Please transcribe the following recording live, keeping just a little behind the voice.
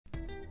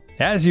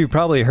As you've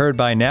probably heard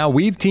by now,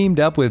 we've teamed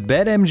up with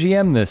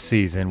BetMGM this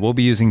season. We'll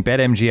be using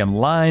BetMGM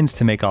lines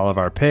to make all of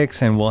our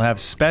picks, and we'll have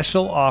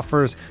special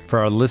offers for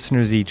our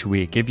listeners each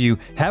week. If you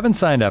haven't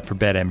signed up for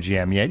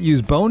BetMGM yet,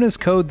 use bonus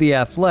code The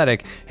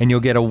Athletic, and you'll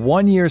get a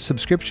 1-year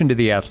subscription to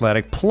The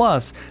Athletic,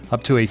 plus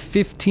up to a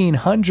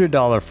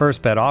 $1,500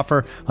 first bet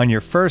offer on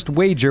your first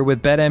wager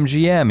with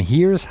BetMGM.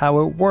 Here's how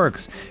it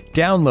works.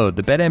 Download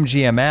the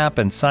BetMGM app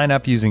and sign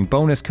up using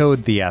bonus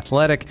code The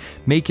Athletic.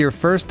 Make your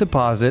first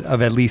deposit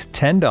of at least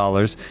 $10.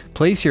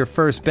 Place your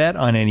first bet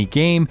on any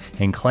game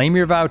and claim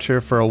your voucher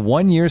for a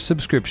 1-year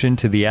subscription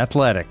to The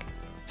Athletic.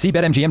 See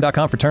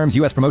BetMGM.com for terms.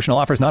 U.S. promotional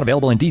offers not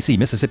available in D.C.,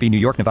 Mississippi, New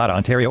York, Nevada,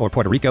 Ontario, or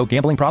Puerto Rico.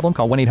 Gambling problem?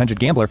 Call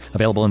 1-800-GAMBLER.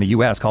 Available in the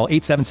U.S. Call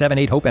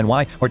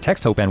 877-8-HOPE-NY or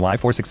text HOPE-NY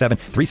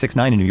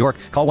 467-369 in New York.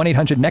 Call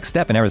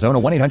 1-800-NEXT-STEP in Arizona.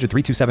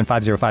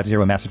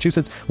 1-800-327-5050 in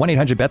Massachusetts.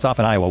 1-800-BETS-OFF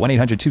in Iowa.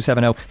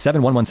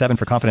 1-800-270-7117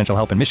 for confidential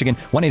help in Michigan.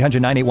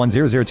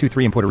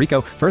 1-800-981-0023 in Puerto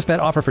Rico. First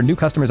bet offer for new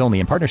customers only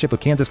in partnership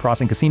with Kansas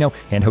Crossing Casino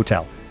and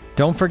Hotel.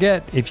 Don't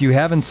forget, if you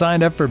haven't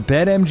signed up for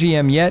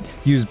BetMGM yet,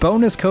 use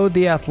bonus code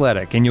The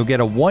Athletic, and you'll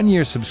get a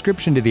 1-year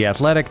subscription to The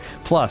Athletic,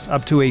 plus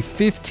up to a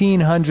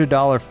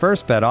 $1,500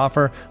 first bet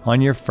offer on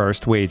your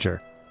first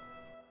wager.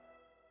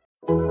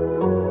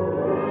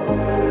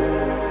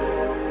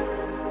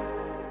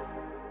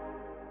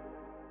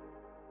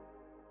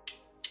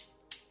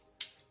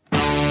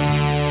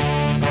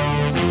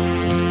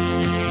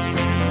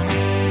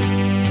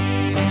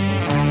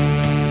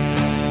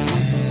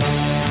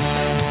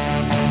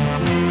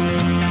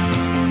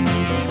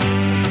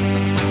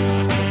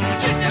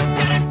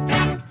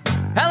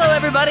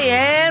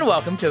 And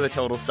welcome to the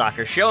Total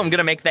Soccer Show. I'm going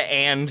to make the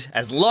 "and"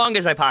 as long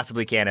as I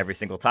possibly can every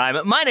single time.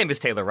 My name is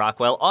Taylor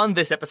Rockwell. On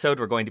this episode,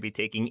 we're going to be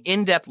taking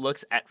in-depth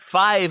looks at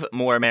 5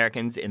 more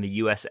Americans in the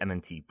U.S.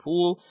 M&T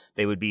pool.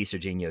 They would be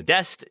Sergiño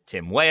Dest,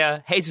 Tim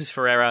Weah, Jesus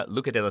Ferreira,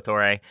 Luca de la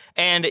Torre,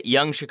 and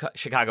young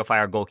Chicago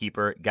Fire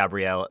goalkeeper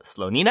Gabriel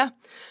Slonina.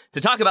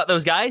 To talk about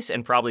those guys,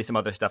 and probably some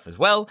other stuff as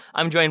well,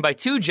 I'm joined by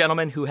 2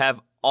 gentlemen who have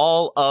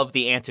all of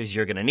the answers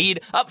you're going to need.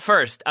 Up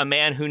first, a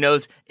man who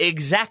knows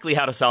exactly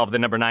how to solve the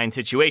number 9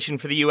 situation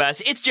for the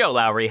U.S. It's Joe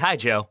Lowry. Hi,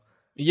 Joe.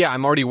 Yeah,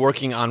 I'm already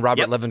working on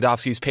Robert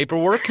Lewandowski's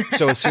paperwork,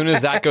 so as soon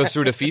as that goes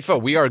through to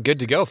FIFA, we are good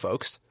to go,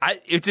 folks.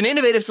 It's an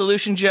innovative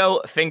solution,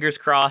 Joe. Fingers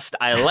crossed.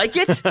 I like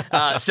it.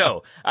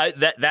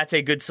 That's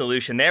a good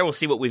solution there. We'll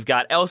see what we've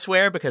got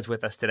elsewhere, because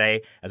with us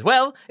today as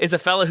well is a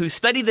fella who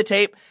studied the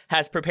tape,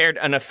 has prepared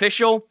an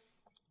official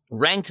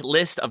ranked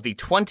list of the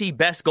 20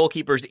 best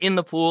goalkeepers in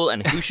the pool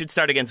and who should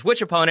start against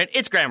which opponent.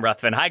 It's Graham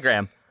Ruthven. Hi,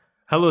 Graham.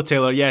 Hello,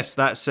 Taylor. Yes,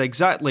 that's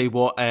exactly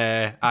what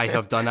I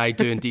have done. I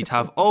do indeed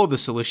have all the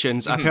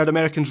solutions. I've heard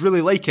Americans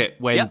really like it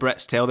when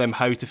Brits tell them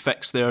how to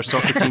fix their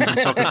soccer teams and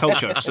soccer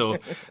culture. So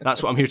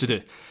that's what I'm here to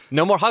do.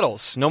 No more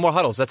huddles. No more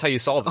huddles. That's how you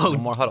solve it. No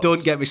more huddles.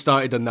 Don't get me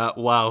started on that.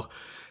 Wow.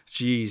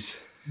 Jeez.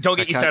 Don't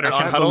get you started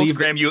on huddles,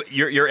 Graham.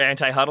 You're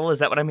anti-huddle. Is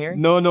that what I'm hearing?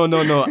 No.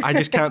 I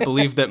just can't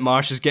believe that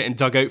Marsh is getting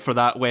dug out for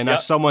that when,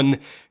 as someone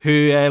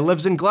who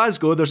lives in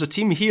Glasgow, there's a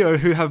team here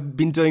who have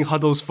been doing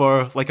huddles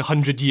for like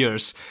 100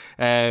 years.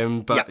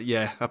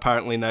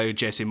 Apparently now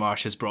Jesse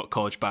Marsh has brought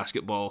college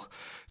basketball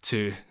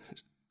to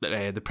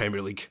the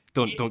Premier League.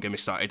 Don't get me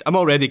started. I'm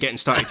already getting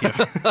started here.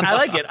 I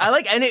like it.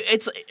 And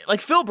it's like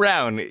Phil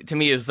Brown to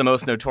me is the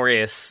most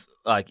notorious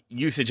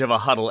usage of a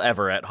huddle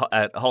ever at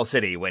Hull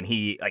City when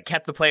he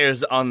kept the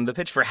players on the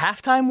pitch for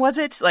halftime, was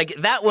it? Like,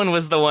 that one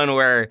was the one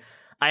where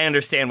I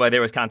understand why there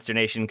was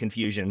consternation,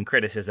 confusion,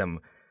 criticism.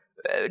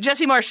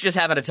 Jesse Marsh just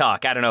having a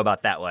talk. I don't know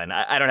about that one.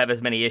 I don't have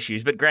as many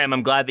issues, but Graham,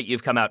 I'm glad that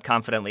you've come out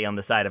confidently on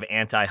the side of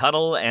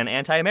anti-huddle and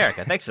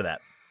anti-America. Thanks for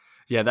that.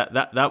 Yeah,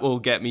 that will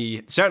get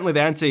me. Certainly,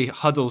 the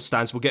anti-huddle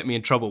stance will get me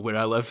in trouble where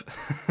I live.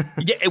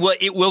 Yeah,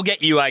 it will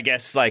get you, I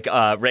guess,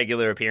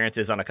 regular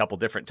appearances on a couple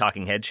different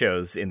talking head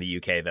shows in the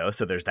UK, though.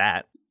 So there's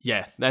that.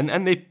 Yeah,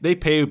 and they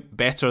pay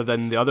better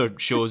than the other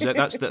shows.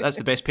 That's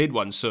the best paid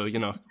ones. So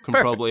can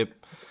probably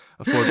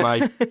afford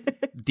my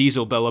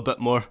diesel bill a bit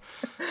more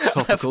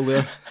topical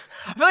there.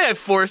 I feel like I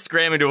forced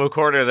Graham into a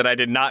corner that I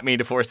did not mean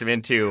to force him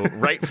into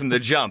right from the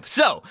jump.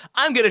 So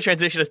I'm going to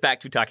transition us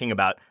back to talking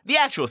about the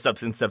actual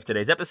substance of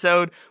today's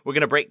episode. We're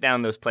going to break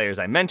down those players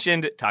I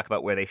mentioned, talk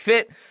about where they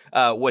fit,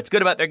 what's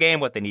good about their game,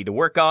 what they need to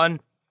work on.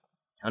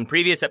 On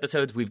previous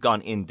episodes, we've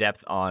gone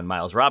in-depth on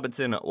Miles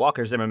Robinson,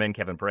 Walker Zimmerman,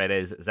 Kevin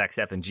Paredes, Zach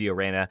Steffen, Gio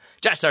Reyna,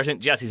 Josh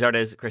Sargent, Gyasi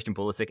Zardes, Christian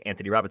Pulisic,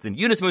 Anthony Robinson,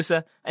 Yunus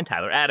Musa, and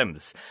Tyler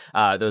Adams.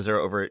 Those are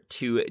over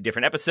 2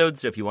 different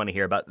episodes, so if you want to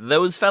hear about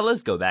those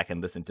fellas, go back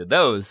and listen to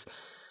those.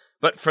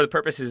 But for the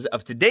purposes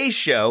of today's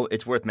show,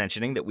 it's worth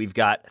mentioning that we've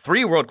got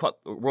 3 World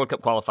Cup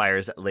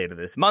qualifiers later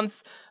this month.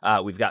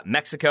 We've got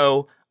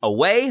Mexico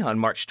away on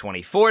March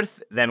 24th,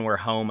 then we're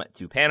home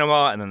to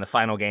Panama, and then the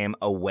final game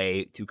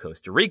away to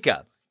Costa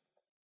Rica.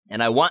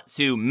 And I want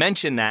to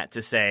mention that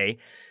to say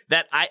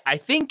that I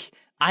think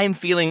I'm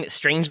feeling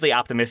strangely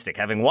optimistic,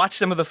 having watched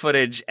some of the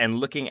footage and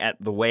looking at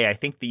the way I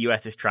think the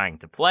U.S. is trying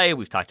to play.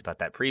 We've talked about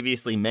that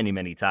previously many,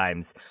 many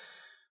times.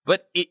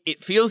 But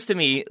it feels to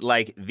me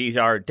like these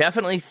are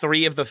definitely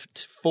 3 of the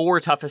 4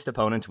 toughest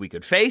opponents we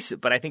could face,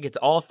 but I think it's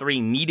all 3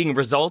 needing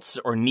results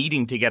or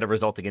needing to get a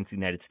result against the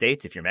United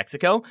States if you're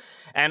Mexico.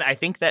 And I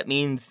think that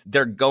means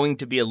they're going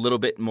to be a little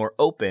bit more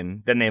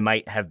open than they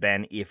might have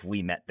been if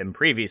we met them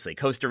previously.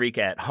 Costa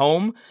Rica at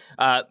home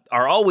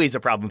are always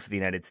a problem for the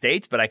United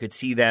States, but I could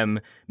see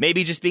them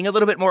maybe just being a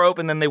little bit more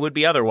open than they would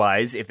be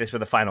otherwise if this were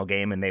the final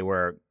game and they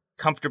were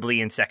comfortably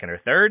in second or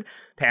third.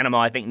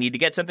 Panama, I think, need to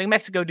get something.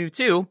 Mexico do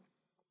too.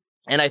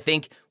 And I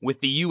think with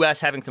the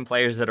U.S. having some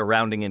players that are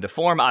rounding into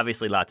form,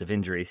 obviously lots of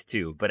injuries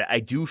too, but I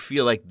do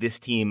feel like this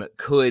team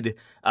could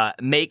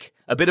make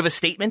a bit of a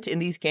statement in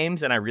these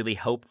games, and I really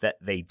hope that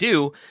they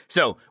do.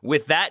 So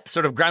with that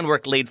sort of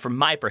groundwork laid from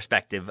my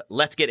perspective,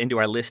 let's get into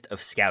our list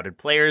of scouted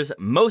players,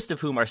 most of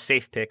whom are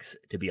safe picks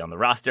to be on the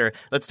roster.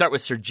 Let's start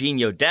with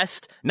Sergiño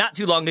Dest. Not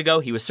too long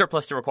ago, he was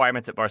surplus to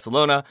requirements at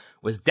Barcelona,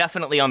 was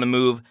definitely on the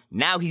move.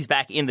 Now he's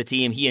back in the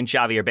team. He and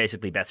Xavi are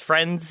basically best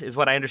friends, is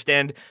what I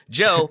understand.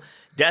 Joe,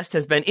 Dest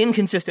has been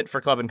inconsistent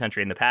for club and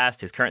country in the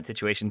past. His current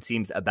situation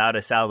seems about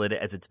as solid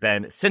as it's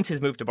been since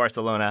his move to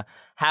Barcelona.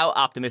 How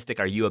optimistic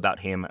are you about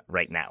him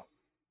right now?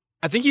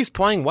 I think he's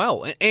playing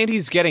well, and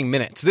he's getting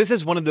minutes. This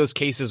is one of those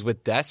cases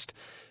with Dest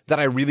that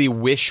I really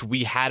wish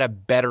we had a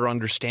better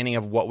understanding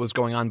of what was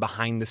going on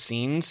behind the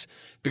scenes,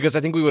 because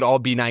I think we would all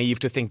be naive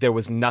to think there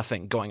was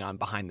nothing going on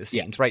behind the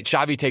scenes, right?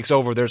 Xavi takes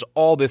over. There's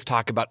all this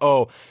talk about,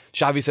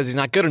 Xavi says he's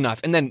not good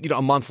enough. And then,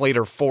 a month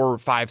later, 4,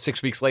 5,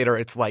 6 weeks later,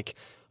 it's like,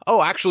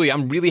 actually,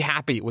 I'm really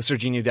happy with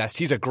Sergiño Dest.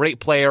 He's a great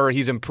player.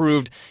 He's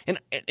improved. And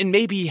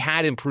maybe he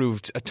had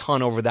improved a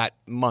ton over that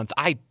month.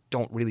 I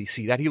don't really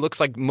see that. He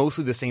looks like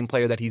mostly the same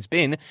player that he's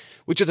been,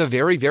 which is a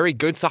very, very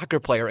good soccer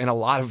player in a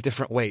lot of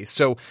different ways.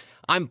 So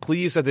I'm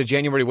pleased that the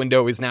January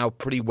window is now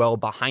pretty well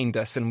behind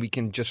us and we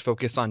can just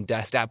focus on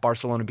Dest at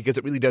Barcelona, because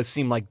it really does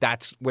seem like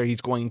that's where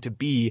he's going to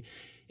be,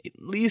 at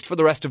least for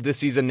the rest of this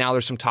season. Now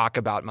there's some talk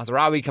about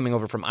Mazraoui coming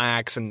over from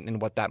Ajax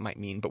and what that might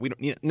mean, but we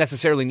don't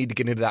necessarily need to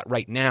get into that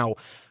right now.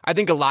 I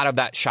think a lot of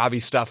that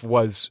Xavi stuff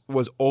was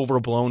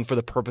overblown for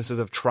the purposes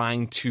of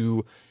trying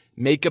to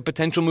make a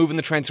potential move in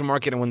the transfer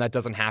market, and when that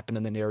doesn't happen,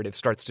 then the narrative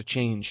starts to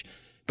change.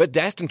 But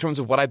Dest, in terms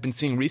of what I've been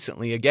seeing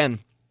recently, again,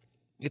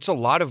 it's a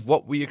lot of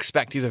what we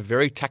expect. He's a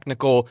very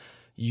technical,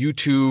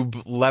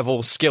 YouTube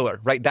level skiller,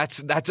 right?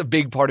 That's a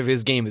big part of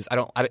his game.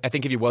 I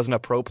think if he wasn't a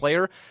pro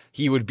player,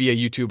 he would be a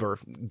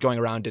YouTuber going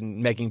around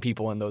and making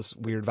people in those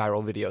weird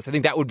viral videos. I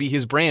think that would be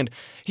his brand.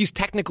 He's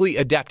technically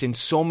adept in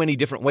so many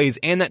different ways,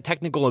 and that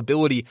technical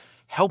ability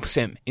helps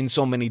him in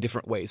so many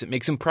different ways. It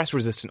makes him press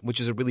resistant, which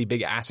is a really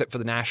big asset for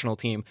the national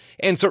team,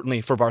 and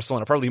certainly for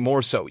Barcelona, probably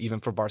more so even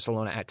for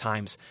Barcelona at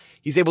times.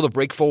 He's able to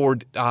break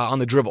forward on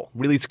the dribble,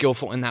 really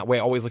skillful in that way,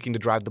 always looking to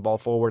drive the ball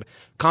forward.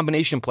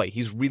 Combination play,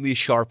 he's really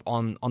sharp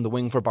on the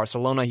wing for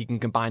Barcelona. He can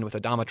combine with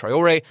Adama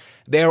Traore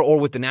there, or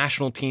with the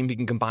national team, he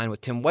can combine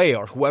with Tim Weah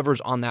or whoever's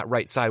on that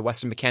right side,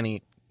 Weston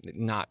McKennie.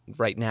 Not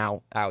right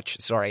now, ouch,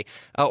 sorry.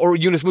 Or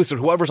Yunus Musa,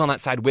 whoever's on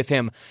that side with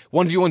him.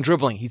 1v1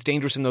 dribbling, he's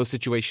dangerous in those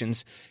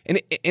situations.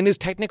 And his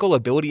technical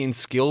ability and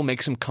skill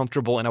makes him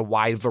comfortable in a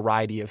wide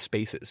variety of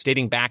spaces,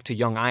 dating back to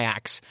young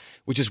Ajax,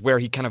 which is where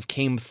he kind of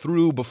came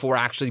through before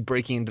actually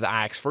breaking into the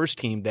Ajax first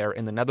team there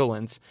in the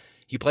Netherlands.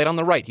 He played on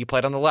the right, he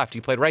played on the left, he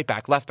played right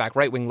back,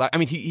 right wing, left. I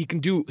mean, he can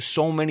do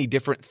so many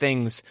different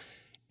things.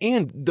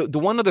 And the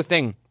one other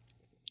thing,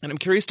 and I'm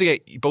curious to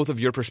get both of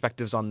your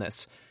perspectives on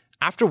this,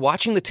 after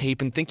watching the tape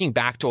and thinking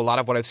back to a lot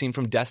of what I've seen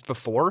from Dest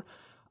before,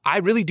 I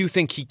really do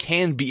think he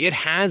can be, it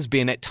has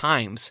been at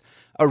times,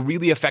 a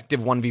really effective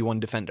 1v1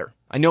 defender.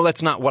 I know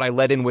that's not what I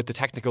led in with the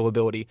technical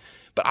ability,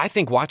 but I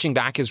think watching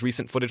back his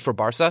recent footage for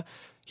Barca,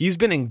 he's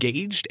been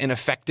engaged and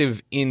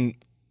effective in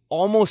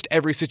almost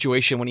every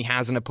situation when he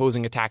has an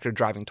opposing attacker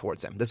driving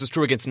towards him. This was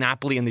true against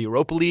Napoli in the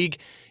Europa League.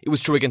 It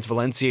was true against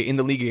Valencia in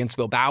the league, against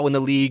Bilbao in the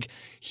league.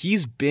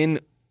 He's been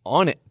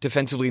on it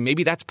defensively.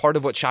 Maybe that's part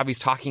of what Xavi's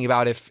talking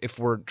about if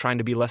we're trying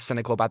to be less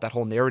cynical about that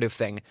whole narrative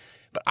thing.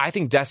 But I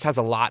think Dest has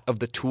a lot of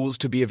the tools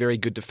to be a very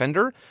good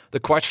defender. The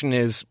question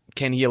is,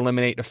 can he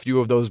eliminate a few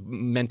of those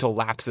mental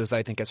lapses that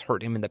I think has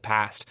hurt him in the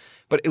past?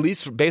 But at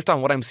least based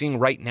on what I'm seeing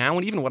right now,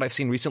 and even what I've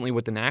seen recently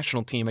with the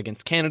national team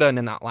against Canada and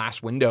in that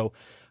last window,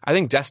 I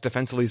think Dest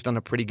defensively has done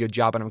a pretty good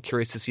job, and I'm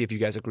curious to see if you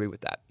guys agree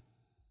with that.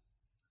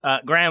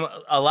 Graham,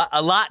 a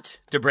lot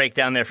to break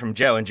down there from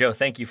Joe. And Joe,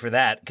 thank you for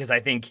that, because I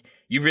think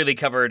you really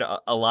covered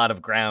a lot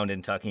of ground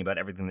in talking about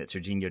everything that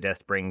Sergiño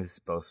Dest brings,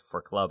 both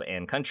for club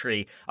and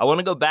country. I want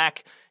to go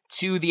back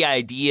to the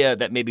idea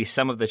that maybe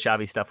some of the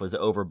Xavi stuff was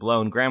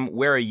overblown. Graham,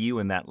 where are you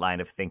in that line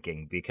of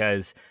thinking?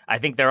 Because I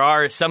think there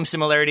are some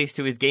similarities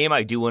to his game.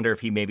 I do wonder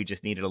if he maybe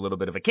just needed a little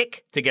bit of a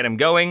kick to get him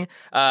going.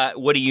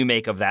 What do you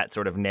make of that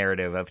sort of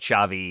narrative of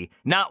Xavi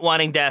not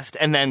wanting Dest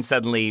and then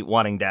suddenly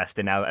wanting Dest,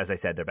 and now, as I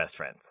said, they're best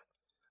friends?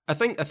 I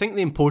think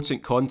the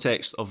important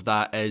context of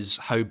that is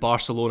how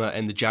Barcelona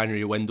in the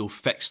January window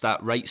fixed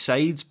that right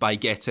side by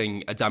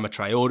getting Adama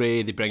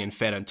Traore. They bring in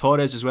Ferran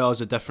Torres as well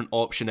as a different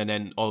option, and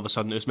then all of a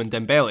sudden Ousmane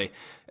Dembele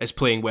is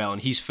playing well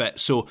and he's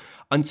fit. So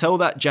until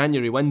that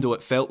January window,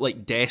 it felt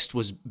like Dest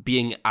was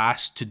being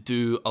asked to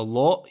do a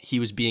lot. He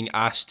was being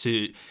asked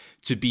to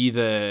be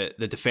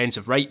the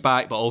defensive right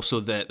back, but also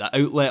the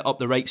outlet up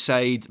the right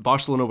side.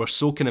 Barcelona were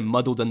so kind of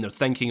muddled in their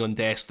thinking on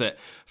Dest that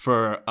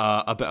for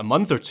about a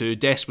month or two,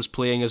 Dest was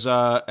playing as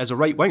a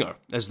right winger,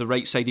 as the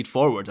right-sided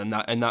forward in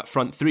that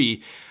front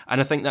three.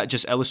 And I think that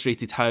just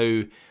illustrated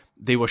how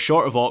they were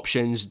short of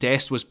options.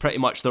 Dest was pretty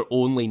much their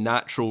only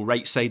natural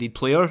right-sided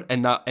player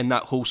in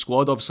that whole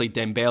squad. Obviously,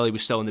 Dembele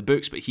was still in the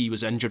books, but he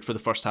was injured for the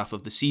first half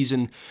of the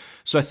season.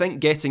 So I think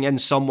getting in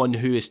someone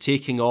who is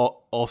taking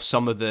off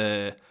some of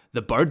the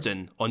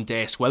burden on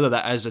Dest, whether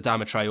that is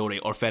Adama Traore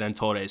or Ferran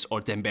Torres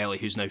or Dembele,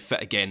 who's now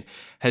fit again,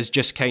 has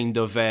just kind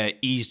of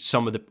eased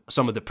some of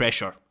the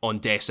pressure on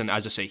Dest. And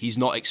as I say, he's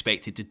not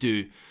expected to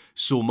do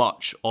so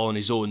much on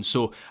his own.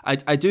 So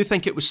I do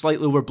think it was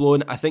slightly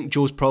overblown. I think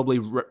Joe's probably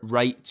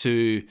right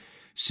to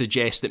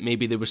suggest that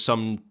maybe there was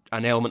an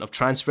element of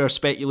transfer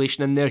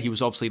speculation in there. He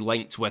was obviously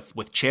linked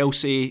with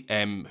Chelsea,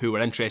 who were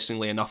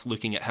interestingly enough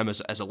looking at him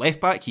as a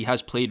left back. He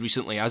has played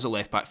recently as a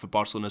left back for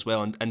Barcelona as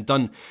well, and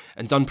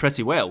done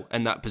pretty well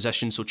in that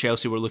position. So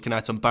Chelsea were looking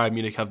at him. Bayern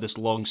Munich have this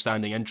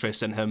long-standing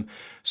interest in him.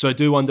 So I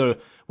do wonder,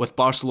 with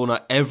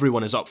Barcelona,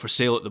 everyone is up for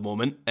sale at the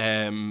moment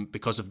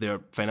because of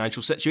their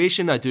financial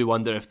situation. I do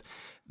wonder if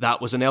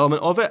that was an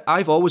element of it.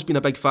 I've always been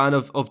a big fan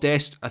of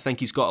Dest. I think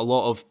he's got a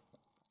lot of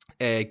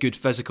good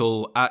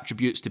physical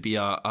attributes to be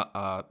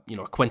a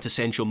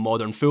quintessential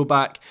modern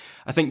fullback.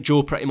 I think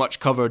Joe pretty much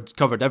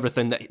covered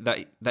everything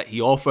that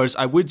he offers.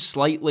 I would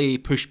slightly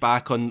push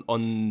back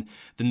on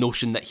the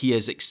notion that he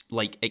is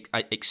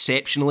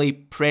exceptionally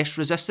press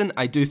resistant.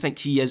 I do think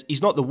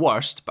he's not the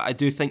worst, but I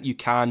do think you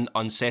can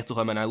unsettle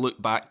him. And I look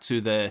back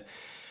to the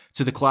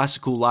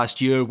Clásico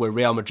last year where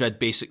Real Madrid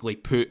basically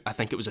put, I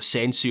think it was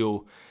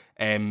Asensio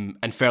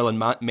and Ferland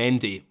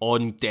Mendy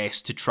on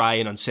Dest to try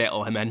and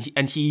unsettle him,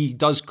 and he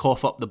does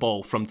cough up the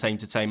ball from time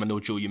to time. I know,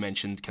 Joe, you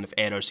mentioned kind of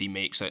errors he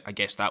makes. I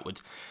guess that would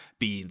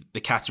be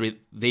the category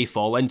they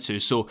fall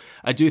into. So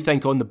I do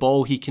think on the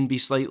ball he can be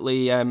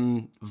slightly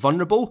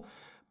vulnerable.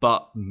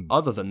 But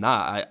other than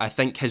that, I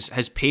think his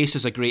pace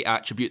is a great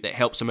attribute that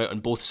helps him out on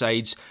both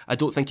sides. I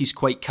don't think he's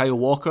quite Kyle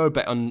Walker,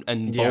 but on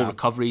ball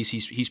recoveries,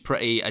 he's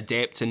pretty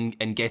adept in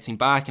getting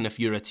back. And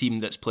if you're a team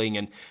that's playing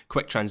in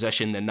quick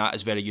transition, then that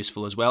is very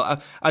useful as well.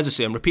 As I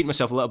say, I'm repeating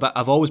myself a little bit.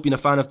 I've always been a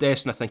fan of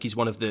Dest, and I think he's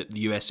one of the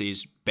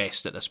USA's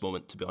best at this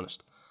moment, to be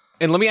honest.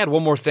 And let me add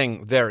one more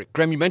thing there.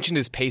 Graham, you mentioned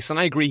his pace, and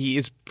I agree he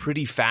is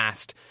pretty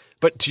fast.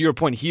 But to your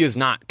point, he is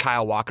not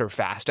Kyle Walker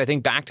fast. I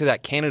think back to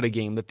that Canada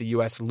game that the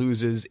U.S.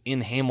 loses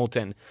in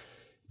Hamilton,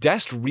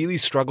 Dest really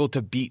struggled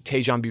to beat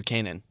Tajon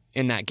Buchanan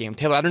in that game.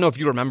 Taylor, I don't know if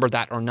you remember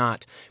that or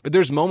not, but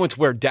there's moments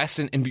where Dest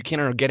and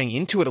Buchanan are getting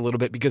into it a little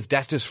bit because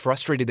Dest is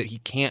frustrated that he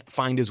can't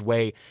find his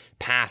way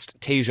past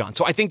Tajon.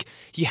 So I think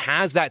he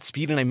has that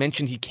speed, and I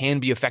mentioned he can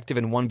be effective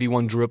in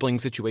 1v1 dribbling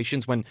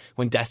situations when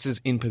Dest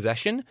is in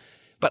possession.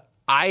 But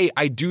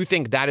I do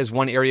think that is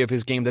one area of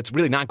his game that's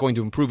really not going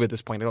to improve at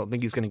this point. I don't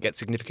think he's going to get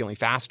significantly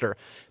faster.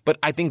 But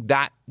I think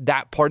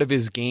that part of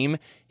his game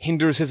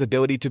hinders his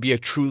ability to be a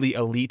truly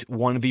elite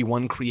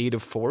 1v1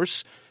 creative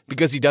force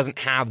because he doesn't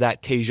have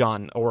that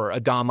Tajon or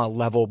Adama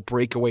level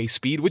breakaway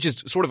speed, which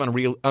is sort of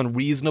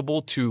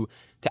unreasonable to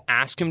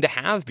ask him to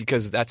have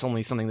because that's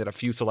only something that a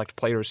few select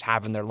players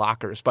have in their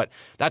lockers. But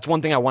that's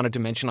one thing I wanted to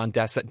mention on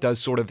Dest that does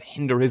sort of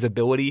hinder his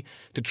ability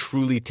to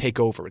truly take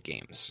over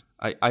games.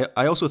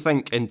 I also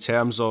think in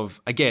terms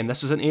of, again,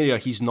 this is an area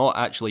he's not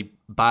actually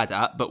bad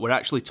at, but we're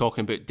actually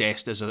talking about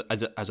Dest as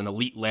an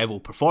elite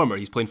level performer.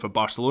 He's playing for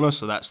Barcelona,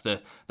 so that's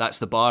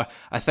the bar.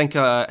 I think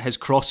his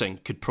crossing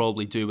could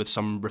probably do with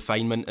some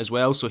refinement as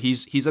well. So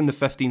he's in the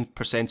 15th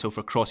percentile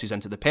for crosses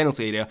into the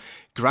penalty area.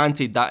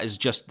 Granted, that is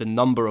just the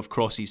number of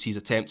crosses he's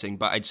attempting,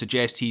 but I'd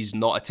suggest he's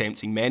not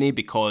attempting many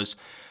because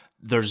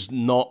there's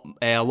not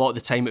a lot of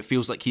the time it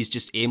feels like he's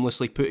just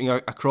aimlessly putting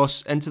a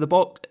cross into the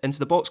box.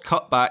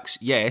 Cutbacks,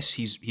 yes,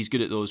 he's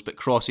good at those, but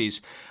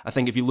crosses, I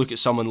think if you look at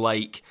someone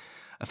like,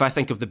 if I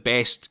think of the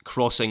best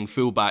crossing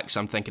fullbacks,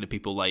 I'm thinking of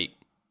people like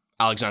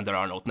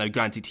Alexander-Arnold. Now,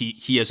 granted,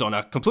 he is on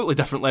a completely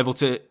different level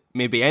to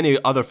maybe any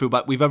other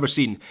fullback we've ever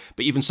seen,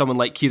 but even someone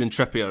like Kieran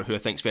Trippier, who I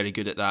think is very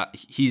good at that,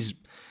 he's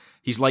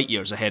light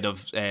years ahead of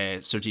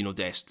Sergiño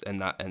Dest in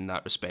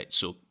that respect.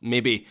 So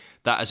maybe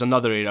that is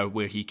another area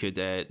where he could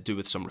do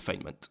with some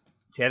refinement.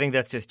 See, I think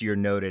that's just your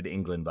noted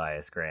England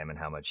bias, Graham, and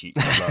how much you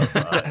love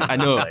I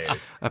know. players.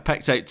 I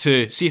picked out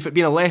two. See, if it'd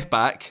been a left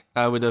back,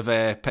 I would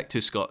have picked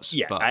two Scots.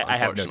 Yeah, but I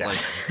have no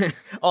doubt.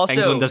 Also,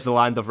 England is the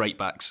land of right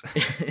backs.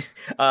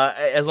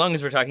 As long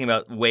as we're talking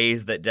about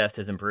ways that Dest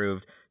has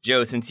improved,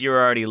 Joe, since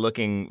you're already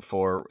looking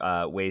for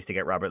ways to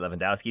get Robert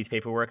Lewandowski's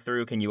paperwork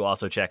through, can you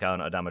also check out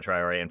Adama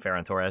Traore and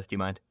Ferran Torres? Do you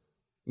mind?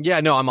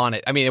 Yeah, no, I'm on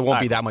it. I mean, it won't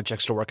be that much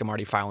extra work. I'm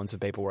already filing some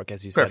paperwork,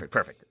 as you said.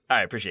 Perfect. All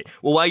right, appreciate it.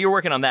 Well, while you're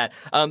working on that,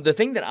 the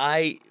thing that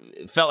I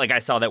felt like I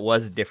saw that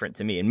was different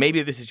to me. And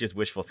maybe this is just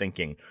wishful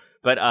thinking.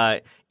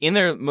 But in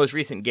their most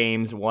recent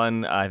games,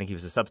 one, I think he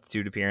was a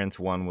substitute appearance,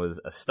 one was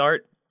a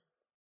start.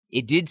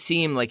 It did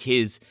seem like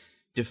his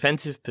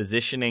defensive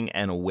positioning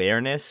and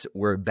awareness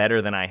were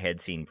better than I had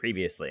seen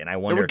previously. And I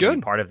wonder if maybe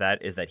part of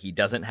that is that he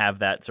doesn't have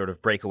that sort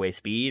of breakaway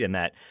speed and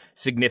that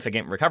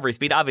significant recovery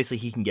speed. Obviously,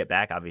 he can get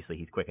back. Obviously,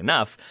 he's quick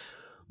enough.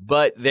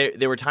 But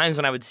there were times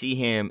when I would see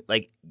him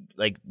like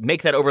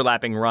make that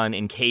overlapping run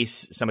in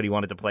case somebody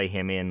wanted to play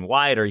him in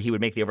wide, or he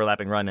would make the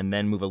overlapping run and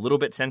then move a little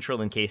bit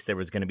central in case there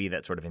was going to be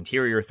that sort of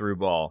interior through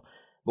ball.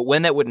 But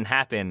when that wouldn't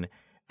happen,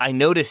 I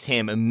noticed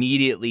him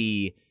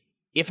immediately,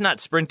 if not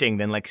sprinting,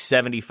 then like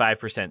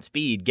 75%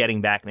 speed,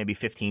 getting back maybe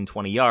 15,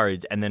 20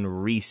 yards and then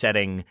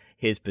resetting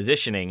his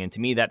positioning. And to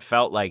me, that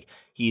felt like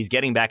he's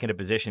getting back into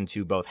position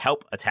to both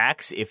help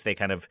attacks if they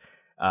kind of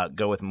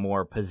go with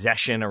more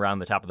possession around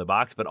the top of the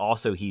box, but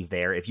also he's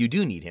there if you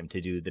do need him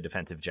to do the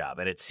defensive job.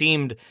 And it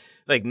seemed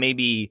like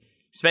maybe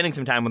spending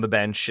some time on the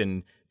bench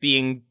and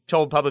being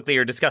told publicly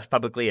or discussed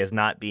publicly as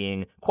not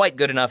being quite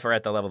good enough or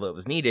at the level that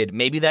was needed,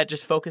 maybe that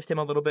just focused him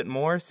a little bit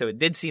more. So it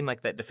did seem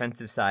like that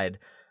defensive side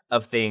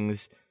of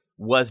things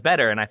was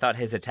better. And I thought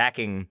his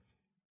attacking,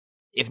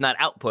 if not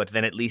output,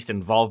 then at least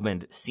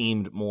involvement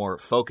seemed more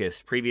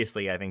focused.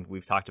 Previously, I think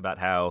we've talked about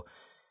how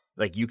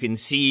like you can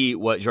see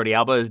what Jordi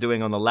Alba is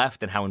doing on the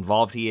left and how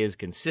involved he is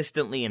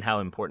consistently and how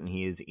important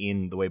he is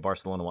in the way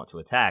Barcelona want to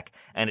attack.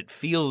 And it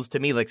feels to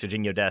me like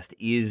Sergiño Dest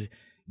is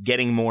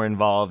getting more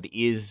involved,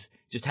 is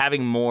just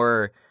having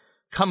more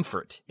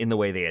comfort in the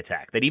way they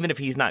attack. That even if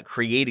he's not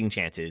creating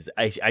chances,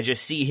 I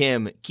just see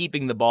him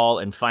keeping the ball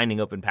and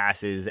finding open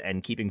passes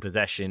and keeping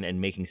possession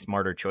and making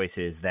smarter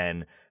choices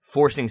than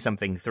forcing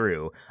something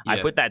through. Yeah.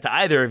 I put that to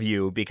either of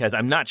you because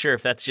I'm not sure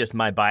if that's just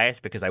my bias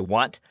because I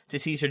want to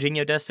see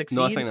Sergiño Dest succeed.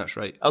 No, I think that's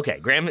right. Okay,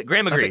 Graham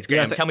agrees.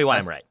 Graham, tell me why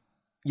I'm right.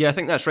 Yeah, I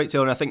think that's right,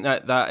 Taylor. And I think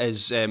that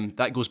is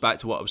that goes back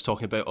to what I was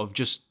talking about of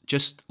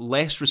just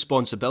less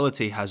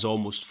responsibility has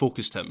almost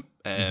focused him.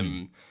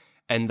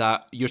 And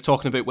that you're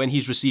talking about when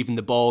he's receiving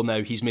the ball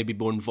now, he's maybe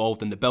more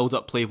involved in the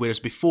build-up play, whereas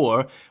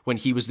before, when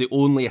he was the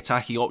only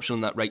attacking option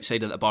on that right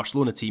side of the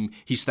Barcelona team,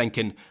 he's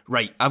thinking,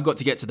 right, I've got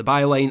to get to the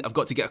byline, I've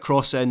got to get a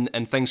cross in,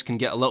 and things can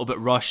get a little bit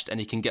rushed, and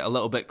he can get a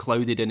little bit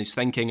clouded in his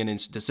thinking and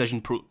his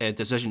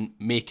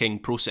decision-making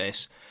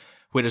process.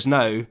 Whereas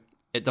now,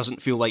 it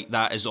doesn't feel like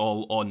that is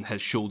all on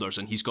his shoulders,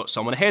 and he's got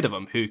someone ahead of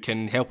him who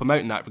can help him out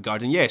in that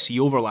regard. And yes, he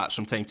overlaps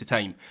from time to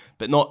time,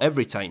 but not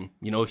every time.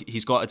 You know,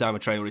 he's got Adama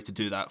Traoré to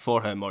do that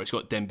for him, or he's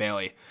got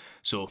Dembele.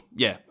 So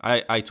yeah,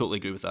 I totally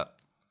agree with that.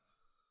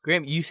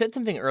 Graham, you said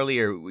something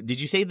earlier.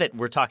 Did you say that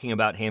we're talking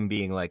about him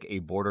being like a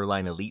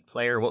borderline elite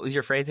player? What was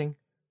your phrasing?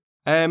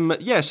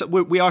 Yes,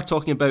 we are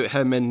talking about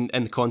him in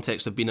the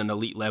context of being an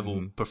elite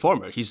level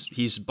performer.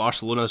 He's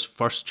Barcelona's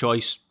first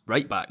choice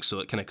right back, so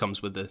it kind of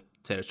comes with the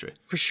territory.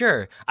 For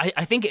sure.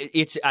 I think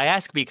I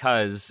ask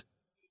because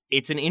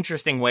it's an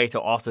interesting way to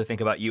also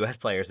think about U.S.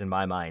 players in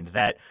my mind,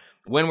 that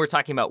when we're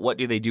talking about what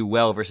do they do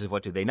well versus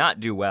what do they not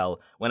do well,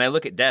 when I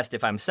look at Dest,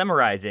 if I'm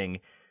summarizing,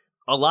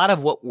 a lot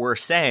of what we're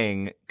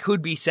saying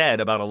could be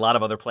said about a lot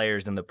of other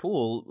players in the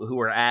pool who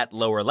are at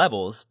lower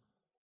levels.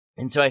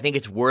 And so I think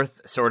it's worth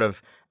sort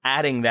of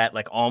adding that,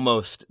 like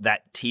almost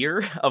that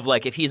tier of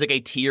like, if he's like a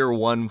tier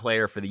 1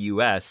 player for the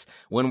U.S.,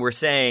 when we're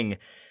saying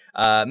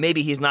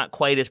maybe he's not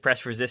quite as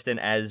press resistant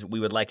as we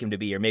would like him to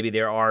be, or maybe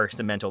there are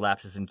some mental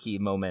lapses in key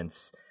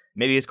moments.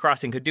 Maybe his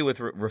crossing could do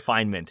with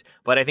refinement,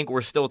 but I think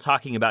we're still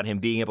talking about him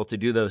being able to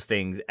do those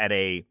things at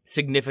a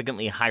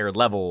significantly higher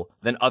level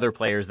than other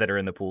players that are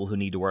in the pool who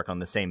need to work on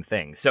the same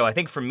thing. So I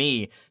think for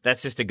me,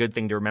 that's just a good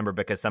thing to remember,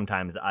 because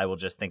sometimes I will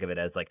just think of it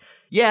as like,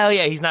 yeah,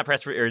 he's not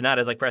not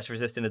as like press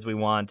resistant as we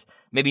want.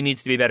 Maybe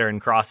needs to be better in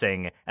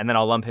crossing, and then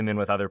I'll lump him in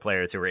with other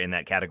players who are in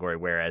that category.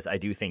 Whereas I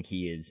do think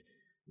he is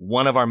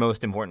one of our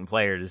most important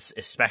players,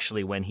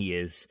 especially when he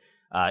is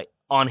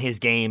on his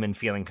game and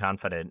feeling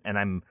confident. And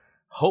I'm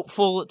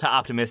hopeful to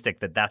optimistic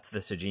that that's the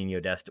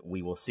Sergiño Dest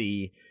we will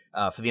see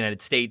for the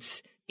United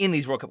States in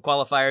these World Cup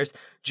qualifiers.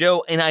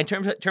 Joe, in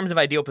terms of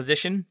ideal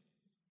position,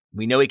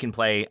 we know he can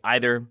play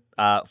either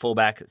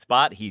fullback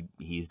spot.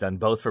 He's done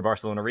both for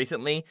Barcelona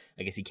recently.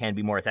 I guess he can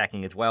be more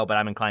attacking as well, but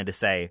I'm inclined to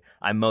say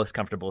I'm most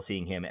comfortable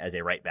seeing him as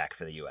a right back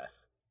for the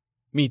U.S.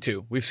 Me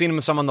too. We've seen him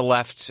some on the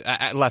left,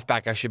 at left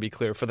back, I should be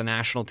clear, for the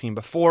national team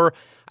before.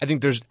 I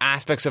think there's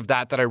aspects of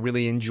that I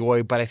really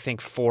enjoy, but I think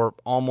for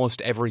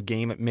almost every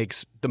game, it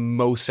makes the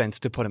most sense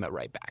to put him at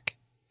right back.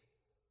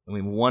 And we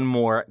have one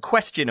more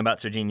question about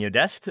Sergiño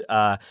Dest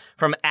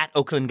from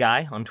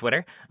 @OaklandGuy on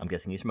Twitter. I'm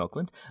guessing he's from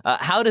Oakland.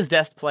 How does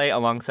Dest play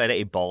alongside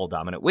a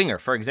ball-dominant winger?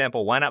 For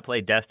example, why not play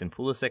Dest and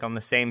Pulisic on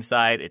the same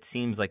side? It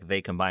seems like they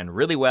combine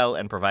really well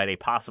and provide a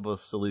possible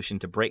solution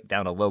to break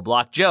down a low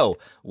block. Joe,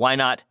 why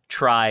not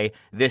try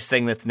this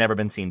thing that's never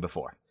been seen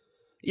before?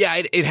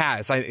 Yeah, it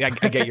has. I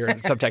get your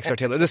subtext there,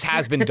 Taylor. This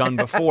has been done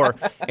before,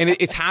 and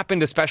it's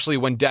happened especially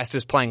when Dest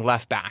is playing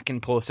left back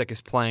and Pulisic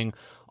is playing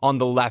on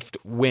the left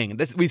wing.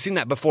 We've seen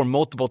that before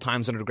multiple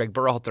times under Greg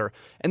Berhalter.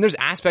 And there's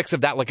aspects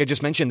of that, like I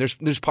just mentioned,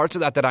 there's parts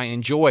of that I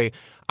enjoy.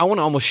 I want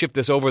to almost shift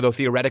this over, though,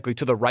 theoretically,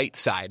 to the right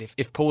side.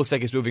 If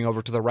Pulisic is moving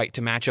over to the right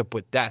to match up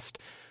with Dest,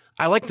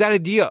 I like that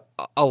idea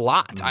a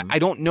lot. I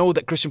don't know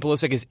that Christian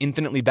Pulisic is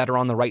infinitely better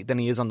on the right than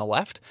he is on the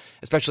left,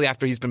 especially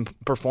after he's been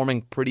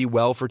performing pretty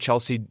well for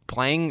Chelsea,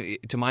 playing,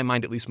 to my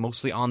mind, at least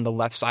mostly on the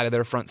left side of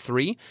their front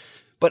three.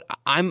 But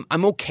I'm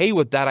okay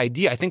with that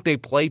idea. I think they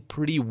play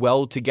pretty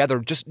well together.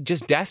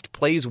 Just Dest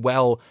plays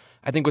well,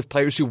 I think, with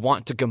players who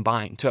want to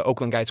combine, to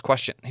Oakland Guy's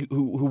question,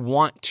 who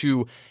want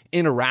to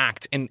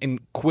interact in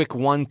quick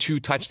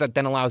 1-2 touch that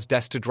then allows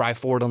Dest to drive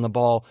forward on the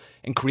ball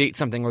and create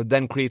something, or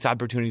then creates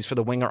opportunities for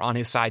the winger on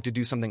his side to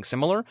do something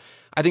similar.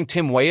 I think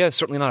Tim Weah is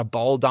certainly not a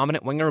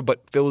ball-dominant winger,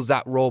 but fills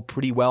that role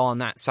pretty well on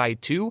that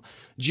side too.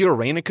 Gio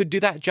Reyna could do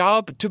that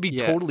job. To be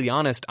totally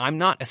honest, I'm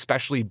not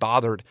especially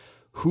bothered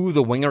who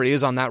the winger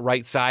is on that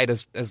right side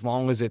as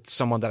long as it's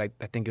someone that I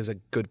think is a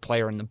good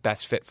player and the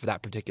best fit for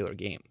that particular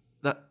game.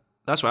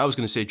 That's what I was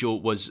going to say, Joe,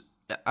 was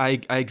I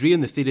agree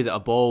in the theory that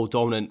a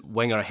ball-dominant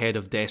winger ahead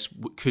of Dest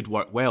could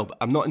work well, but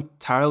I'm not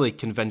entirely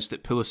convinced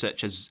that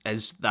Pulisic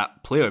is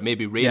that player.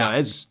 Maybe Reyna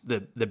is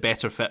the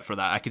better fit for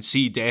that. I could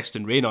see Dest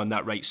and Reyna on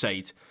that right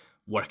side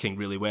working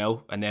really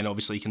well, and then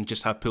obviously you can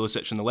just have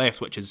Pulisic on the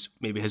left, which is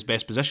maybe his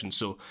best position.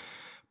 So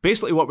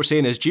basically what we're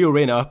saying is, Gio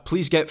Reyna,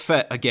 please get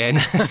fit again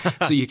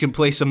so you can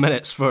play some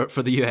minutes for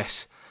the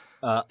US.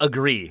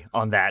 Agree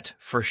on that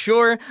for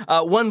sure.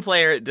 One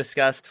player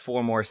discussed,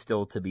 4 more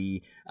still to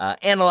be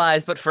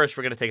analyzed. But first,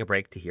 we're going to take a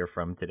break to hear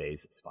from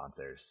today's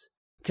sponsors.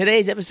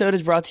 Today's episode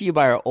is brought to you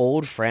by our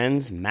old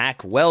friends,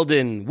 Mack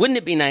Weldon. Wouldn't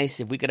it be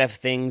nice if we could have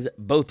things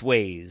both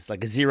ways,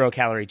 like a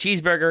 0-calorie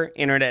cheeseburger,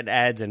 internet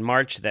ads in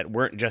March that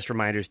weren't just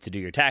reminders to do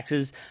your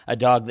taxes, a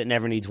dog that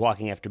never needs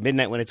walking after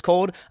midnight when it's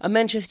cold, a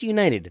Manchester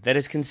United that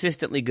is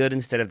consistently good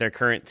instead of their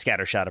current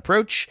scattershot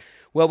approach?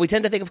 Well, we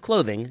tend to think of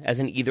clothing as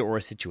an either-or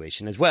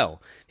situation as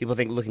well. People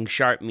think looking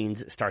sharp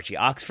means starchy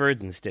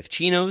Oxfords and stiff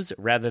chinos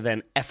rather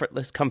than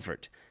effortless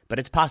comfort. But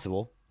it's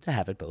possible to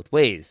have it both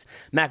ways.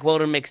 Mack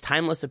Weldon makes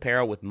timeless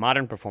apparel with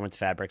modern performance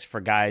fabrics for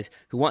guys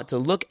who want to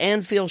look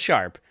and feel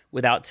sharp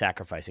without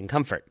sacrificing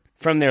comfort.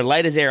 From their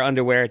light-as-air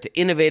underwear to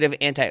innovative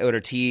anti-odor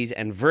tees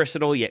and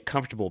versatile yet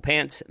comfortable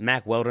pants,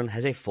 Mack Weldon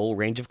has a full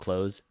range of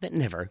clothes that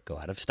never go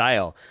out of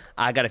style.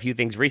 I got a few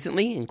things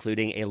recently,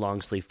 including a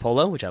long-sleeve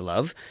polo, which I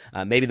love,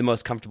 maybe the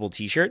most comfortable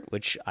t-shirt,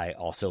 which I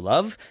also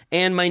love,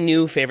 and my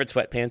new favorite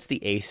sweatpants,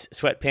 the Ace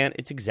sweatpant.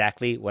 It's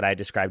exactly what I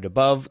described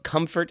above,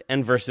 comfort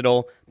and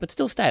versatile, but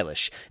still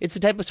stylish. It's the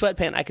type of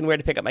sweatpant I can wear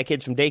to pick up my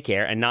kids from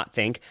daycare and not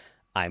think,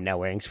 I'm now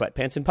wearing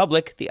sweatpants in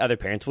public, the other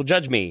parents will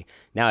judge me.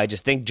 Now I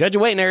just think, judge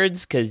away,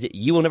 nerds, because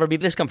you will never be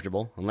this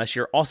comfortable unless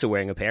you're also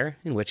wearing a pair,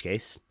 in which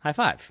case, high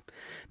five.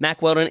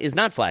 Mack Weldon is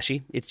not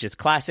flashy. It's just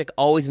classic,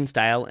 always in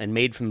style, and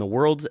made from the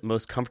world's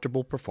most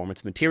comfortable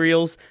performance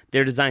materials.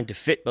 They're designed to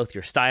fit both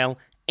your style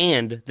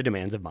and the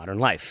demands of modern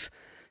life.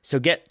 So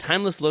get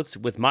timeless looks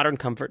with modern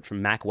comfort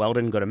from Mack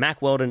Weldon. Go to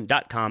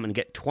mackweldon.com and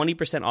get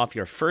 20% off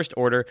your first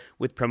order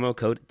with promo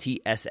code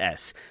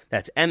TSS.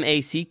 That's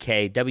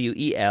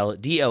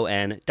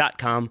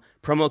mackweldon.com,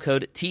 promo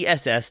code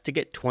TSS to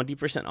get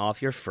 20%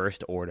 off your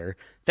first order.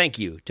 Thank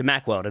you to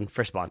Mack Weldon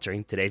for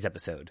sponsoring today's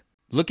episode.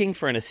 Looking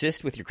for an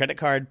assist with your credit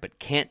card but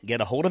can't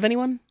get a hold of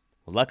anyone?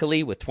 Well,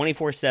 luckily, with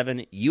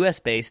 24/7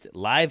 US-based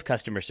live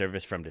customer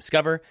service from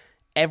Discover,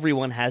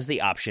 everyone has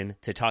the option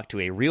to talk to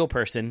a real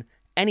person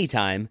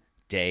anytime,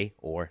 day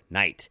or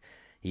night.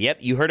 Yep,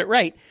 you heard it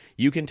right.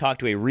 You can talk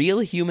to a real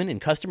human in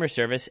customer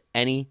service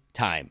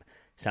anytime.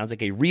 Sounds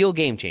like a real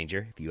game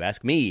changer, if you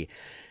ask me.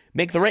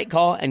 Make the right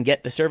call and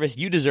get the service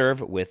you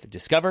deserve with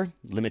Discover.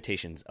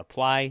 Limitations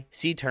apply.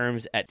 See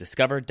terms at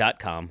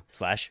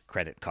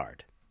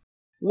discover.com/creditcard.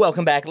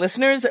 Welcome back,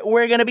 listeners.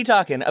 We're going to be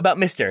talking about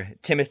Mr.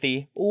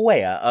 Timothy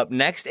Weah up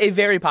next, a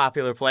very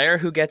popular player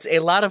who gets a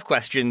lot of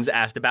questions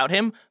asked about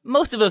him.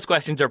 Most of those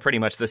questions are pretty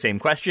much the same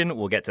question.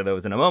 We'll get to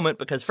those in a moment,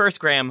 because first,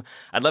 Graham,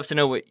 I'd love to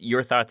know what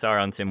your thoughts are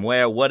on Tim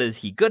Weah. What is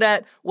he good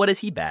at? What is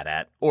he bad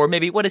at? Or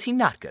maybe what is he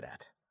not good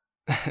at?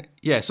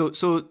 Yeah, so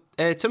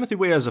Timothy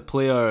Weah is a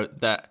player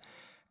that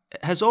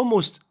has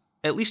almost,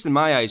 at least in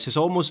my eyes, has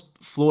almost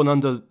flown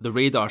under the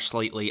radar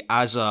slightly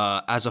as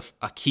a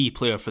key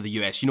player for the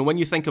US. You know, when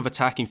you think of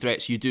attacking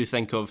threats, you do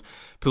think of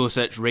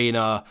Pulisic,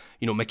 Reyna,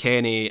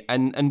 McKennie,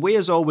 and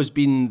Weah's always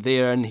been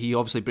there, and he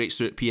obviously breaks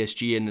through at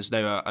PSG and is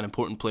now an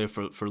important player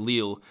for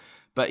Lille.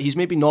 But he's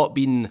maybe not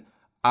been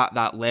at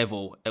that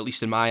level, at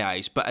least in my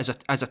eyes. But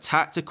as a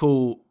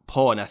tactical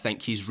pawn, I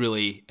think he's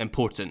really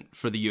important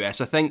for the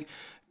US. I think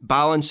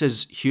balance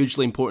is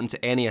hugely important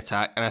to any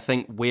attack, and I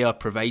think Weah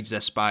provides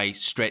this by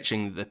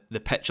stretching the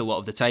pitch a lot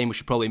of the time. We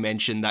should probably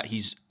mention that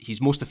he's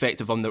most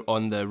effective on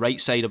the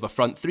right side of a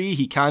front three.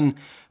 He can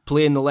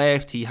play in the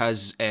left. He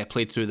has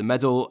played through the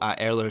middle at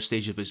earlier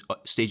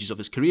stages of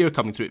his career,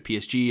 coming through at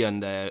PSG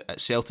and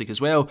at Celtic as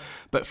well.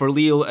 But for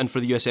Lille and for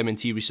the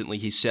USMNT recently,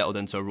 he's settled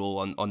into a role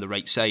on the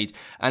right side.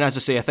 And as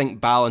I say, I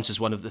think balance is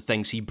one of the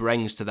things he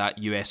brings to that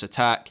US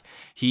attack.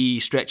 He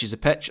stretches the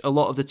pitch a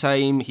lot of the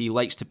time. He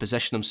likes to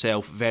position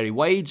himself very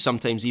wide,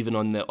 sometimes even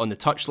on the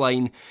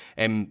touchline,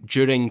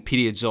 during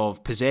periods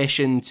of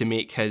possession to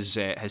make his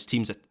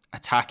team's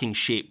attacking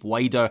shape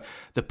wider.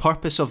 The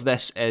purpose of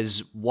this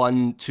is,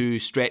 one, to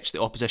stretch the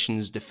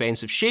opposition's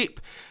defensive shape,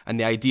 and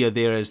the idea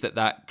there is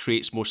that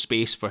creates more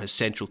space for his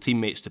central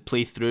teammates to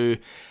play through,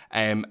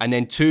 and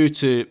then two,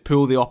 to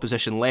pull the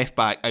opposition left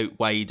back out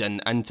wide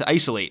and to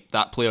isolate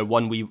that player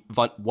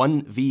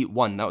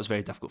 1v1. That was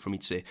very difficult for me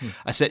to say.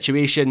 A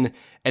situation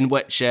in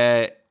which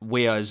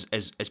Weah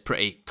is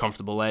pretty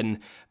comfortable in.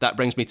 That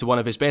brings me to one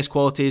of his best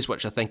qualities,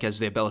 which I think is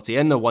the ability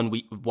in a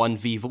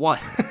 1v1.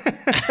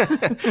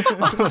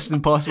 Almost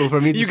impossible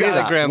for me to say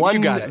that. Graham.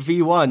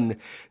 1v1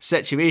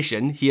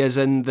 situation. He is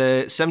in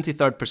the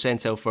 73rd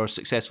percentile for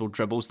successful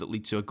dribbles that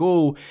lead to a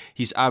goal.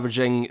 He's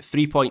averaging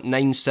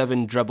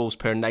 3.97 dribbles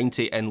per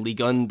 90 in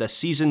Ligue 1 this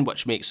season,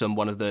 which makes him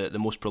one of the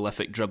most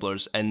prolific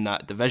dribblers in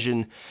that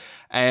division.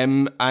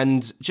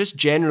 And just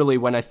generally,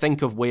 when I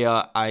think of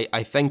Weah,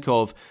 I think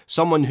of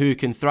someone who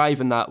can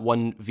thrive in that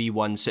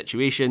 1v1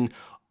 situation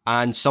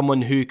and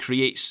someone who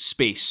creates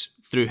space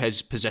through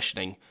his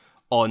positioning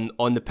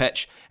on the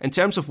pitch. In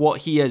terms of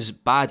what he is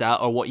bad at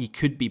or what he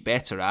could be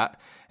better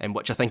at, and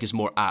which I think is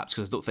more apt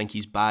because I don't think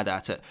he's bad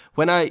at it.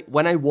 When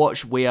I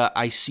watch Weah,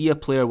 I see a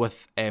player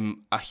with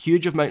a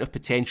huge amount of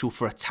potential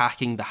for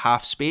attacking the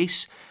half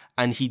space,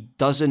 and he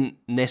doesn't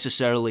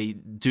necessarily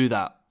do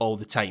that all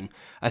the time.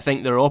 I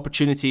think there are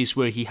opportunities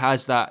where he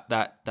has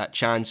that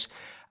chance,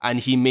 and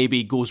he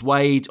maybe goes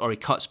wide or he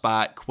cuts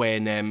back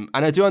when. And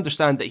I do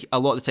understand that a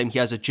lot of the time he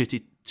has a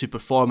duty to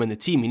perform in the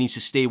team. He needs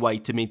to stay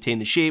wide to maintain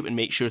the shape and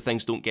make sure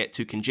things don't get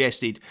too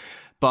congested.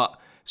 But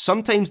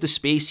sometimes the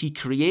space he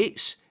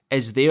creates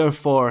is there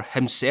for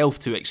himself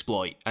to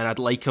exploit, and I'd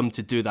like him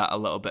to do that a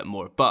little bit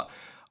more. But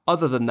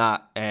other than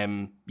that,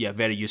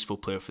 very useful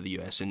player for the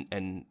US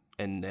in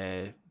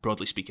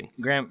broadly speaking.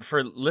 Graham,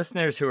 for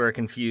listeners who are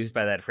confused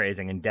by that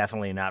phrasing, and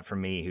definitely not for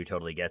me who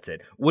totally gets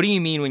it, what do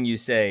you mean when you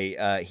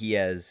say he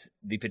has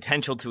the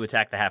potential to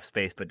attack the half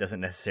space but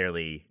doesn't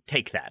necessarily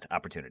take that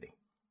opportunity?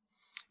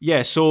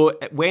 Yeah, so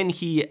when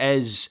he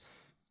is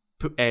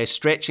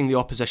stretching the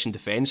opposition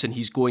defence and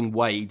he's going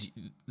wide,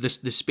 the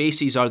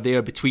spaces are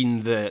there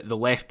between the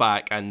left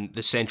back and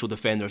the central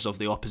defenders of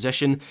the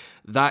opposition.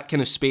 That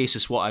kind of space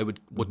is what I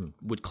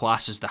would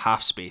class as the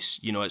half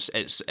space. You know,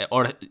 it's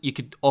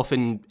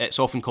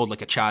often called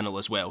like a channel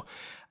as well.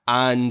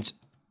 And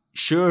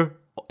sure,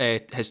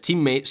 his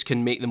teammates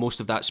can make the most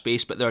of that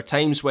space, but there are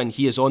times when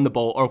he is on the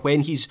ball, or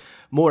when he's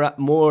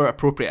more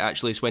appropriate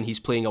actually is when he's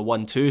playing a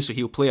 1-2, so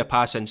he'll play a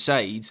pass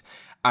inside,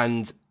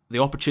 and the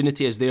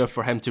opportunity is there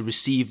for him to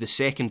receive the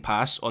second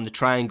pass on the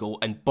triangle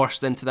and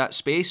burst into that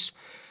space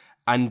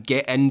and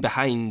get in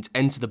behind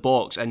into the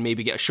box and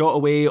maybe get a shot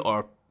away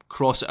or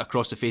cross it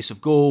across the face of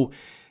goal.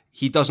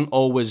 He doesn't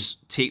always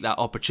take that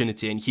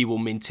opportunity, and he will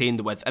maintain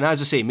the width. And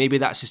as I say, maybe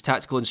that's his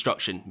tactical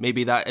instruction.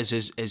 Maybe that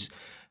is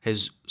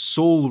his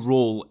sole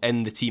role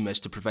in the team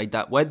is to provide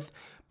that width.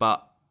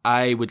 But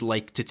I would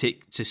like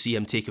to see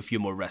him take a few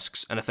more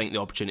risks, and I think the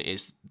opportunity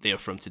is there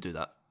for him to do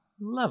that.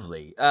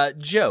 Lovely.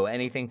 Joe,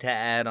 anything to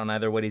add on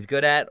either what he's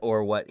good at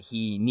or what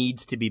he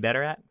needs to be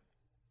better at?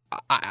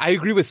 I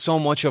agree with so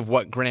much of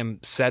what Graham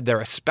said there,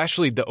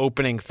 especially the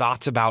opening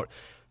thoughts about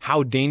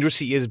how dangerous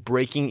he is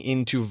breaking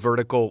into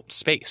vertical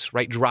space,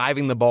 right?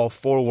 Driving the ball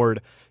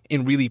forward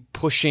and really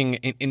pushing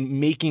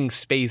and making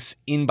space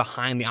in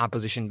behind the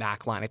opposition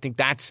back line. I think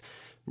that's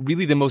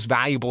really the most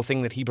valuable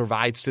thing that he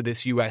provides to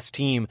this U.S.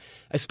 team,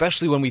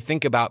 especially when we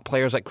think about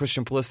players like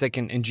Christian Pulisic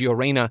and Gio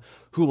Reyna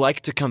who like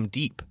to come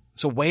deep.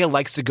 So Weah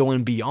likes to go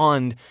in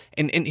beyond,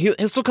 and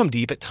he'll still come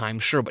deep at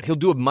times, sure, but he'll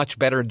do a much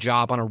better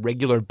job on a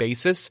regular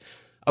basis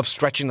of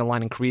stretching the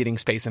line and creating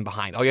space in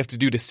behind. All you have to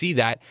do to see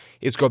that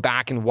is go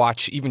back and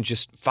watch even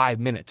just 5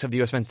 minutes of the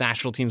U.S. men's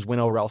national team's win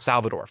over El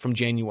Salvador from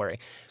January.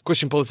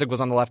 Christian Pulisic was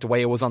on the left,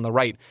 Weah was on the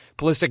right.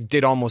 Pulisic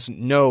did almost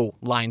no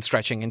line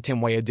stretching, and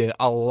Tim Weah did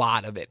a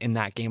lot of it in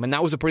that game, and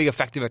that was a pretty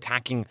effective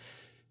attacking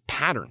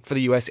pattern for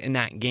the U.S. in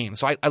that game.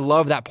 So I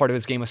love that part of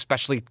his game,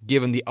 especially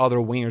given the other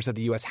wingers that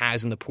the U.S.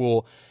 has in the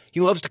pool. He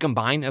loves to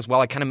combine as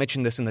well. I kind of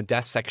mentioned this in the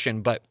Dest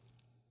section, but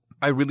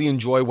I really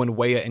enjoy when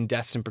Weah and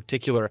Dest in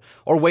particular,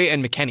 or Weah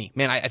and McKennie.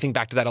 Man, I think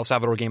back to that El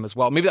Salvador game as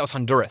well. Maybe that was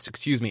Honduras,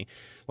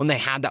 when they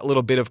had that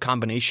little bit of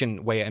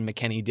combination Weah and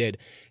McKennie did.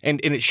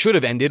 And it should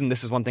have ended, and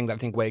this is one thing that I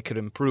think Weah could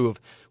improve,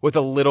 with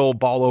a little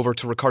ball over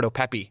to Ricardo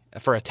Pepi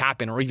for a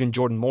tap-in, or even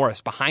Jordan Morris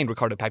behind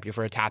Ricardo Pepi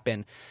for a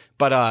tap-in.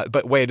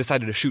 But Weah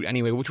decided to shoot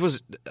anyway, which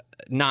was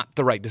not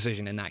the right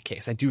decision in that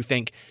case. I do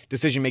think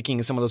decision-making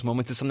in some of those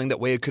moments is something that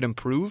Weah could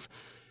improve.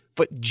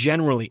 But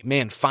generally,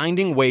 man,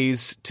 finding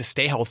ways to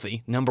stay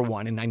healthy, number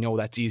one, and I know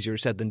that's easier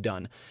said than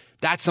done.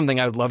 That's something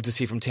I would love to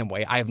see from Tim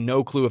Weah. I have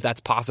no clue if that's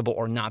possible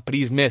or not, but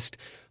he's missed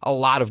a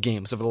lot of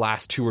games over the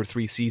last 2 or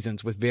 3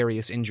 seasons with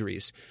various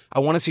injuries. I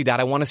want to see that.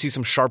 I want to see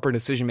some sharper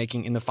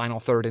decision-making in the final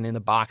third and in the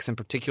box in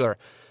particular.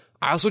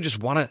 I also just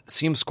want to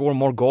see him score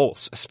more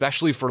goals,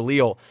 especially for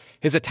Lille.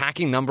 His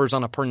attacking numbers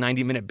on a per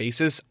 90-minute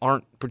basis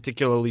aren't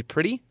particularly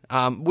pretty.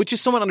 which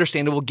is somewhat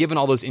understandable given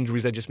all those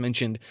injuries I just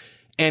mentioned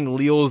and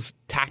Lille's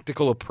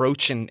tactical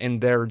approach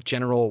and their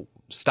general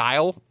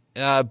style.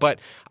 But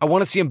I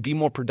want to see him be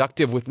more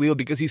productive with Lille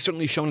because he's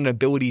certainly shown an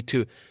ability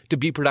to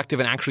be productive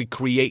and actually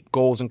create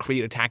goals and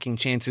create attacking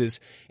chances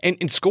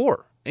and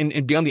score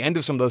and be on the end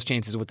of some of those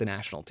chances with the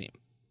national team.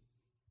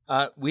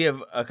 We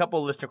have a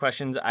couple listener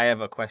questions. I have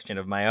a question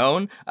of my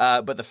own,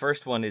 but the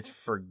first one is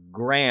for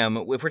Graham.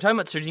 If we're talking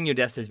about Sergiño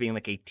Dest as being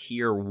like a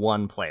tier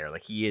 1 player,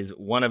 like he is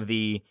one of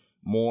the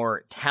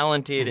more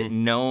talented,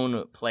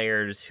 known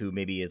players who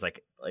maybe is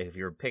like if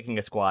you're picking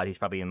a squad, he's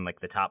probably in like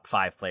the top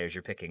 5 players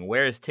you're picking.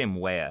 Where is Tim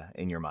Weah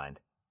in your mind?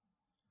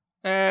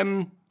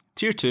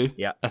 Tier 2,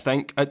 yeah. I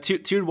think.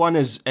 Tier 1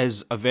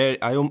 is a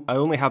very... I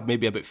only have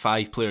maybe about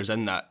 5 players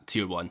in that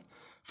tier 1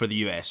 for the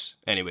US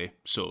anyway.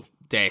 So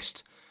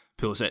Dest,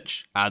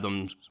 Pulisic,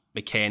 Adams,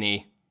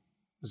 McKennie.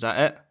 Is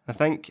that it, I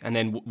think? And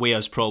then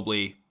Weah's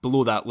probably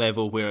below that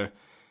level where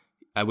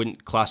I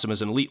wouldn't class him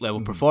as an elite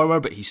level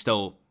performer, but he's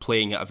still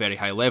playing at a very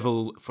high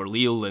level for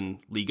Lille and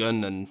Ligue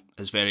 1 and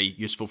is very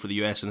useful for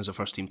the US and as a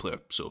first team player.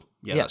 So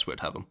yeah, that's where I'd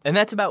have him. And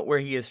that's about where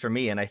he is for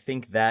me. And I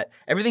think that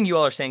everything you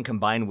all are saying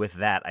combined with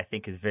that, I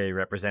think is very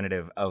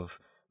representative of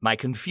my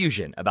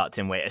confusion about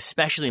Tim Weah,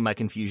 especially my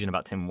confusion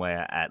about Tim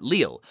Weah at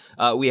Lille.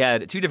 We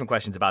had 2 different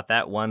questions about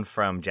that, one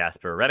from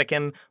Jasper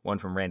Redican, one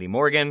from Randy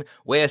Morgan.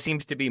 Weah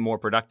seems to be more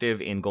productive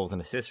in goals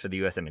and assists for the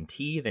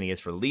USMNT than he is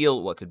for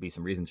Lille. What could be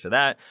some reasons for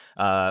that?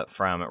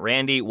 From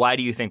Randy, why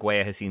do you think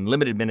Weah has seen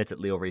limited minutes at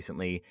Lille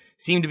recently,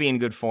 seemed to be in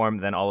good form,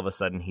 then all of a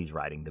sudden he's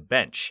riding the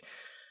bench?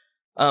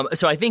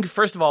 So I think,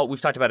 first of all, we've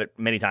talked about it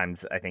many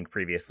times, I think,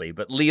 previously,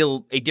 but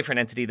Lille, a different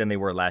entity than they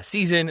were last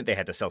season. They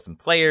had to sell some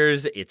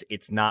players.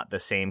 It's not the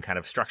same kind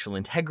of structural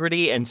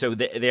integrity, and so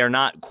they are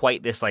not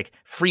quite this like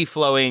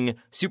free-flowing,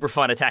 super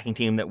fun attacking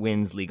team that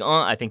wins Ligue 1.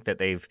 I think that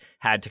they've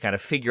had to kind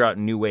of figure out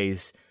new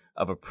ways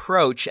of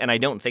approach, and I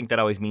don't think that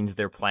always means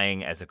they're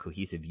playing as a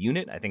cohesive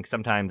unit. I think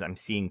sometimes I'm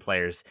seeing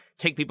players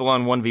take people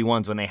on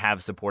 1v1s when they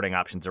have supporting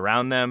options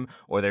around them,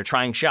 or they're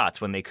trying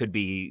shots when they could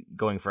be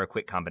going for a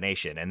quick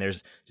combination. And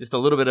there's just a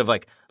little bit of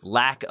like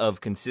lack of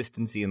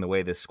consistency in the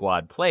way this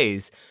squad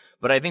plays.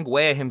 But I think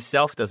Weah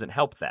himself doesn't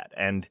help that.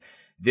 And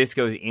this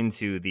goes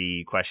into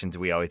the questions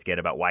we always get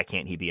about why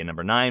can't he be a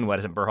number 9? Why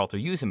doesn't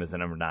Berhalter use him as a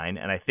number 9?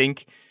 And I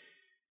think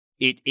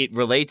It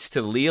relates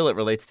to Lille, it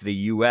relates to the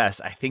US.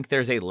 I think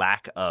there's a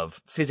lack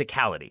of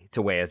physicality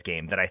to Weah's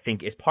game that I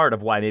think is part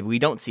of why maybe we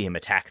don't see him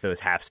attack those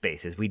half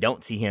spaces. We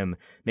don't see him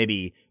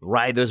maybe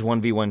ride those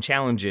 1v1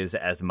 challenges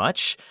as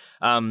much.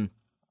 And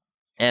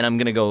I'm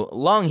going to go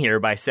long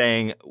here by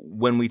saying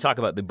when we talk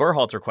about the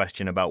Berhalter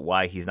question about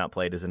why he's not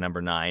played as a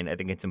number 9, I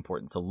think it's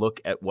important to look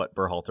at what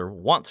Berhalter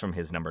wants from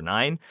his number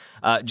 9.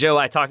 Joe,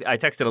 I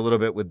texted a little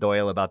bit with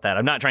Doyle about that.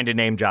 I'm not trying to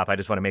name drop. I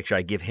just want to make sure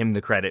I give him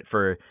the credit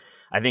for,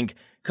 I think,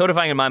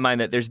 codifying in my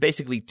mind that there's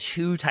basically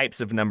 2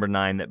 types of number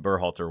 9 that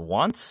Berhalter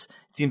wants.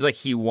 It seems like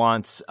he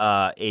wants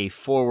a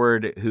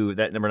forward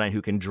that number 9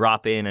 who can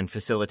drop in and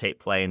facilitate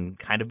play and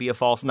kind of be a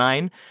false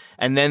 9.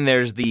 And then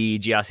there's the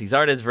Gyasi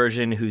Zardes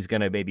version who's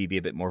going to maybe be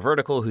a bit more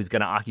vertical, who's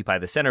going to occupy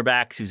the center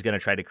backs, who's going to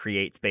try to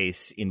create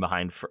space in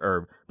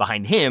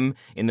behind him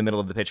in the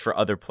middle of the pitch for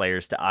other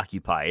players to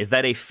occupy. Is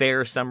that a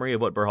fair summary of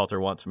what Berhalter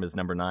wants from his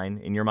number 9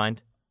 in your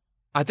mind?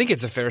 I think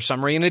it's a fair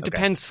summary, and it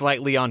depends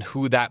slightly on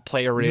who that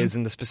player is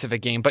in the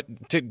specific game, but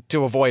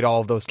to avoid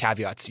all of those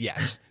caveats,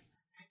 yes.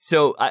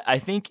 So I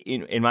think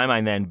in my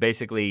mind then,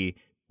 basically,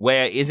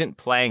 Weah isn't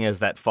playing as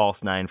that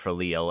false 9 for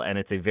Lille, and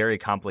it's a very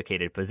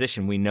complicated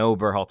position. We know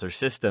Berhalter's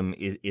system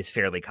is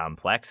fairly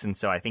complex, and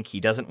so I think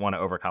he doesn't want to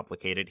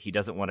overcomplicate it. He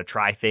doesn't want to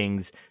try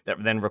things that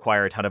then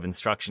require a ton of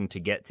instruction to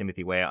get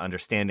Timothy Weah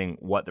understanding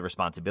what the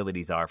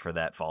responsibilities are for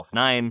that false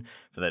 9,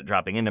 for that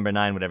dropping in number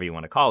 9, whatever you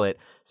want to call it.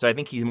 So I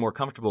think he's more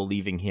comfortable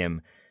leaving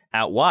him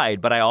out wide,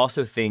 but I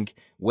also think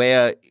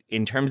Weah,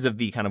 in terms of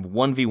the kind of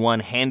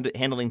 1v1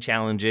 handling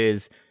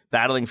challenges,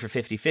 battling for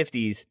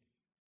 50-50s,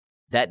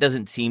 that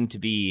doesn't seem to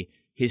be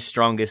his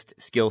strongest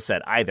skill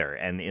set either.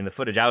 And in the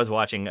footage I was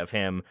watching of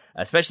him,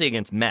 especially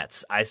against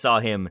Metz, I saw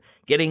him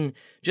getting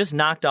just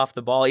knocked off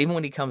the ball. Even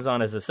when he comes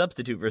on as a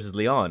substitute versus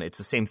Lyon, it's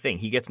the same thing.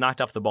 He gets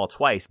knocked off the ball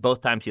twice.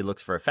 Both times he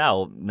looks for a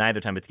foul. Neither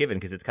time it's given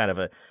because it's kind of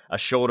a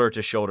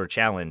shoulder-to-shoulder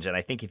challenge. And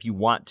I think if you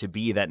want to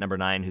be that number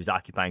 9 who's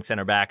occupying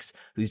center backs,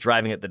 who's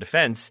driving at the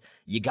defense,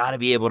 you got to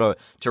be able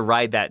to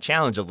ride that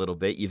challenge a little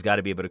bit. You've got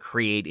to be able to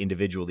create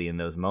individually in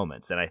those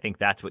moments. And I think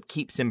that's what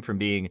keeps him from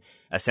being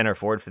a center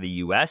forward for the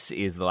U.S.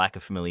 is the lack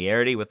of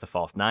familiarity with the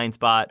false 9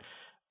 spot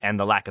and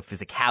the lack of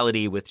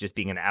physicality with just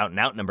being an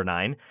out-and-out number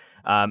 9.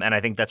 And I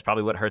think that's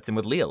probably what hurts him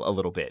with Lille a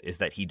little bit, is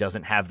that he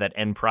doesn't have that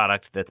end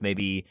product that's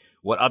maybe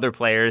what other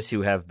players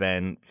who have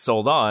been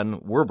sold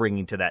on were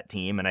bringing to that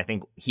team. And I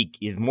think he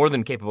is more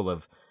than capable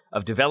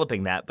of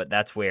developing that, but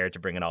that's where, to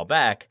bring it all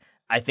back,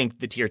 I think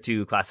the tier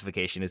 2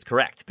 classification is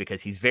correct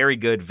because he's very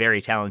good, very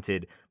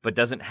talented, but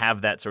doesn't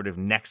have that sort of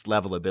next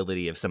level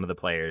ability of some of the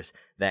players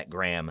that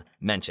Graham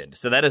mentioned.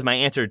 So that is my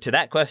answer to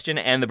that question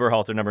and the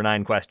Berhalter number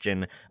 9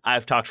 question.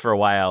 I've talked for a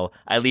while.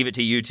 I leave it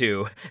to you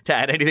two to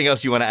add anything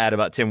else you want to add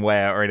about Tim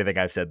Weah or anything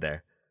I've said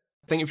there.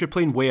 think if you're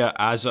playing Weah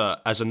as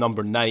a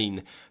number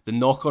 9, the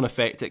knock-on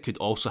effect it could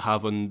also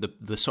have on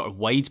the sort of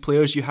wide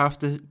players you have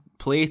to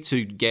play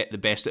to get the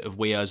best out of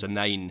Weah as a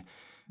 9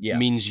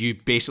 means you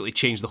basically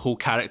change the whole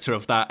character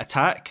of that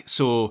attack.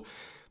 So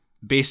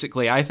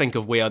basically, I think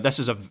of Weah. This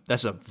is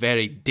a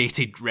very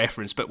dated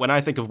reference, but when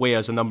I think of Weah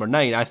as a number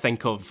 9, I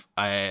think of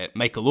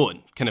Michael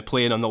Owen kind of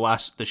playing on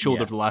the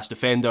shoulder of the last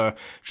defender,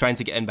 trying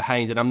to get in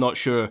behind. And I'm not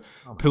sure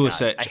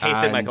Pulisic. I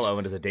hate that Michael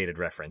Owen is a dated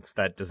reference.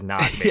 That does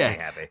not make me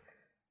happy.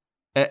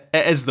 It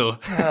is though.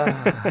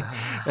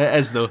 It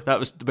is though. That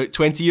was about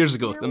 20 years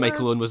ago that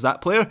Michael Owen was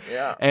that player.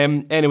 Yeah.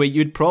 Anyway,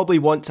 you'd probably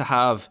want to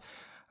have,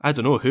 I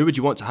don't know, who would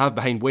you want to have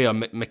behind Weah?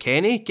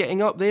 McKennie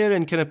getting up there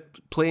and kind of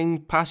playing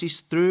passes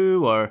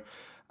through, or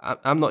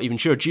I'm not even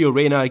sure. Gio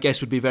Reyna, I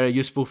guess, would be very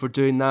useful for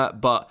doing that,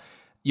 but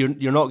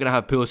you're not going to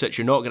have Pulisic.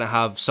 You're not going to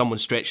have someone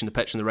stretching the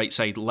pitch on the right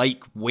side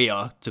like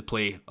Weah to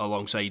play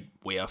alongside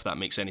Weah, if that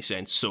makes any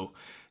sense. So,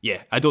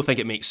 yeah, I don't think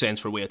it makes sense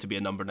for Weah to be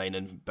a number 9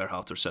 in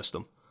Berhalter's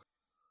system.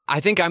 I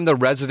think I'm the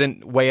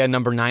resident Weah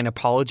number 9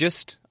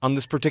 apologist on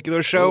this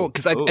particular show,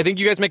 because I think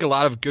you guys make a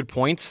lot of good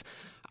points.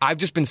 I've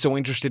just been so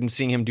interested in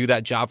seeing him do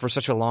that job for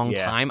such a long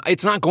time.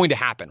 It's not going to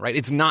happen, right?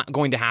 It's not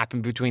going to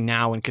happen between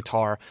now and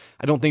Qatar.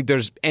 I don't think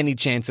there's any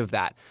chance of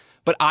that.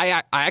 But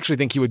I actually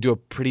think he would do a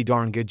pretty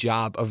darn good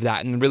job of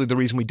that. And really the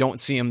reason we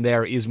don't see him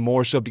there is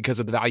more so because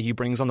of the value he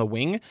brings on the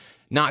wing,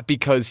 not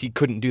because he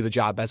couldn't do the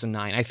job as a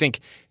 9. I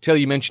think, Taylor,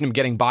 you mentioned him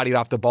getting bodied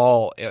off the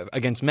ball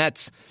against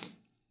Metz.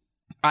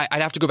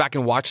 I'd have to go back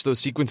and watch those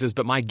sequences,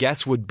 but my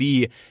guess would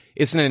be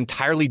it's an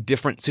entirely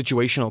different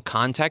situational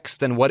context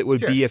than what it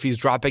would be if he's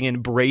dropping in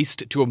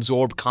braced to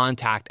absorb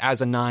contact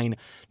as a 9,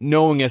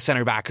 knowing a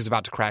center back is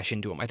about to crash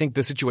into him. I think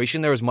the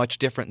situation there is much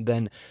different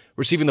than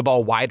receiving the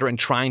ball wider and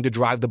trying to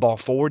drive the ball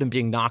forward and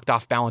being knocked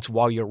off balance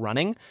while you're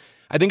running.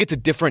 I think it's a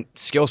different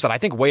skill set. I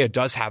think Weah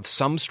does have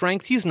some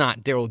strength. He's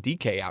not Daryl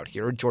Dike out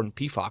here or Jordan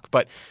Pefok,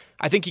 but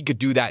I think he could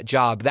do that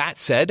job. That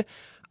said,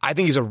 I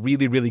think he's a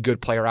really, really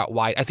good player out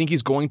wide. I think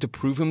he's going to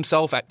prove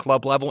himself at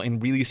club level and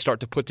really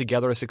start to put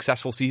together a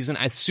successful season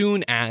as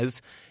soon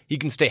as he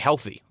can stay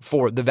healthy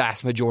for the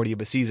vast majority of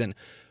a season.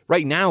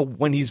 Right now,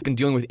 when he's been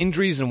dealing with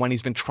injuries and when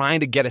he's been trying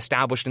to get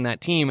established in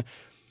that team,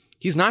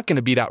 he's not going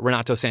to beat out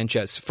Renato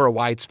Sanchez for a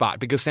wide spot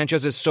because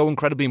Sanchez is so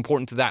incredibly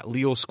important to that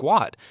Lille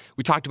squad.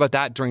 We talked about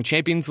that during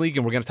Champions League,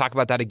 and we're going to talk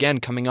about that again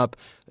coming up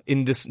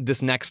in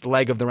this next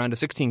leg of the round of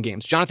 16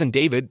 games. Jonathan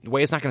David,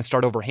 Weah's not going to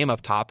start over him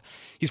up top.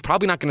 He's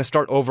probably not going to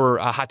start over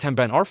Hatem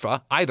Ben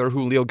Arfa either,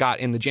 who Lille got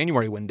in the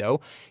January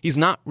window. He's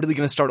not really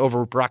going to start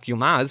over Burak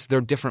Yilmaz. They're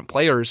different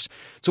players.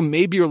 So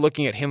maybe you're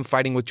looking at him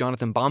fighting with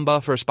Jonathan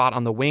Bamba for a spot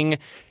on the wing.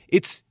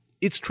 It's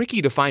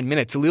tricky to find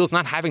minutes. Lille's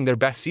not having their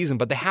best season,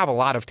 but they have a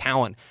lot of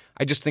talent.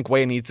 I just think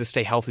Weah needs to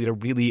stay healthy to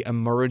really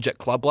emerge at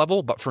club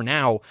level. But for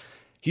now,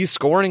 he's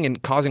scoring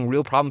and causing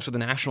real problems for the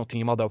national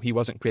team, although he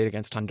wasn't great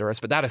against Honduras.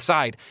 But that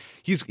aside,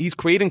 he's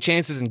creating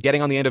chances and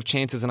getting on the end of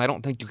chances, and I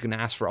don't think you can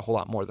ask for a whole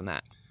lot more than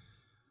that.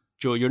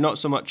 Joe, you're not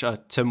so much a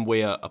Tim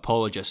Weah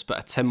apologist, but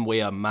a Tim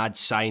Weah mad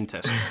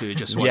scientist who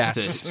just wants to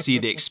see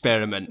the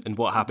experiment and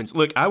what happens.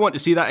 Look, I want to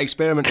see that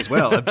experiment as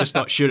well. I'm just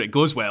not sure it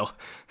goes well.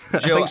 Joe,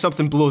 I think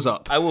something blows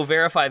up. I will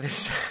verify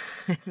this.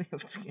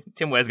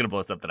 Tim Weah's going to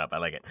blow something up. I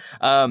like it.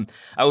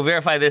 I will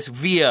verify this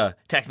via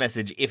text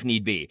message if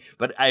need be.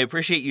 But I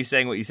appreciate you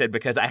saying what you said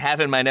because I have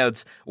in my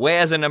notes, Weah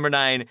as a number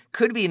 9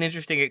 could be an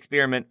interesting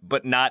experiment,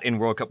 but not in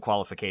World Cup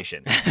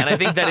qualification. And I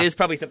think that is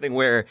probably something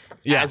where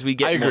as we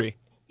get I agree.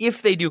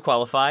 If they do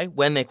qualify,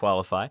 when they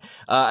qualify,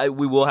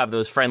 we will have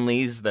those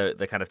friendlies,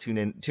 the kind of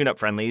tune-up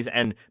friendlies,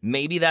 and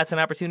maybe that's an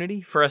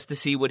opportunity for us to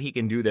see what he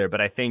can do there.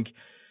 But I think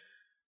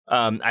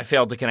I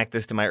failed to connect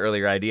this to my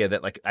earlier idea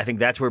that, like, I think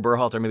that's where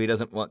Berhalter maybe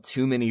doesn't want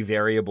too many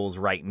variables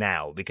right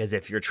now, because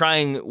if you're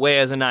trying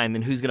Weah as a 9,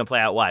 then who's going to play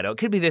out wide? Oh, it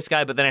could be this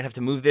guy, but then I'd have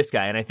to move this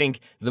guy. And I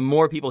think the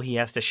more people he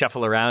has to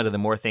shuffle around and the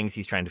more things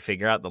he's trying to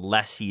figure out, the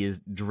less he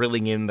is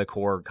drilling in the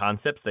core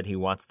concepts that he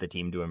wants the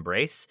team to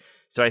embrace.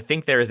 So I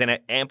think there is an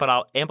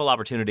ample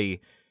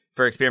opportunity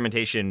for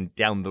experimentation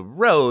down the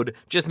road,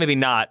 just maybe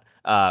not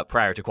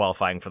prior to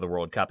qualifying for the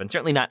World Cup, and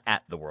certainly not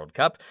at the World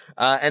Cup.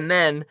 And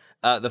then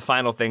the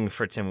final thing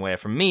for Tim Weah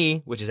from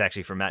me, which is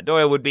actually from Matt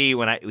Doyle, would be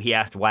when he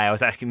asked why I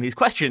was asking these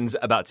questions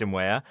about Tim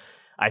Weah.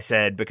 I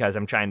said, because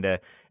I'm trying to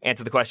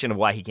answer the question of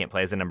why he can't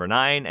play as a number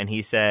 9. And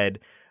he said,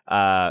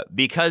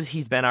 because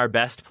he's been our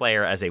best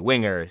player as a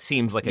winger,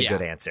 seems like a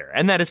good answer.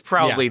 And that is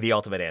probably the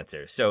ultimate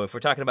answer. So if we're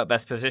talking about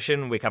best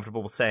position, we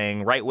comfortable with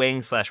saying right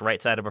wing /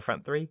 right side of a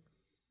front 3?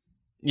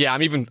 Yeah,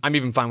 I'm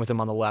even fine with him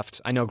on the left.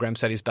 I know Graham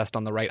said he's best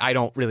on the right. I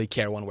don't really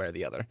care one way or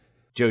the other.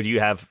 Joe, do you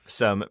have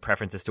some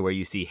preferences to where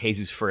you see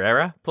Jesus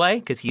Ferreira play?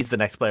 Because he's the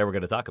next player we're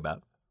going to talk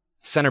about.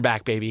 Center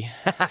back, baby.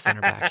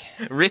 Center back.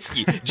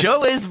 Risky.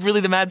 Joe is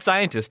really the mad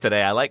scientist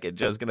today. I like it.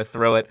 Joe's going to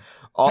throw it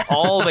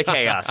all the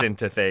chaos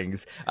into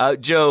things.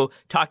 Joe,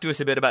 talk to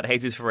us a bit about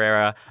Jesus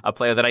Ferreira, a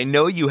player that I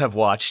know you have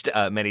watched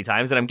many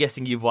times, and I'm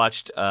guessing you've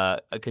watched a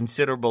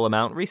considerable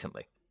amount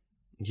recently.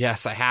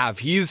 Yes, I have.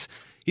 He's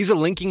a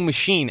linking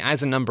machine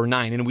as a number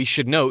 9, and we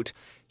should note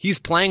he's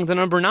playing the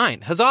number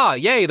 9. Huzzah!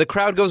 Yay! The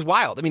crowd goes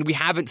wild. I mean, we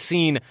haven't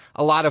seen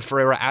a lot of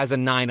Ferreira as a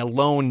 9, a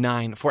lone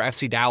 9 for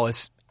FC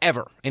Dallas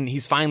ever. And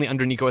he's finally,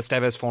 under Nico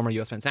Estevez, former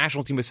U.S. men's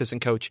national team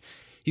assistant coach,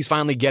 he's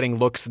finally getting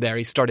looks there.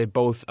 He started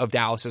both of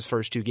Dallas's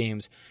first 2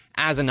 games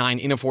as a 9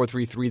 in a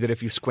 4-3-3 that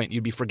if you squint,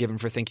 you'd be forgiven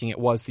for thinking it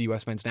was the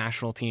U.S. men's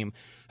national team,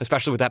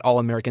 especially with that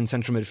all-American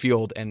central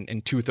midfield and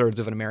 2/3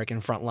 of an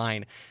American front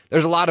line.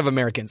 There's a lot of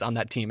Americans on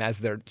that team, as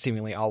there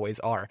seemingly always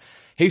are.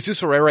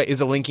 Jesus Ferreira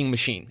is a linking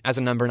machine as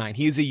a number 9.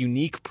 He is a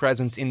unique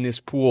presence in this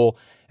pool,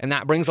 and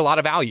that brings a lot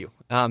of value.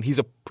 He's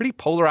a pretty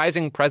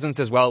polarizing presence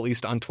as well, at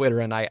least on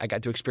Twitter, and I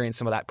got to experience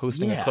some of that,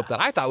 posting a clip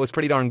that I thought was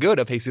pretty darn good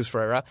of Jesus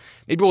Ferreira.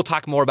 Maybe we'll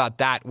talk more about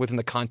that within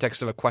the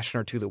context of a question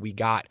or two that we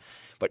got.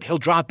 But he'll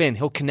drop in,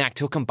 he'll connect,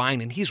 he'll combine,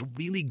 and he's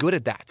really good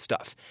at that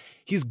stuff.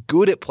 He's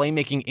good at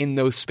playmaking in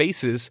those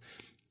spaces.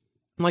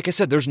 And like I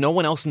said, there's no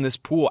one else in this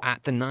pool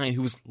at the 9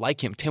 who's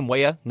like him. Tim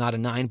Weah, not a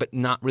 9, but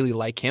not really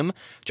like him.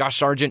 Josh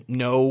Sargent,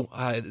 no.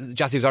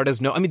 Jesse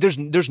Zardes, no. I mean,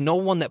 there's no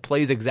one that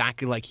plays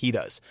exactly like he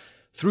does.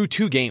 Through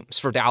 2 games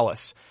for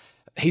Dallas,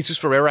 Jesus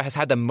Ferreira has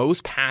had the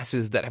most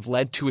passes that have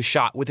led to a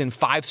shot within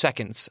 5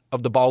 seconds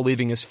of the ball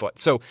leaving his foot.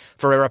 So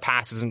Ferreira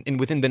passes, and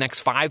within the next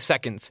 5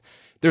 seconds,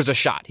 there's a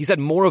shot. He's had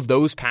more of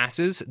those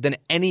passes than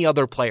any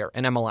other player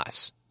in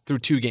MLS through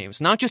 2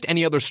 games. Not just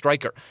any other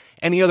striker,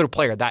 any other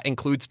player. That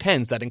includes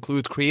 10s, that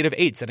includes creative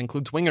 8s, that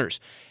includes wingers.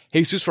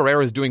 Jesus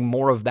Ferreira is doing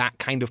more of that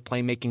kind of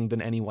playmaking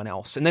than anyone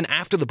else. And then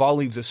after the ball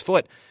leaves his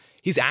foot,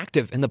 he's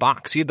active in the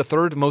box. He had the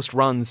 3rd most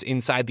runs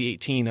inside the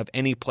 18 of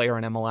any player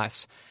in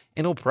MLS.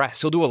 And he'll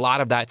press. He'll do a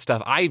lot of that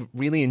stuff. I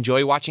really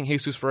enjoy watching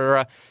Jesus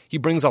Ferreira. He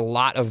brings a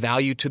lot of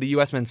value to the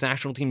U.S. men's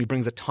national team. He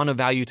brings a ton of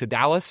value to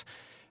Dallas.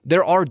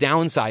 There are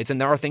downsides,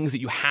 and there are things that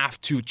you have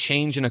to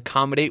change and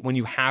accommodate when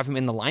you have him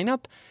in the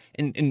lineup.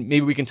 And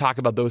maybe we can talk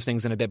about those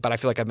things in a bit, but I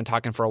feel like I've been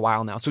talking for a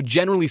while now. So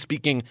generally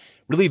speaking,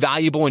 really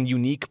valuable and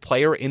unique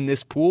player in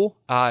this pool.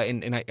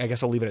 And I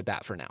guess I'll leave it at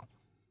that for now.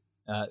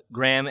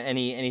 Graham,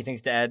 any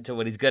things to add to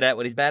what he's good at,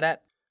 what he's bad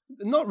at?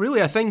 Not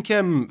really. I think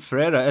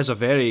Ferreira is a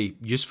very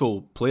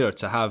useful player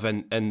to have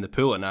in the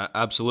pool, and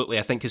absolutely,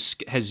 I think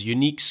his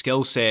unique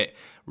skill set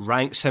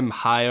ranks him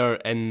higher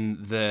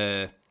in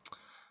the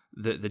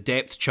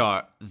depth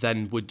chart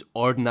than would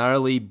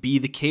ordinarily be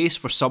the case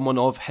for someone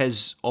of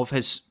his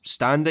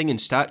standing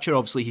and stature.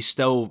 Obviously, he's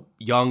still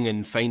young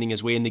and finding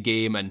his way in the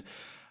game, and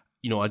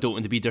I don't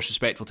want to be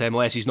disrespectful to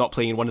MLS. He's not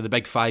playing in one of the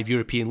big 5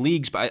 European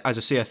leagues, but as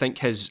I say, I think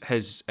his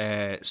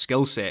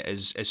skill set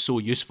is so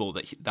useful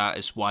that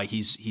is why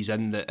he's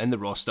in the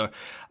roster.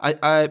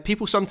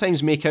 People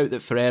sometimes make out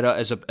that Ferreira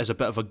is a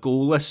bit of a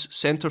goalless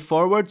centre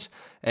forward,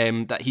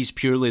 that he's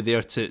purely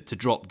there to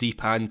drop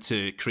deep and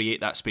to create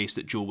that space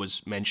that Joe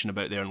was mentioning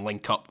about there and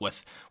link up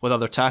with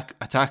other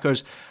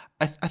attackers.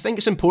 I think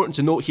it's important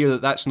to note here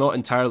that that's not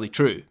entirely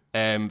true.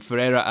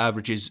 Ferreira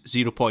averages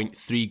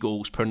 0.3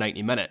 goals per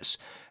 90 minutes.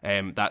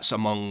 That's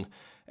among,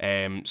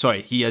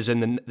 he is in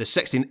the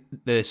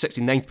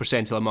 69th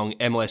percentile among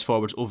MLS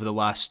forwards over the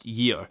last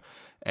year.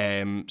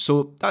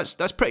 So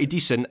that's pretty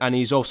decent, and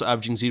he's also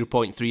averaging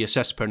 0.3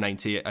 assists per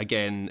 90.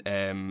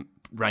 Again,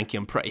 ranking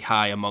him pretty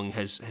high among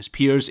his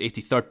peers,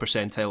 83rd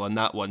percentile on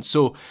that one.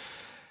 So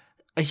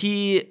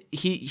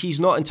he's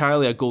not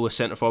entirely a goalless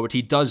centre forward.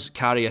 He does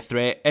carry a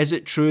threat. Is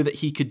it true that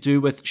he could do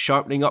with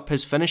sharpening up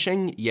his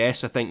finishing?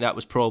 Yes, I think that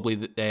was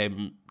probably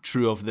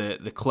true of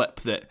the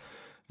clip that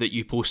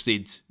you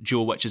posted,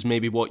 Joe, which is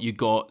maybe what you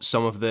got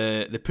some of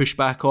the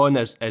pushback on,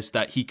 is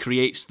that he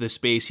creates the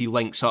space, he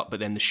links up,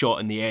 but then the shot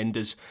in the end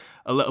is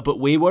a little bit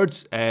wayward.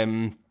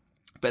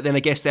 But then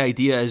I guess the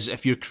idea is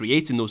if you're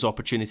creating those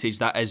opportunities,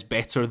 that is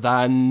better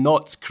than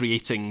not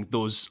creating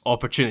those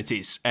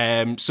opportunities.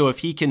 So if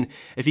he can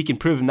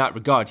prove in that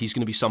regard, he's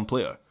going to be some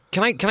player.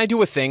 Can I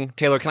do a thing,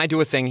 Taylor? Can I do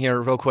a thing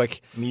here real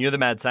quick? I mean, you're the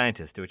mad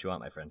scientist. Do what you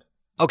want, my friend.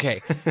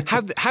 Okay.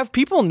 Have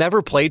people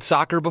never played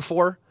soccer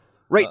before?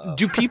 Right?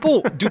 Do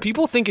people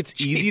think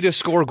it's easy to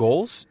score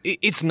goals?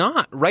 It's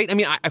not, right? I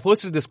mean, I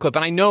posted this clip,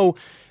 and I know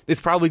it's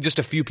probably just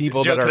a few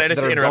people Joe, that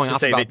are going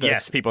off about this.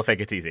 Yes, people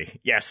think it's easy.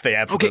 Yes, they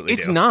absolutely do. Okay,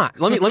 it's not.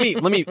 Let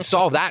me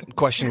solve that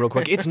question real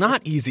quick. It's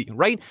not easy,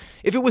 right?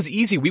 If it was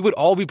easy, we would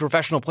all be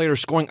professional players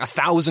scoring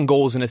 1,000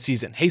 goals in a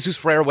season. Jesus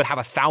Ferreira would have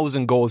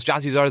 1,000 goals.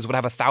 Jossie Zardes would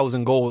have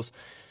 1,000 goals.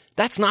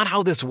 That's not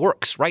how this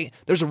works, right?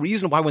 There's a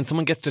reason why when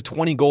someone gets to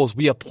 20 goals,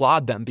 we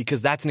applaud them,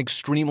 because that's an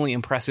extremely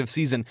impressive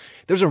season.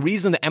 There's a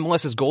reason that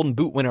MLS's Golden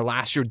Boot winner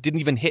last year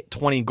didn't even hit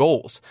 20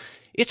 goals.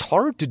 It's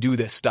hard to do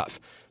this stuff.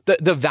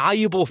 The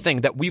valuable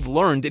thing that we've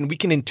learned, and we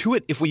can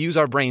intuit if we use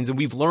our brains, and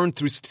we've learned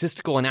through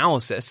statistical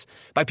analysis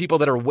by people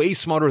that are way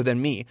smarter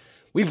than me,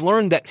 we've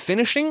learned that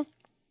finishing,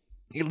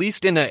 at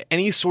least in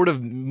any sort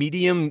of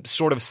medium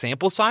sort of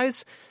sample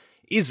size,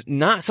 is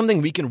not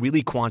something we can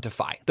really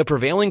quantify. The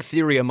prevailing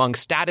theory among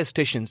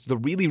statisticians, the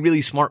really,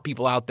 really smart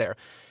people out there,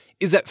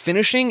 is that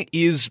finishing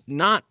is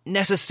not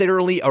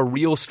necessarily a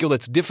real skill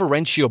that's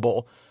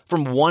differentiable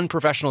from one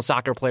professional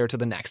soccer player to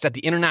the next. At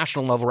the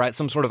international level, or at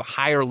some sort of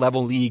higher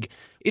level league,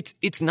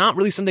 it's not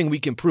really something we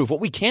can prove. What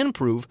we can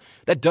prove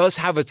that does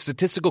have a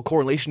statistical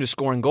correlation to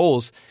scoring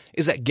goals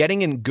is that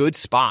getting in good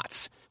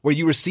spots where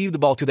you receive the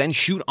ball to then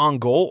shoot on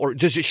goal or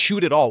just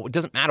shoot at all. It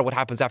doesn't matter what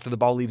happens after the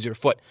ball leaves your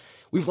foot.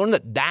 We've learned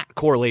that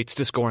correlates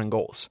to scoring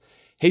goals.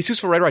 Jesus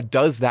Ferreira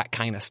does that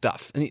kind of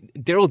stuff. And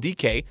Daryl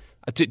Dike,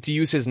 to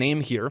use his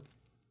name here,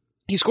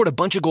 he scored a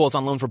bunch of goals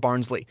on loan for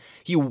Barnsley.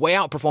 He way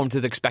outperformed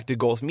his expected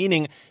goals,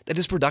 meaning that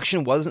his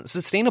production wasn't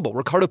sustainable.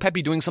 Ricardo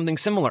Pepi doing something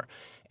similar.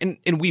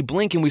 And we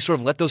blink and we sort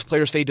of let those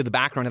players fade to the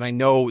background. And I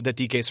know that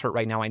DK's hurt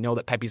right now. I know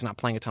that Pepi's not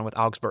playing a ton with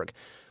Augsburg.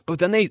 But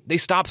then they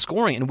stop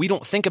scoring, and we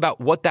don't think about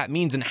what that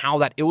means and how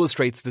that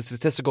illustrates the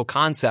statistical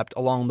concept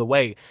along the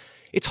way.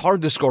 It's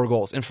hard to score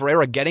goals. And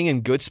Ferreira getting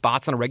in good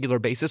spots on a regular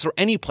basis, or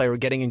any player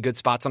getting in good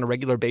spots on a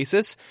regular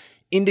basis,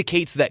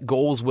 indicates that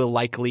goals will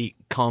likely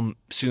come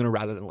sooner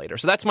rather than later.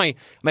 So that's my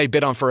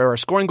bit on Ferreira.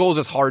 Scoring goals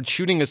is hard.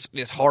 Shooting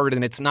is hard,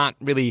 and it's not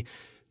really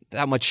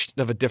that much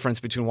of a difference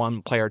between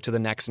one player to the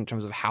next in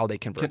terms of how they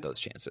convert those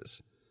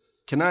chances.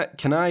 Can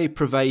I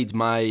provide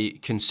my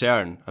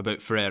concern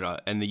about Ferreira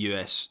in the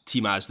US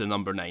team as the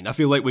number 9? I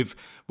feel like we've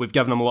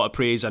given him a lot of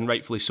praise, and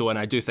rightfully so, and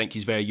I do think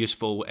he's very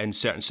useful in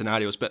certain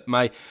scenarios. But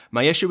my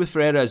issue with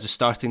Ferreira as the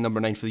starting number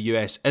 9 for the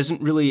US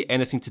isn't really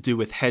anything to do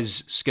with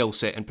his skill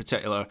set in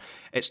particular.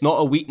 It's not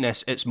a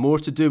weakness, it's more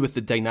to do with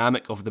the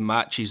dynamic of the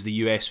matches the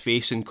US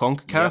face in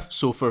CONCACAF. Yeah.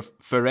 So for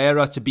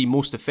Ferreira to be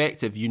most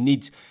effective, you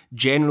need,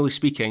 generally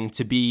speaking,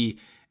 to be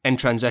in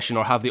transition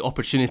or have the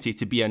opportunity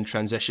to be in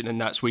transition,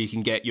 and that's where you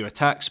can get your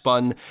attack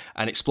spun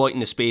and exploiting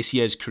the space he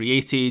has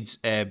created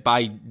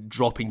by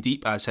dropping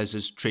deep, as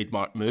his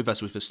trademark move,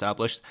 as we've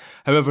established.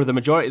 However, the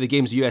majority of the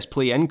games the US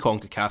play in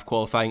CONCACAF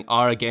qualifying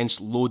are against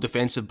low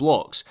defensive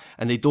blocks,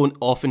 and they don't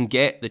often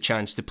get the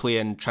chance to play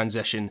in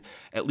transition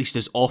at least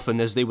as often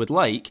as they would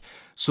like.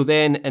 So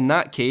then in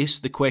that case,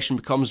 the question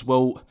becomes,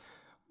 well,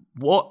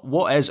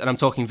 what is, and I'm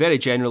talking very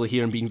generally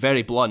here and being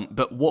very blunt,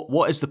 but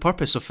what is the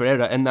purpose of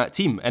Ferreira in that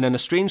team? And in a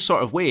strange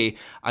sort of way,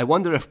 I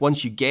wonder if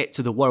once you get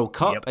to the World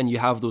Cup and you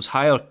have those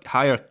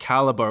higher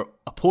caliber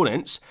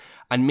opponents,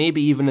 and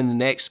maybe even in the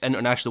next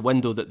international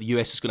window that the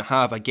US is going to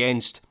have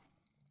against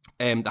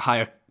the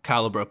higher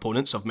caliber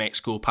opponents of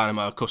Mexico,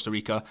 Panama, Costa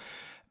Rica,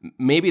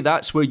 maybe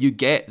that's where you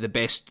get the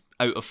best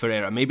out of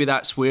Ferreira. Maybe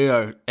that's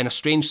where, in a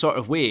strange sort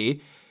of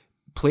way,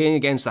 playing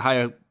against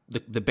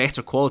the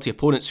better quality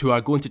opponents who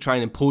are going to try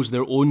and impose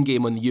their own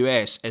game on the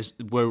US is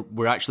where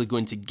we're actually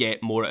going to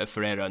get more out of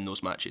Ferreira in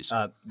those matches.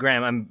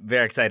 Graham, I'm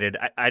very excited.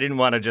 I didn't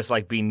want to just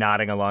be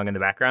nodding along in the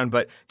background,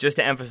 but just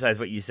to emphasize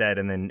what you said,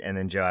 and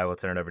then Joe, I will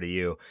turn it over to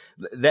you.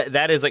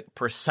 That is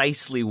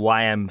precisely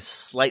why I'm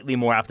slightly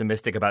more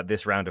optimistic about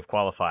this round of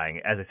qualifying.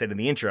 As I said in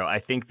the intro, I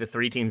think the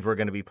 3 teams we're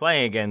going to be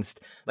playing against,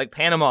 like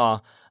Panama,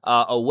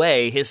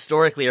 away,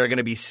 historically are going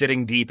to be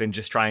sitting deep and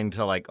just trying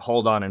to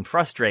hold on and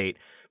frustrate.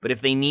 But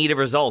if they need a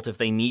result, if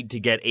they need to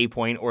get a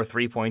point or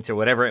 3 points or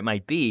whatever it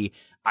might be,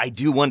 I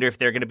do wonder if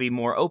they're going to be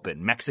more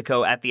open.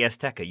 Mexico at the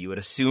Azteca, you would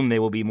assume they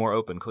will be more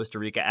open. Costa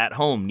Rica at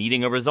home,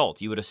 needing a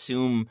result, you would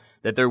assume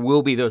that there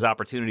will be those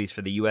opportunities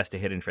for the U.S. to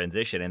hit in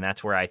transition. And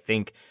that's where I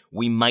think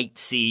we might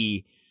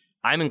see,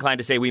 I'm inclined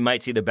to say we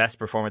might see the best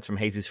performance from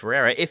Jesus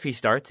Ferreira if he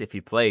starts, if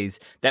he plays,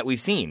 that we've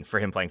seen for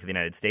him playing for the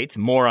United States.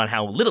 More on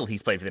how little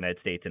he's played for the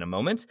United States in a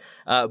moment.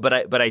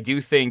 But I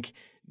do think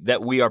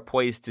that we are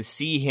poised to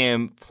see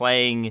him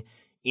playing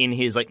in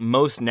his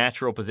most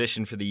natural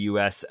position for the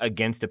U.S.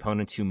 against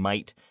opponents who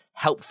might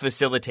help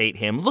facilitate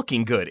him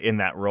looking good in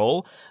that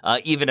role,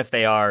 even if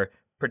they are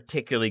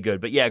particularly good.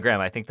 But yeah,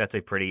 Graham, I think that's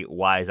a pretty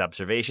wise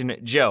observation.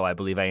 Joe, I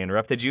believe I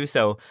interrupted you,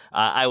 so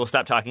I will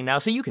stop talking now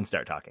so you can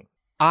start talking.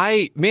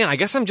 I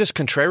guess I'm just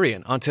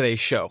contrarian on today's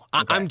show.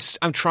 Okay.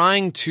 I'm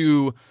trying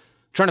to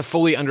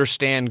fully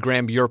understand,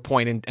 Graham, your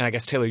point, and I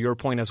guess Taylor, your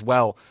point as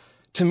well.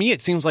 To me,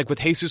 it seems like with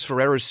Jesus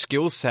Ferreira's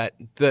skill set,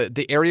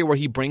 the area where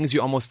he brings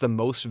you almost the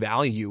most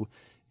value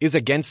is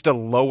against a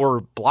lower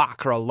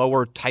block or a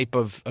lower type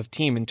of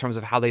team in terms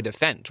of how they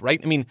defend,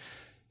 right? I mean,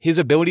 his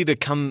ability to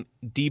come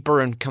deeper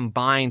and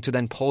combine to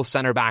then pull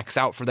center backs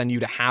out for then you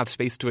to have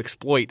space to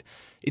exploit,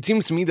 it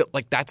seems to me that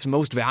that's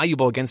most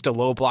valuable against a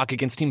low block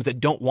against teams that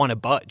don't want to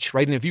budge,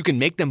 right? And if you can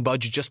make them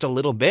budge just a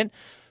little bit,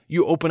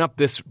 you open up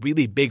this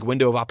really big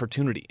window of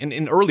opportunity.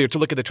 And earlier, to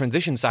look at the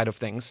transition side of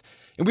things,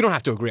 and we don't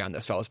have to agree on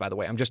this, fellas, by the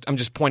way. I'm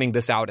just pointing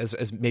this out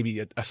as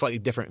maybe a slightly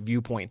different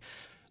viewpoint.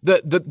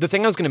 The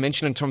thing I was going to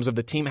mention in terms of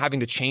the team having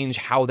to change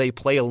how they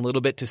play a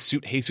little bit to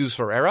suit Jesus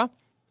Ferreira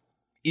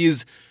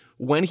is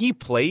when he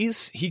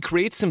plays, he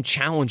creates some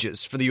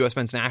challenges for the U.S.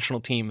 men's national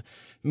team,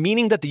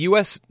 meaning that the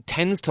U.S.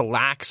 tends to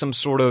lack some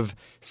sort of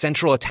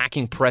central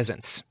attacking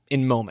presence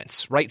in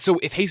moments, right? So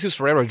if Jesus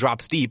Ferreira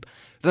drops deep,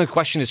 then the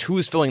question is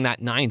who's filling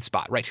that 9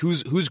 spot, right?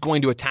 Who's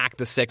going to attack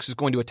the 6? Who's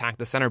going to attack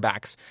the center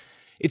backs?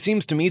 It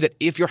seems to me that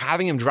if you're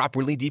having him drop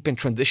really deep in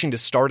transition to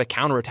start a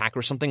counterattack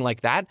or something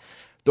like that,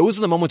 those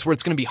are the moments where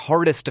it's going to be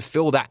hardest to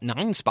fill that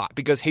 9 spot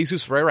because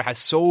Jesus Ferreira has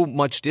so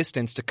much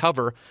distance to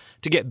cover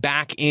to get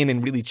back in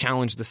and really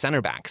challenge the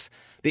center backs.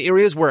 The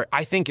areas where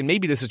I think, and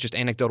maybe this is just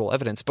anecdotal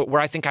evidence, but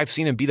where I think I've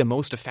seen him be the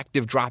most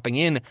effective dropping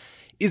in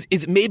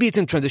is maybe it's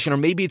in transition or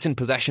maybe it's in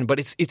possession, but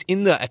it's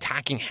in the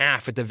attacking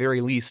half at the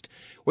very least,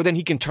 where then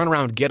he can turn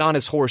around, get on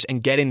his horse,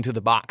 and get into the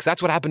box.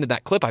 That's what happened in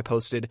that clip I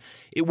posted.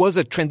 It was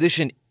a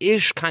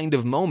transition-ish kind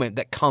of moment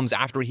that comes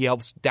after he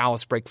helps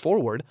Dallas break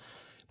forward.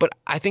 But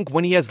I think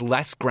when he has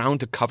less ground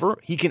to cover,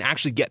 he can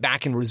actually get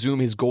back and resume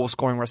his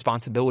goal-scoring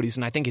responsibilities.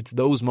 And I think it's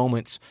those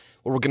moments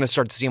where we're going to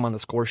start to see him on the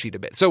score sheet a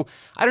bit. So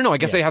I don't know. I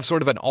guess I have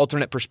sort of an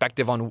alternate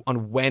perspective on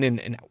when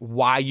and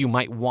why you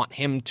might want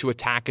him to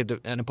attack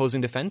an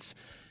opposing defense.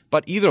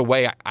 But either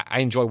way, I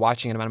enjoy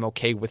watching him, and I'm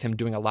okay with him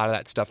doing a lot of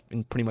that stuff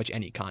in pretty much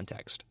any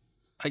context.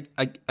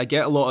 I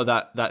get a lot of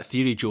that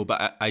theory, Joe,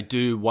 but I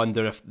do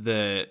wonder if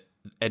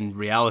in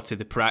reality,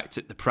 the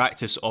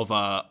practice of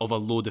a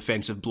low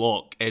defensive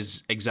block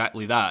is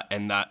exactly that,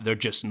 in that they're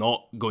just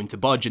not going to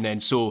budge. And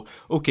then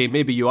okay,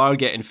 maybe you are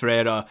getting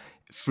Ferreira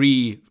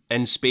free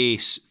in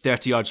space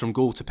 30 yards from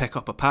goal to pick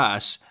up a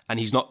pass, and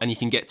he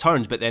can get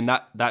turned, but then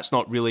that's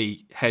not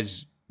really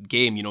his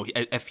game. You know,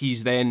 if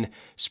he's then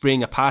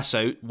spraying a pass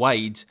out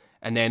wide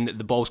and then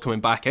the ball's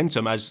coming back into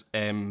him, as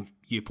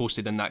you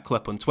posted in that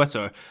clip on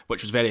Twitter,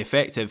 which was very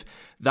effective,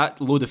 that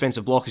low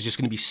defensive block is just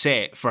going to be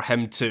set for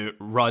him to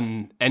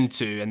run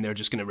into, and they're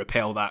just going to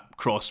repel that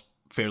cross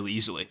fairly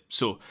easily.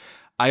 So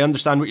I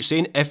understand what you're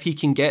saying. If he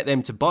can get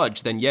them to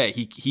budge, then yeah,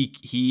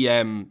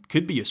 he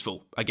could be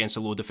useful against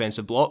a low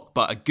defensive block,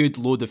 but a good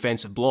low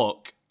defensive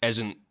block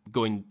isn't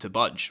going to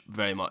budge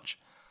very much.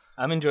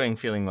 I'm enjoying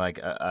feeling like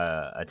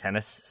a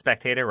tennis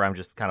spectator where I'm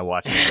just kind of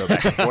watching it go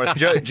back and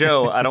forth.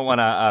 Joe, I don't want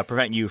to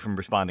prevent you from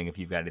responding if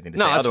you've got anything to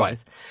say. No, that's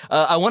otherwise.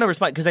 I want to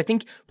respond because I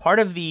think part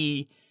of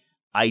the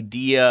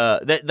idea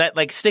that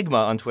like stigma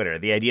on Twitter,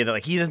 the idea that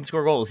like he doesn't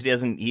score goals, he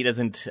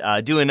doesn't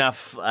do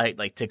enough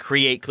like to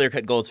create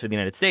clear-cut goals for the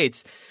United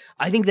States.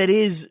 I think that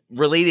is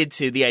related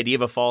to the idea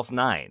of a false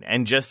 9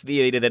 and just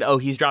the idea that,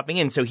 he's dropping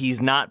in, so he's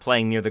not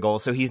playing near the goal,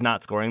 so he's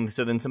not scoring,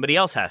 so then somebody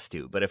else has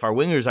to. But if our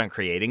wingers aren't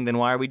creating, then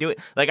why are we doing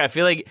it? Like, I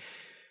feel like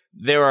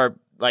there are,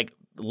 like,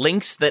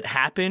 links that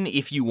happen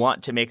if you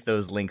want to make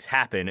those links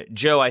happen.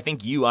 Joe, I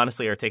think you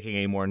honestly are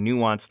taking a more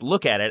nuanced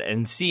look at it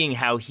and seeing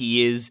how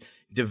he is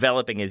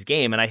developing his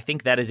game, and I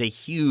think that is a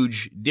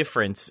huge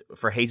difference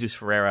for Jesus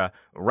Ferreira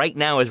right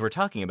now as we're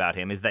talking about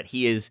him, is that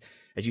he is,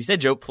 as you said,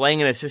 Joe,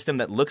 playing in a system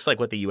that looks like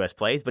what the U.S.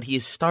 plays, but he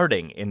is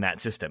starting in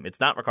that system. It's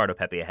not Ricardo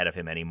Pepi ahead of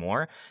him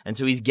anymore, and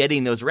so he's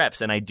getting those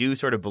reps. And I do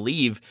sort of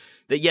believe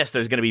that, yes,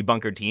 there's going to be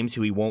bunkered teams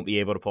who he won't be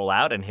able to pull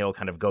out, and he'll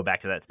kind of go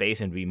back to that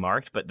space and be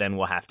marked, but then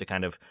we'll have to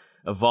kind of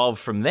evolve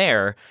from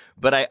there.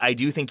 But I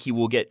do think he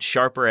will get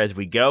sharper as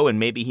we go, and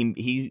maybe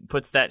he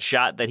puts that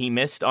shot that he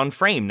missed on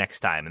frame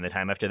next time, and the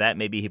time after that,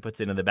 maybe he puts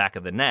it into the back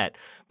of the net.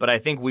 But I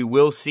think we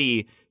will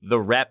see the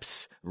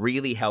reps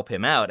really help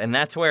him out, and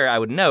that's where I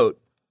would note,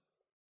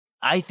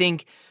 I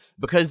think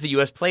because the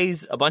U.S.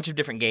 plays a bunch of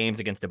different games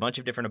against a bunch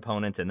of different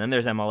opponents, and then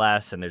there's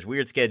MLS, and there's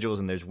weird schedules,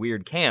 and there's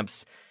weird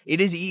camps, it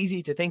is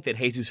easy to think that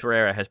Jesus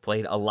Ferreira has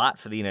played a lot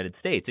for the United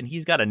States, and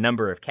he's got a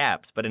number of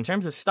caps. But in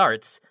terms of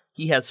starts,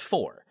 he has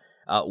 4.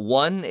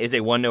 One is a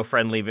 1-0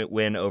 friendly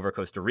win over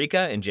Costa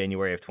Rica in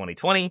January of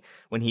 2020,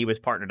 when he was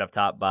partnered up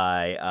top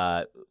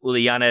by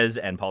Uli Yanez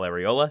and Paul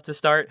Arriola to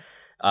start.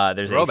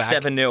 There's Throwback.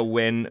 A 7-0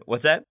 win.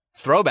 What's that?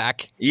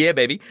 Throwback. Yeah,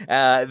 baby.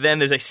 Then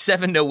there's a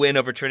 7-0 win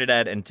over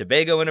Trinidad and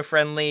Tobago in a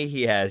friendly.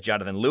 He has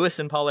Jonathan Lewis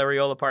and Paul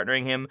Arriola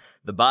partnering him.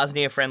 The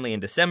Bosnia friendly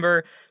in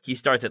December. He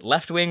starts at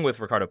left wing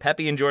with Ricardo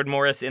Pepi and Jordan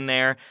Morris in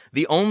there.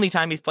 The only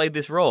time he's played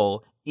this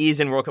role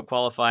is in World Cup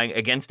qualifying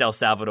against El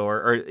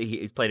Salvador, or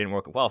he's played in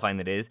World Cup qualifying,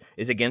 that is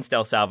against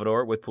El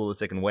Salvador with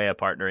Pulisic and Weah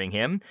partnering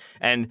him.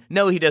 And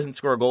no, he doesn't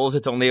score goals.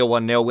 It's only a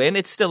 1-0 win.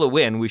 It's still a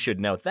win. We should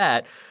note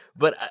that.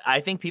 But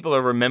I think people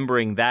are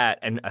remembering that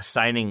and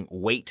assigning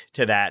weight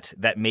to that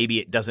maybe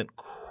it doesn't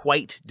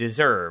quite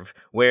deserve.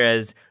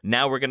 Whereas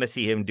now we're going to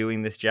see him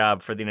doing this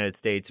job for the United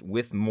States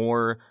with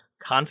more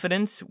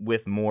confidence,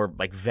 with more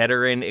like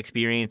veteran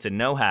experience and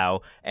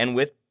know-how, and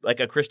with like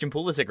a Christian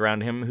Pulisic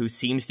around him who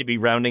seems to be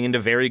rounding into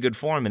very good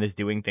form and is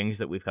doing things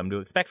that we've come to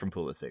expect from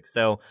Pulisic.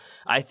 So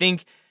I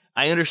think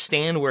I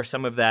understand where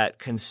some of that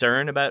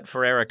concern about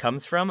Ferreira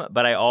comes from,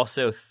 but I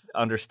also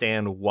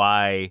understand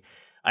why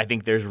I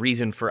think there's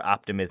reason for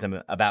optimism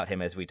about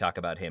him as we talk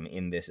about him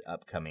in this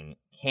upcoming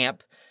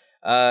camp.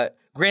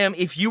 Graham,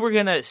 if you were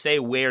going to say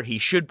where he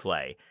should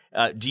play,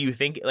 do you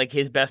think like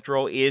his best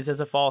role is as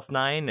a false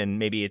 9 and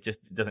maybe it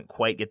just doesn't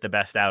quite get the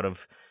best out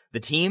of the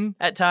team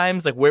at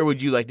times? Like, where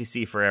would you like to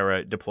see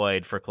Ferreira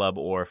deployed for club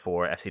or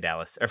for FC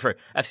Dallas, or for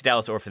FC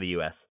Dallas or for the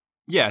U.S.?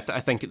 Yeah, I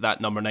think that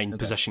number 9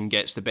 position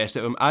gets the best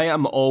out of him. I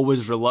am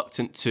always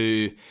reluctant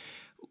to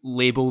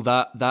label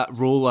that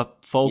role a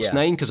false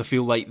 9 because I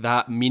feel like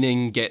that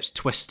meaning gets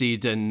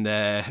twisted, and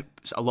a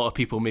lot of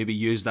people maybe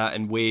use that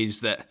in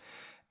ways that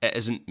it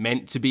isn't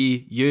meant to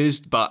be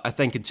used. But I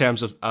think in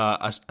terms of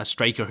a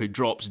striker who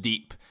drops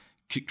deep,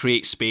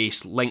 creates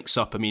space, links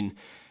up, I mean,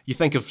 you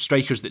think of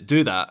strikers that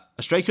do that.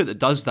 A striker that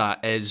does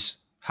that is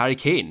Harry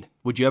Kane.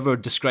 Would you ever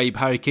describe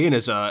Harry Kane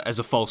as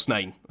a false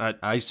nine?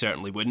 I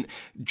certainly wouldn't.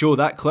 Joe,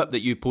 that clip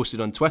that you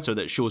posted on Twitter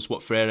that shows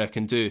what Ferreira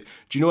can do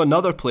you know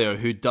another player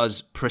who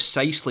does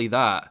precisely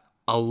that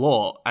a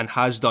lot and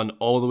has done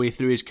all the way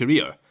through his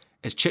career?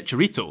 Is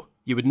Chicharito.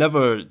 You would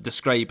never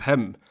describe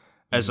him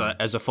as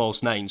a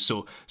false nine.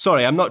 So,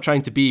 sorry, I'm not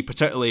trying to be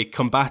particularly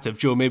combative,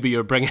 Joe. Maybe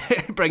you're bringing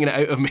it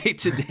out of me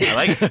today. I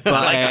like it.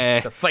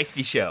 It's a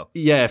feisty show.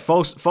 Yeah,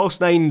 false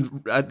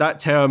nine, that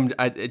term,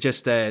 it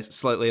just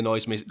slightly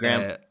annoys me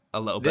a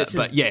little bit.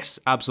 But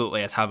yes,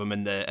 absolutely, I'd have him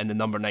in the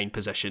number 9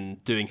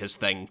 position, doing his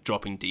thing,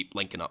 dropping deep,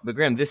 linking up. But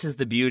Graham, this is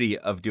the beauty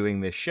of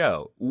doing this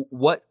show.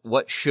 What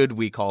should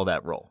we call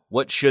that role?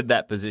 What should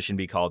that position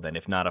be called then,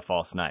 if not a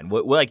false nine?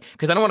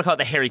 Because I don't want to call it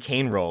the Harry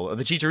Kane role or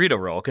the Chicharito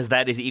role, because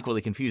that is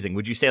equally confusing.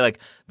 Would you say like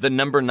the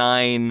number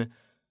 9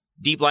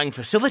 deep lying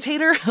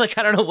facilitator?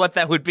 I don't know what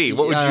that would be.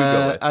 What would you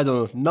go with? I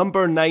don't know.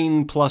 Number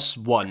 9 plus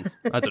 1.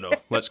 I don't know.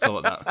 Let's call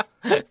it that.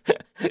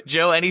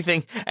 Joe, any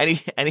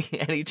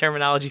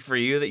terminology for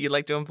you that you'd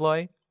like to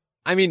employ?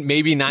 I mean,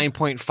 maybe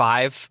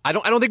 9.5. I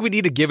don't think we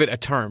need to give it a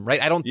term,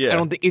 right? I don't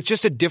think it's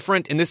just a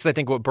different, and this is I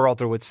think what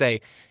Berhalter would say,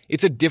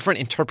 it's a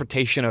different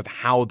interpretation of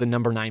how the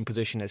number 9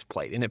 position is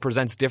played, and it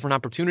presents different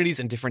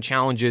opportunities and different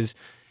challenges.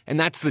 And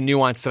that's the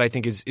nuance that I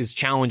think is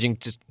challenging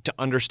just to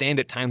understand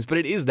at times, but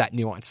it is that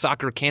nuance.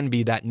 Soccer can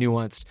be that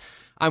nuanced.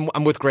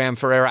 I'm with Graham.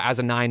 Ferreira as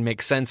a 9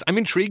 makes sense. I'm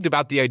intrigued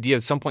about the idea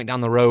at some point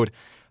down the road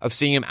of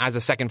seeing him as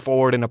a second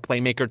forward and a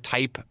playmaker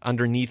type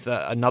underneath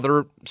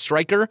another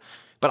striker,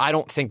 but I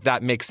don't think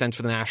that makes sense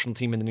for the national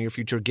team in the near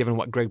future, given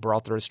what Greg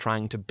Berhalter is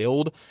trying to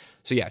build.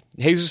 So yeah,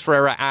 Jesus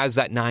Ferreira as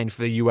that 9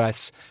 for the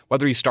U.S.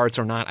 Whether he starts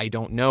or not, I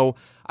don't know.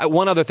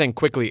 One other thing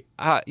quickly.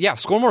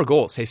 Score more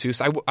goals,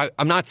 Jesus.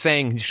 I'm not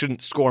saying he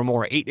shouldn't score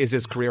more. 8 is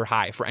his career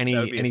high for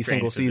any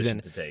single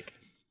season.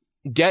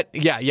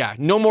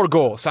 No more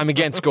goals. I'm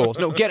against goals.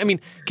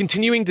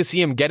 Continuing to see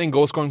him get in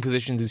goal-scoring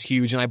positions is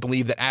huge, and I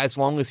believe that as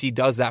long as he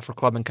does that for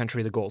club and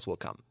country, the goals will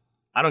come.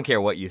 I don't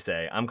care what you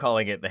say. I'm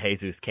calling it the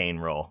Jesus Kane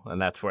role,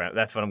 and that's what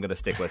I'm going to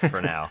stick with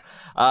for now.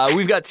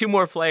 We've got 2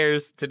 more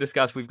players to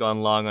discuss. We've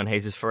gone long on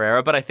Jesus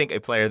Ferreira, but I think a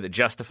player that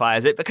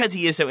justifies it because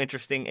he is so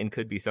interesting and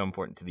could be so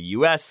important to the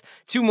U.S.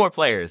 2 more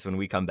players when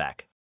we come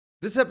back.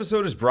 This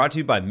episode is brought to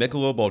you by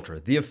Michelob Ultra,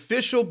 the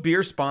official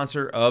beer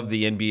sponsor of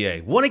the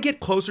NBA. Want to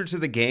get closer to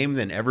the game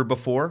than ever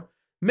before?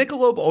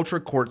 Michelob Ultra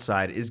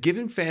Courtside is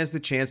giving fans the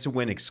chance to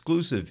win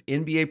exclusive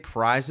NBA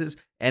prizes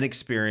and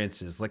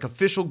experiences like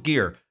official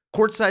gear,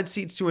 courtside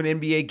seats to an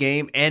NBA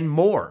game, and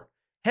more.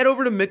 Head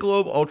over to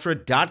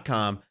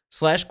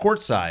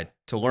MichelobUltra.com/courtside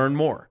to learn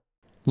more.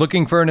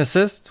 Looking for an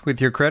assist with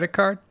your credit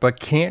card, but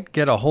can't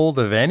get a hold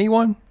of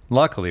anyone?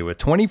 Luckily, with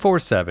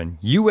 24/7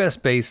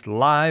 US-based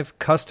live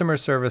customer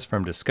service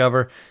from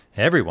Discover,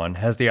 everyone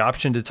has the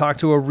option to talk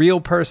to a real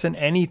person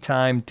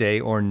anytime, day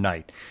or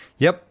night.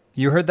 Yep,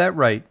 you heard that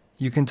right.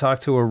 You can talk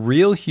to a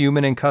real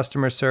human in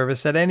customer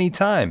service at any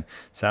time.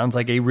 Sounds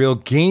like a real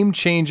game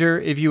changer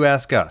if you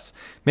ask us.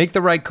 Make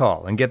the right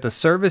call and get the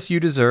service you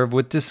deserve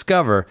with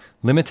Discover.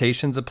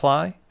 Limitations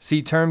apply.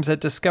 See terms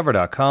at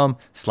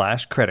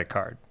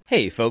discover.com/creditcard.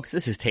 Hey folks,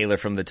 this is Taylor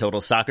from the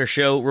Total Soccer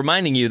Show,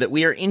 reminding you that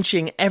we are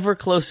inching ever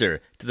closer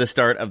to the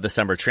start of the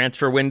summer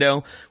transfer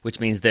window,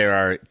 which means there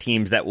are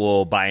teams that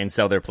will buy and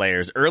sell their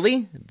players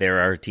early,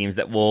 there are teams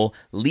that will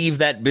leave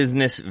that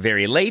business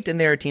very late,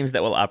 and there are teams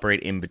that will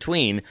operate in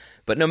between.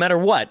 But no matter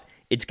what,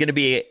 it's going to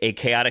be a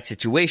chaotic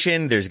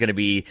situation. There's going to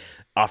be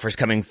offers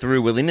coming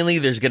through willy-nilly.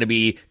 There's going to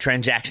be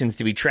transactions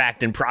to be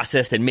tracked and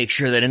processed and make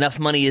sure that enough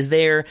money is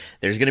there.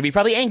 There's going to be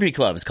probably angry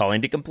clubs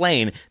calling to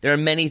complain. There are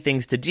many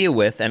things to deal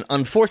with, and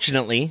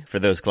unfortunately for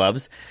those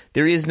clubs,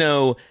 there is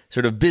no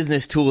sort of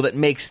business tool that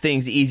makes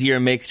things easier,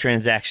 makes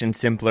transactions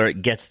simpler,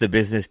 gets the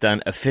business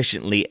done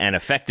efficiently and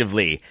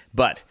effectively.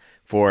 But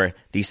for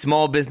the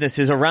small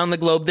businesses around the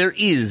globe, there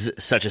is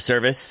such a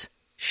service,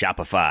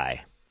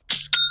 Shopify.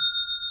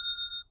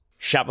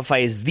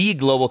 Shopify is the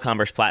global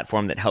commerce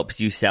platform that helps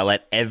you sell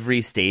at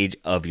every stage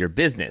of your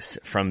business,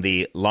 from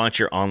the launch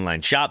your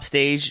online shop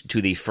stage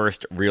to the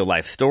first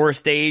real-life store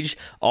stage,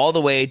 all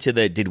the way to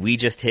the did we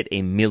just hit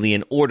 1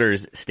 million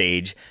orders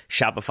stage.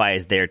 Shopify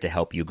is there to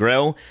help you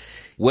grow.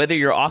 Whether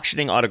you're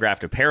auctioning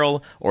autographed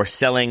apparel or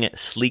selling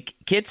sleek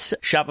kits,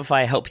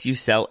 Shopify helps you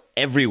sell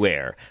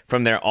everywhere.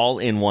 From their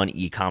all-in-one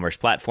e-commerce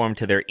platform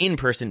to their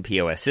in-person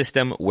POS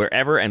system,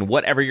 wherever and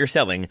whatever you're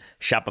selling,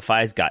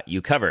 Shopify's got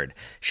you covered.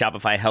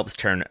 Shopify helps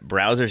turn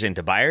browsers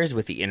into buyers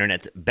with the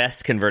internet's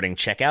best converting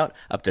checkout,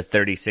 up to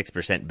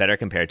 36% better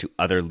compared to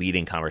other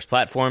leading commerce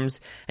platforms.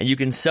 And you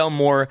can sell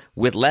more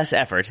with less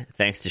effort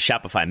thanks to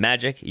Shopify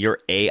Magic, your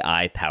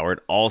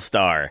AI-powered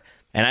all-star.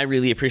 And I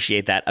really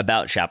appreciate that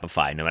about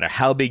Shopify. No matter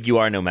how big you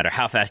are, no matter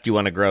how fast you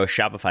want to grow,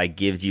 Shopify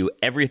gives you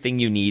everything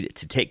you need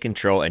to take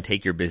control and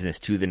take your business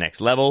to the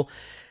next level.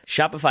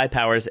 Shopify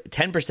powers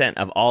 10%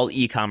 of all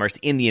e-commerce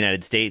in the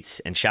United States,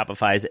 and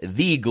Shopify's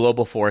the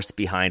global force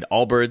behind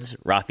Allbirds,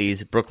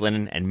 Rothy's,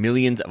 Brooklinen, and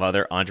millions of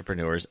other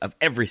entrepreneurs of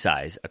every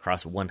size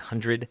across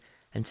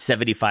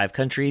 175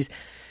 countries.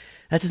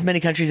 That's as many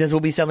countries as will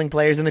be selling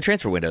players in the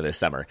transfer window this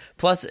summer.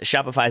 Plus,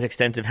 Shopify's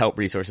extensive help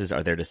resources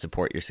are there to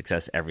support your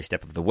success every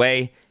step of the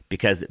way,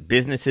 because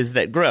businesses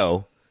that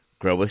grow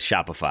with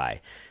Shopify.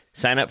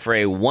 Sign up for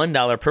a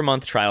 $1 per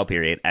month trial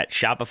period at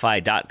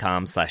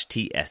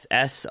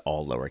shopify.com/TSS,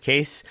 all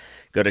lowercase.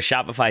 Go to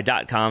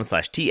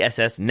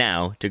shopify.com/TSS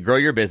now to grow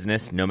your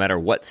business no matter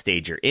what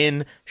stage you're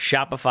in.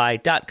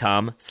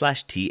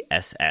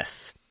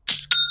 Shopify.com/TSS.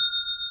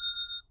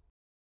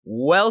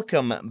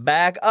 Welcome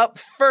back. Up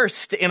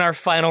first in our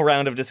final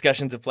round of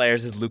discussions of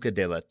players is Luca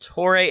De La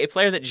Torre, a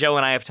player that Joe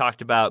and I have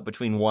talked about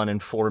between 1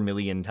 and 4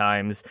 million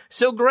times.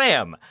 So,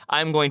 Graham,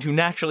 I'm going to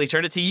naturally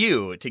turn it to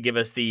you to give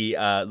us the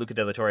Luca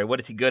De La Torre. What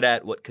is he good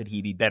at? What could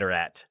he be better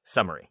at?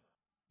 Summary.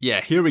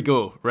 Yeah, here we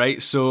go,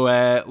 right? So,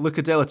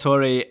 Luca De La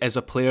Torre is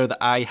a player that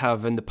I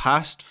have in the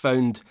past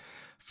found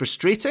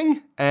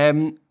frustrating,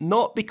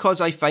 not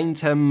because I find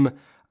him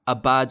a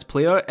bad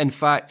player. In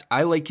fact,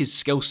 I like his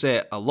skill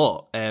set a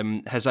lot.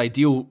 His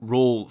ideal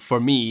role for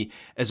me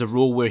is a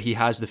role where he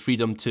has the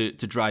freedom to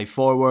drive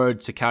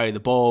forward, to carry the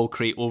ball,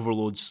 create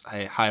overloads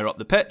higher up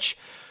the pitch.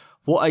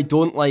 What I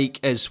don't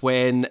like is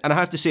when, and I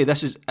have to say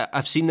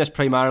I've seen this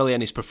primarily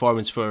in his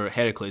performance for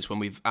Heracles when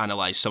we've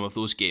analysed some of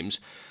those games.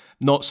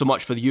 Not so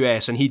much for the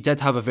US, and he did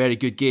have a very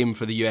good game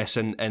for the US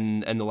in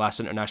the last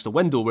international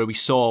window where we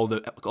saw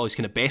all his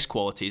kind of best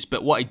qualities.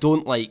 But what I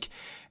don't like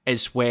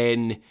is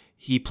when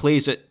he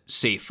plays it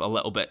safe a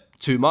little bit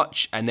too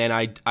much, and then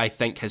I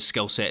think his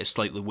skill set is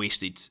slightly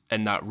wasted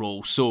in that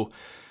role. So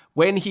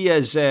when he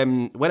is,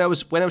 when I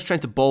was trying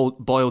to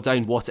boil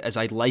down what it is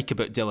I like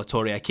about De La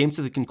Torre, I came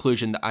to the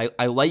conclusion that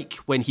I like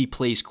when he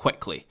plays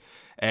quickly.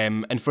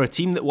 And for a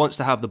team that wants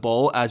to have the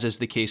ball, as is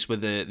the case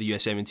with the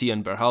USMNT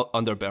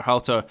under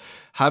Berhalter,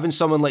 having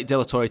someone like De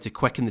La Torre to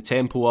quicken the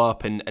tempo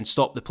up and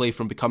stop the play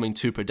from becoming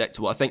too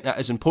predictable, I think that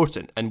is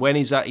important. And when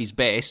he's at his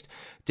best,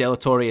 De La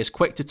Torre is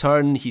quick to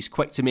turn, he's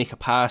quick to make a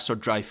pass or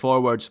drive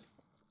forward,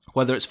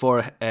 whether it's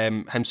for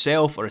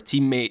himself or a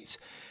teammate.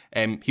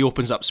 He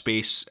opens up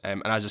space,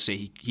 and as I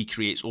say, he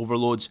creates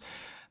overloads.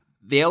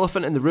 The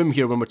elephant in the room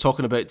here when we're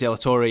talking about De La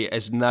Torre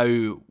is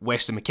now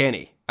Weston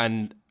McKennie,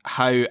 and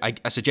how I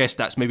suggest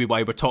that's maybe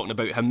why we're talking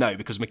about him now,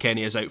 because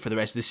McKennie is out for the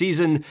rest of the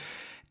season.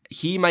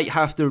 He might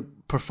have to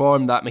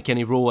perform that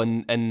McKennie role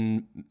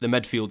in the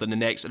midfield in the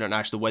next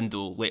international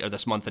window later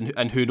this month,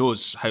 and who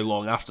knows how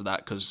long after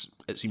that, because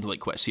it seems like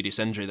quite a serious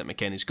injury that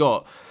McKennie's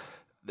got.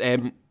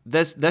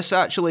 This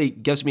actually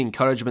gives me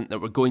encouragement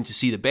that we're going to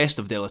see the best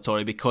of De La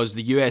Torre, because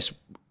the US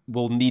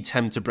will need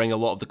him to bring a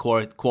lot of the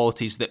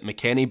qualities that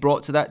McKennie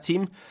brought to that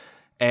team.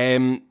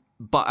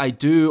 But I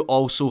do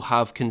also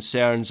have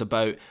concerns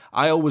about,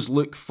 I always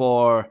look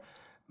for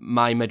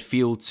my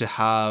midfield to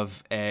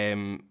have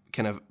kind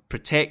of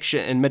protection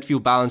and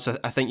midfield balance.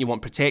 I think you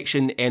want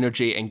protection,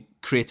 energy, and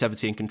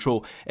creativity and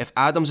control. If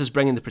Adams is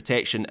bringing the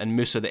protection and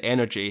Musa the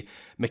energy,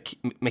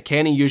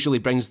 McKennie usually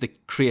brings the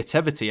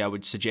creativity, I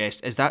would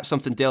suggest. Is that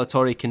something De La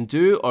Torre can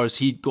do, or is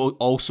he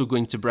also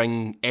going to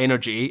bring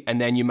energy,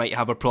 and then you might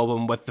have a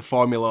problem with the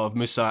formula of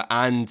Musa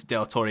and De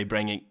La Torre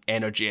bringing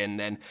energy, and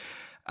then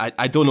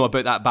I don't know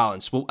about that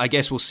balance. Well, I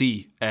guess we'll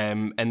see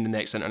in the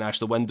next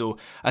international window.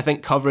 I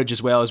think coverage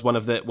as well is one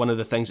of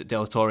the things that De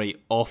La Torre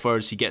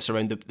offers. He gets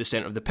around the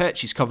centre of the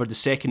pitch. He's covered the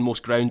second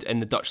most ground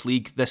in the Dutch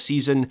league this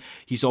season.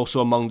 He's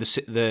also among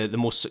the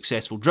most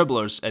successful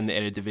dribblers in the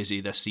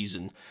Eredivisie this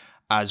season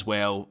as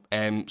well.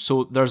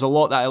 So there's a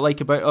lot that I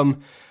like about him,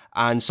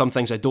 and some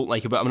things I don't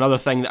like about him. Another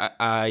thing that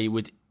I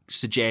would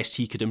suggest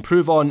he could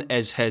improve on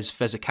is his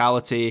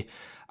physicality.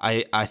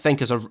 I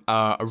think as a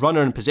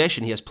runner in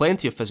possession, he has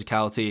plenty of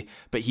physicality,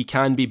 but he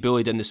can be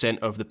bullied in the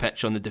centre of the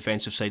pitch on the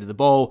defensive side of the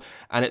ball.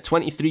 And at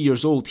 23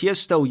 years old, he is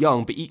still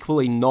young, but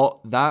equally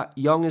not that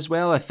young as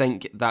well. I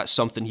think that's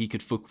something he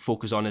could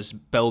focus on, is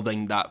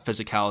building that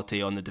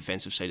physicality on the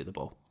defensive side of the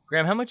ball.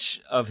 Graham, how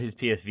much of his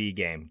PSV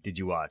game did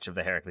you watch, of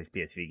the Heracles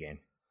PSV game?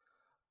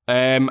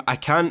 I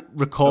can't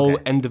recall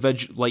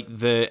individual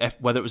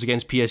whether it was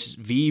against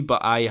PSV,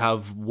 but I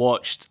have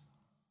watched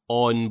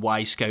on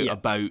Wyscout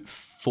about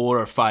 4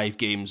 or 5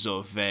 games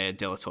of De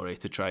La Torre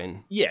to try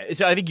and... Yeah,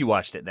 so I think you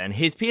watched it then.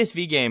 His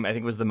PSV game, I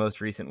think, was the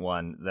most recent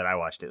one that I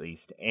watched, at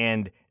least.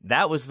 And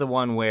that was the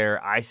one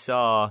where I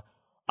saw,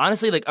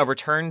 honestly, like a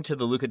return to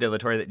the Luca De La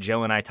Torre that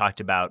Joe and I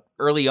talked about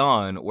early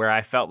on, where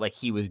I felt like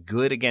he was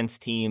good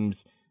against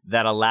teams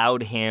that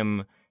allowed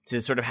him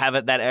to sort of have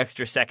that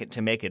extra second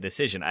to make a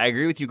decision. I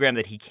agree with you, Graham,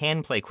 that he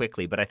can play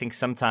quickly, but I think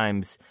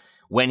sometimes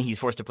when he's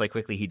forced to play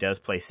quickly, he does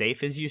play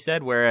safe, as you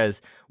said,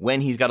 whereas when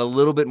he's got a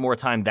little bit more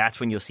time, that's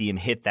when you'll see him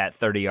hit that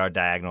 30-yard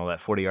diagonal, that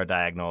 40-yard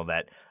diagonal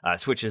that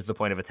switches the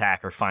point of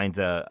attack or finds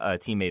a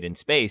teammate in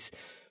space.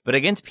 But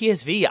against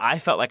PSV, I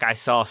felt like I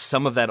saw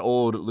some of that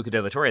old Luca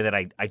De La Torre that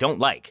I don't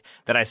like,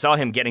 that I saw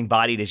him getting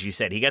bodied, as you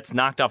said. He gets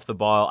knocked off the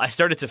ball. I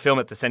started to film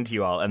it to send to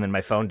you all, and then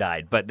my phone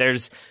died. But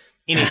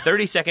in a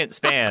 30-second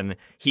span,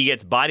 he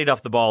gets bodied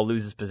off the ball,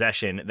 loses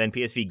possession, then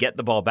PSV get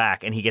the ball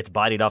back, and he gets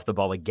bodied off the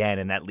ball again,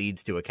 and that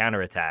leads to a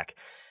counterattack.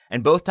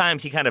 And both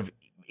times he kind of,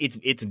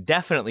 it's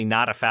definitely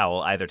not a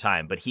foul either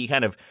time, but he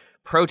kind of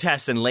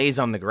protests and lays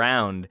on the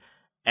ground,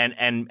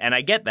 And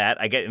I get that.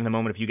 I get in the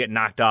moment if you get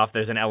knocked off,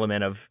 there's an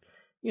element of,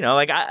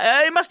 like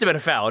it must have been a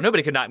foul.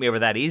 Nobody could knock me over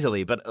that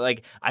easily. But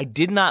like I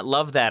did not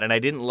love that, and I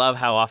didn't love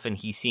how often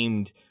he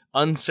seemed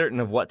uncertain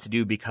of what to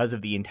do because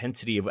of the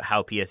intensity of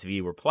how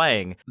PSV were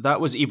playing. That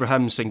was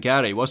Ibrahim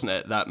Sangare, wasn't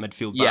it? That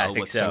midfield battle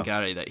with so.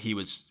 Sangare that he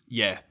was.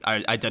 Yeah,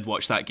 I did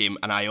watch that game,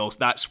 and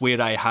that's where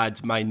I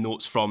had my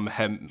notes from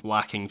him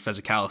lacking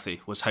physicality,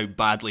 was how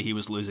badly he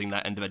was losing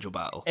that individual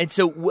battle. And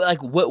so,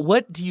 like,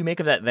 what do you make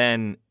of that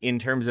then in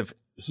terms of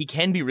he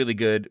can be really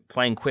good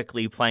playing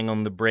quickly, playing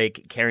on the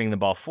break, carrying the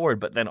ball forward,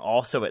 but then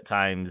also at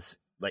times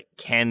like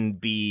can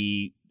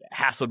be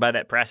hassled by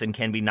that press and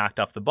can be knocked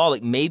off the ball.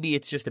 Like maybe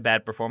it's just a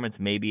bad performance.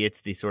 Maybe it's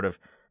the sort of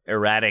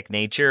erratic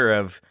nature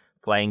of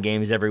playing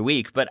games every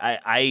week. But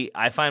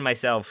I find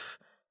myself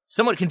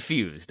somewhat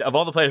confused. Of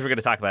all the players we're going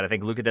to talk about, I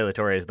think Luca De La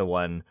Torre is the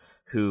one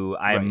who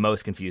I am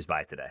most confused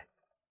by today.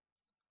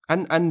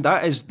 And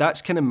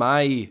that's kind of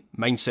my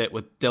mindset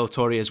with De La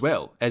Torre as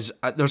well. Is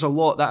there's a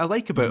lot that I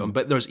like about him,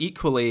 but there's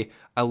equally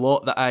a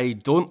lot that I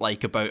don't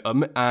like about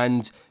him.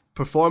 And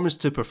performance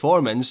to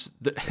performance,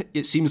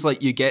 it seems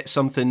like you get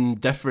something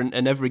different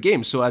in every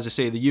game. So as I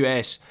say, the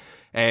US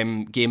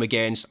game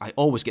against, I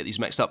always get these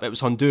mixed up. It was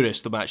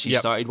Honduras, the match he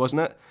started,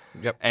 wasn't it?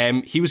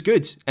 Yep. He was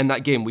good in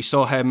that game. We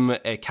saw him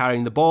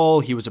carrying the ball.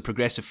 He was a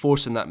progressive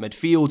force in that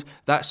midfield.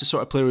 That's the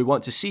sort of player we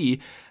want to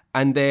see.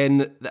 And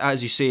then,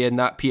 as you say, in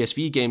that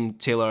PSV game,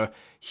 Taylor,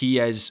 he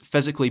is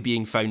physically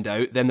being found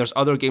out. Then there's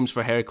other games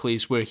for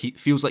Heracles where he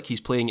feels like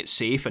he's playing it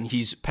safe and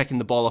he's picking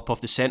the ball up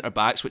off the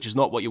centre-backs, which is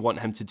not what you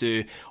want him to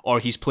do, or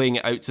he's playing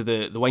it out to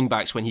the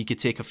wing-backs when he could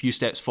take a few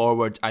steps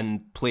forward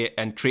and play it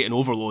and create an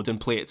overload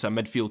and play it to a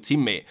midfield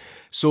teammate.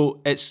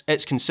 So it's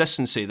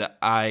consistency that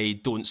I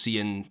don't see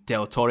in De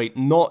La Torre.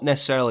 Not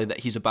necessarily that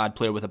he's a bad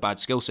player with a bad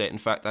skill set. In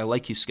fact, I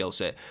like his skill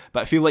set.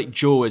 But I feel like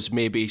Joe is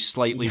maybe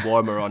slightly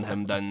warmer on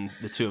him than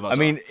the two of us I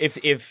mean,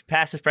 if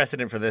past is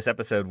precedent for this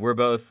episode, we're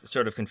both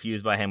sort of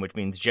confused by him, which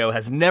means Joe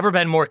has never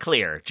been more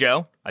clear.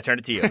 Joe, I turn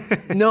it to you.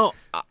 No,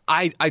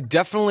 I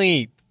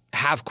definitely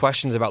have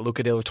questions about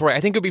Luca De La Torre.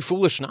 I think it would be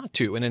foolish not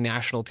to in a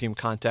national team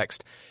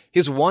context.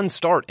 His one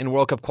start in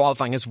World Cup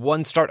qualifying, his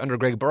one start under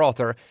Greg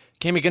Berhalter,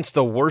 came against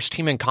the worst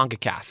team in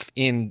CONCACAF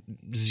in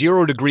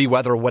 0-degree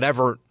weather,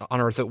 whatever on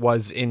earth it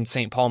was in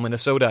St. Paul,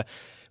 Minnesota.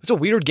 It's a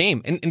weird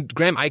game. And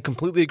Graham, I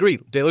completely agree.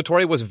 De La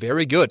Torre was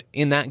very good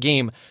in that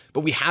game,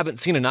 but we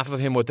haven't seen enough of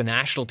him with the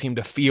national team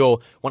to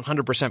feel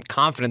 100%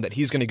 confident that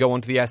he's going to go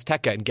into the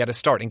Azteca and get a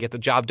start and get the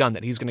job done,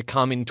 that he's going to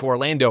come into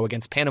Orlando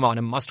against Panama in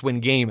a must-win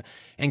game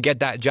and get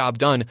that job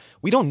done.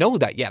 We don't know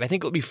that yet. I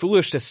think it would be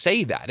foolish to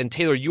say that. And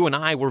Taylor, you and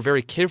I were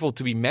very careful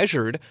to be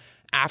measured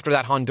after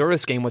that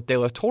Honduras game with De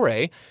La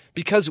Torre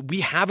because we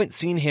haven't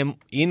seen him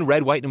in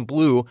red, white, and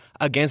blue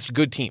against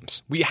good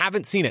teams. We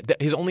haven't seen it.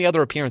 His only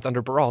other appearance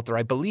under Berhalter,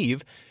 I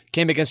believe,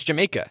 came against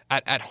Jamaica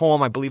at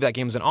home. I believe that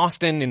game was in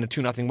Austin in a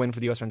 2-0 win for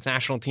the U.S. men's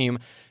national team.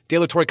 De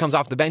La Torre comes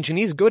off the bench, and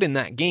he's good in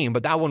that game,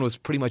 but that one was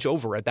pretty much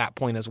over at that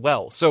point as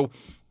well. So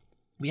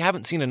we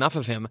haven't seen enough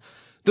of him.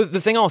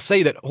 The thing I'll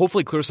say that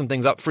hopefully clears some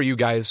things up for you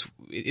guys,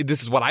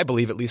 this is what I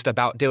believe at least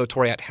about De La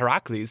Torre at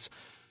Heracles.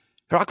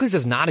 Heracles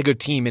is not a good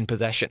team in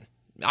possession.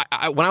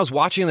 When I was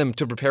watching them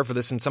to prepare for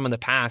this in some in the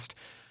past,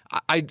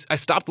 I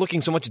stopped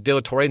looking so much at De La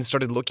Torre and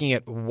started looking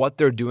at what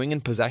they're doing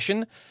in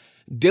possession.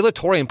 De La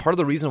Torre, and part of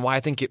the reason why I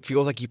think it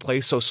feels like he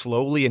plays so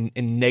slowly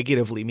and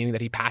negatively, meaning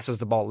that he passes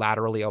the ball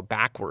laterally out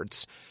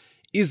backwards,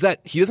 is that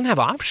he doesn't have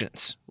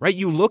options, right?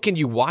 You look and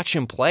you watch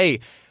him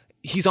play,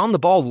 he's on the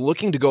ball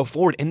looking to go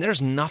forward, and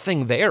there's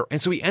nothing there. And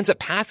so he ends up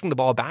passing the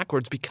ball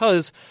backwards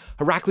because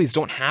Heracles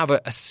don't have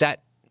a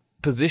set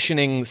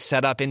positioning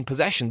set up in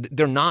possession.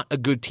 They're not a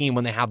good team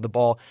when they have the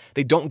ball.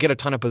 They don't get a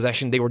ton of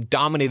possession. They were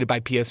dominated by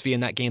PSV in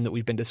that game that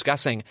we've been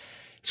discussing.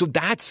 So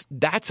that's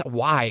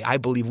why I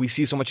believe we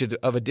see so much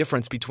of a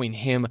difference between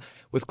him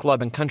with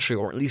club and country,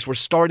 or at least we're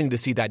starting to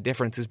see that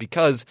difference, is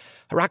because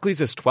Heracles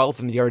is 12th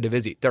in the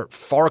Eredivisie. They're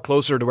far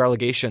closer to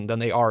relegation than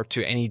they are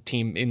to any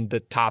team in the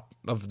top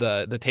of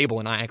the table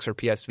in Ajax or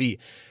PSV.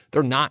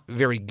 They're not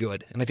very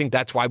good, and I think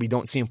that's why we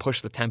don't see him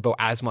push the tempo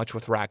as much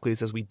with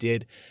Heracles as we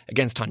did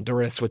against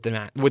Honduras with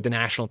the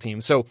national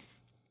team. So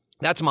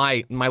that's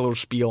my little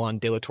spiel on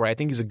De La Torre. I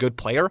think he's a good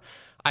player.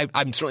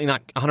 I'm certainly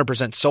not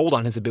 100% sold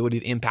on his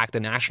ability to impact the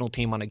national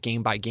team on a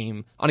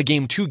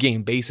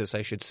game-to-game basis,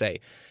 I should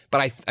say.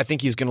 But I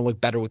think he's going to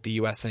look better with the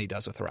U.S. than he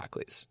does with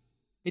Heracles.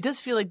 It does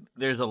feel like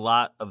there's a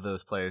lot of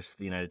those players for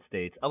the United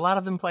States, a lot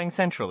of them playing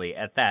centrally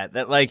at that.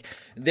 That like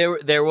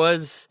there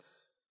was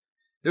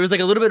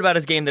like a little bit about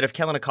his game that if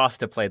Kellen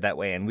Acosta played that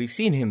way, and we've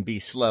seen him be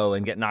slow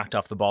and get knocked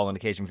off the ball on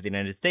occasion for the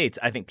United States,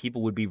 I think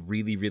people would be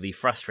really, really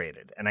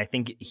frustrated. And I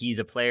think he's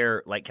a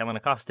player like Kellen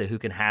Acosta who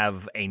can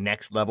have a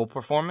next level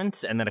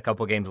performance and then a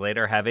couple games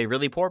later have a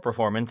really poor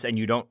performance and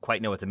you don't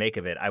quite know what to make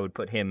of it. I would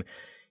put him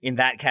in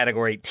that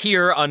category,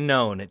 tier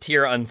unknown,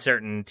 tier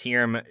uncertain,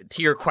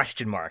 tier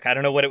question mark. I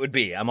don't know what it would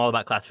be. I'm all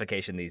about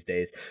classification these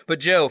days. But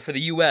Joe, for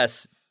the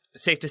U.S.,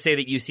 safe to say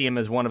that you see him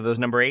as one of those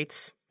number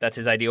 8s? That's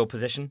his ideal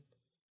position?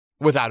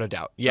 Without a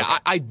doubt. Yeah,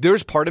 okay.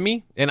 There's part of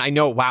me, and I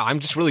know, wow, I'm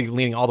just really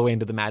leaning all the way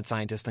into the mad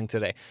scientist thing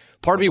today.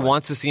 Part of me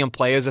wants to see him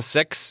play as a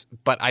 6,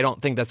 but I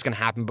don't think that's going to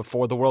happen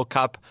before the World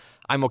Cup.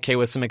 I'm okay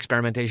with some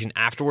experimentation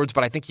afterwards,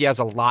 but I think he has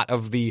a lot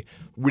of the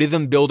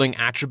rhythm-building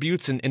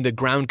attributes and the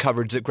ground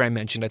coverage that Graham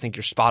mentioned. I think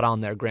you're spot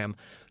on there, Graham,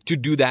 to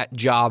do that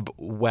job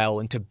well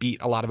and to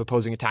beat a lot of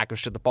opposing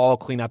attackers to the ball,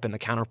 clean up in the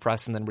counter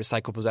press, and then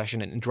recycle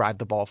possession and drive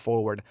the ball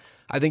forward.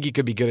 I think he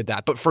could be good at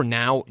that. But for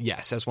now,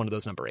 yes, as one of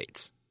those number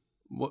 8s.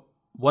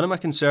 One of my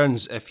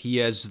concerns, if he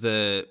is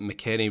the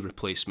McKennie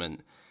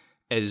replacement,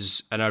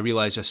 is, and I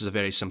realise this is a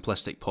very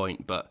simplistic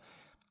point, but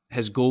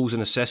his goals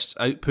and assists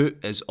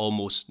output is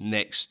almost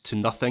next to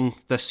nothing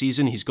this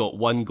season. He's got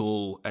 1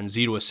 goal and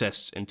 0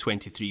 assists in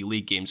 23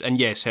 league games. And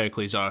yes,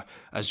 Heracles are,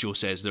 as Joe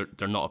says,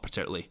 they're not a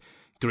particularly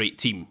great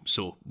team,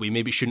 so we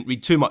maybe shouldn't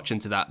read too much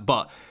into that.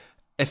 But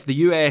if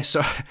you're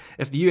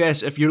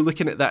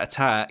looking at that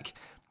attack,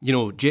 you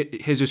know,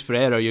 Jesus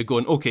Ferreira, you're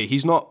going, okay,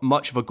 he's not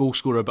much of a goal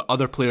scorer, but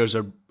other players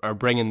are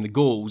bringing the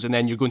goals, and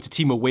then you're going to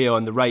Timo Weah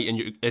on the right,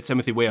 and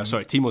Timothy Weah,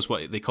 sorry, Timo's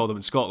what they call them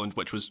in Scotland,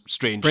 which was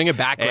strange. Bring it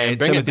back, man.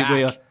 Bring Timothy it back.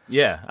 Weah.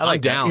 Yeah, I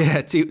like down.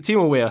 that. Yeah,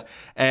 Timo Weah.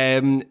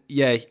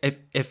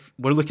 If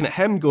we're looking at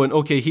him going,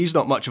 okay, he's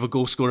not much of a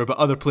goal scorer, but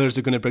other players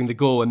are going to bring the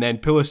goal, and then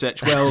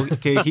Pulisic, well,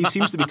 okay, he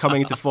seems to be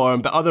coming into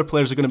form, but other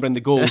players are going to bring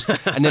the goals,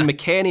 and then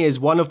McKennie is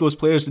one of those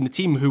players in the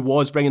team who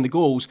was bringing the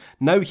goals.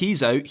 Now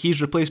he's out. He's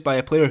replaced by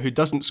a player who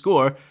doesn't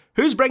score.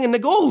 Who's bringing the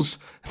goals?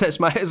 That's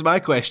my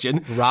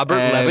question. Robert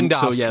Lewandowski.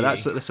 So yeah,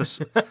 that's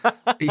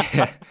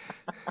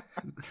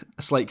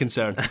a slight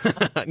concern.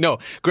 No,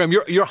 Graham,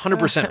 you're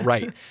 100%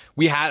 right.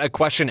 We had a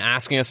question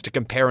asking us to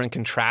compare and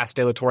contrast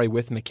De La Torre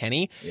with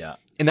McKennie. Yeah.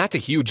 And that's a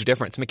huge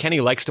difference.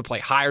 McKennie likes to play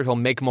higher. He'll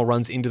make more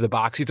runs into the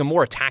box. He's a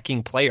more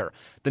attacking player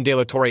than De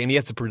La Torre, and he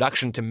has the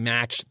production to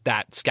match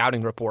that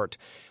scouting report.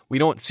 We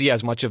don't see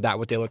as much of that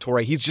with De La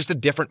Torre. He's just a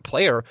different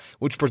player,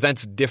 which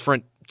presents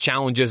different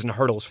challenges and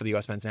hurdles for the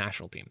U.S. men's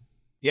national team.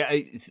 Yeah,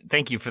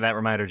 thank you for that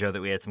reminder, Joe,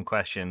 that we had some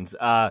questions.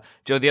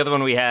 Joe, the other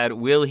one we had,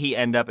 will he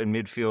end up in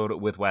midfield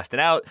with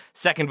Weston out?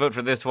 Second vote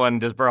for this one,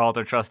 does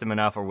Berhalter trust him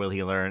enough, or will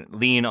he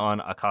lean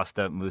on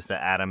Acosta,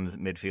 Musa, Adams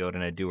midfield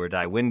in a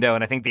do-or-die window?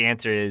 And I think the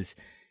answer is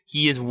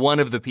he is one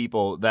of the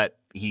people that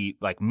he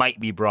might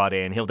be brought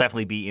in. He'll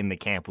definitely be in the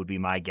camp, would be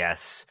my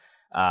guess,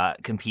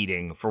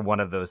 competing for one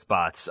of those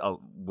spots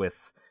with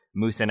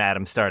Musa and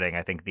Adams starting.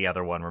 I think the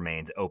other one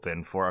remains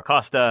open for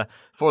Acosta,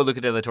 for Luca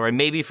De La Torre,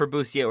 maybe for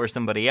Busia or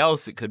somebody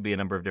else. It could be a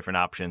number of different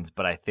options,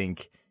 but I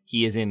think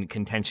he is in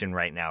contention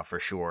right now for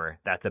sure.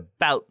 That's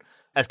about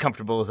as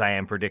comfortable as I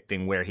am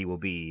predicting where he will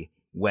be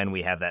when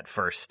we have that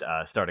first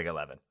starting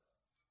 11.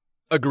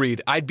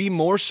 Agreed. I'd be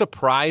more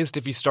surprised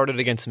if he started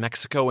against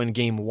Mexico in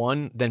Game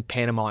 1 than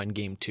Panama in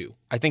Game 2.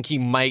 I think he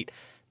might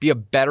be a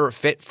better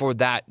fit for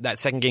that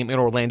second game in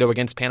Orlando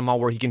against Panama,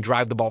 where he can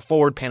drive the ball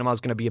forward.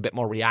 Panama's going to be a bit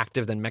more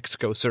reactive than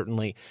Mexico,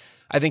 certainly.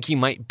 I think he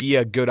might be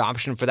a good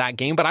option for that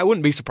game, but I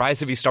wouldn't be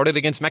surprised if he started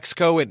against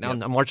Mexico on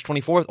March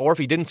 24th, or if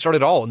he didn't start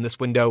at all in this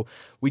window.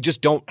 We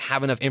just don't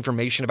have enough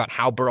information about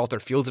how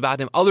Berhalter feels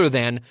about him, other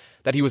than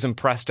that he was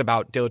impressed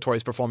about De La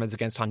Torre's performance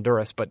against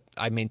Honduras, but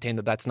I maintain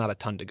that that's not a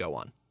ton to go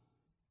on.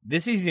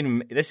 This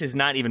is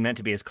not even meant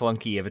to be as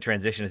clunky of a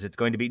transition as it's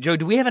going to be. Joe,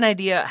 do we have an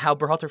idea how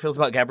Berhalter feels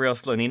about Gabriel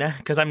Slonina?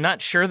 Because I'm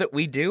not sure that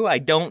we do. I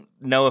don't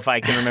know if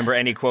I can remember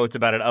any quotes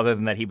about it other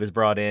than that he was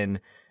brought in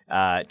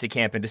to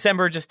camp in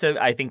December just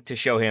to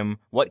show him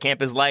what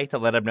camp is like, to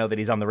let him know that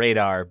he's on the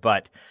radar.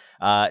 But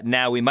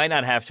now we might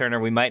not have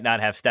Turner, we might not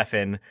have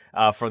Stefan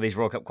for these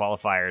World Cup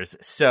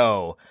qualifiers.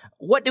 So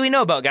what do we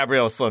know about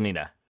Gabriel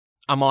Slonina?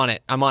 I'm on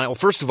it. Well,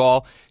 first of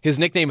all, his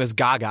nickname is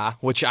Gaga,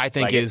 which I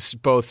think is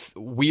both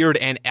weird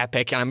and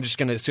epic. And I'm just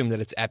going to assume that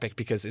it's epic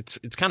because it's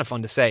kind of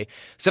fun to say.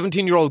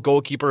 17-year-old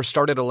goalkeeper,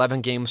 started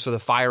 11 games for the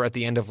Fire at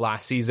the end of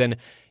last season,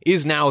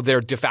 is now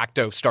their de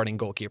facto starting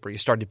goalkeeper. He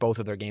started both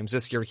of their games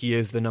this year. He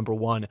is the number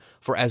one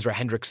for Ezra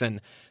Hendrickson.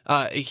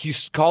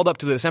 He's called up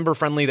to the December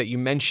friendly that you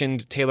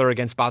mentioned, Taylor,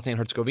 against Bosnia and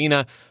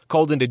Herzegovina,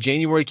 called into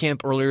January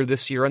camp earlier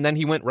this year, and then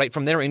he went right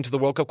from there into the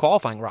World Cup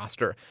qualifying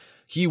roster.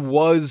 He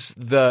was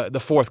the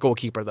fourth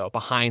goalkeeper, though,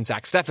 behind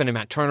Zach Steffen and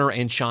Matt Turner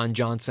and Sean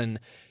Johnson.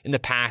 In the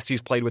past,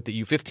 he's played with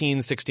the U15s,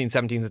 16s,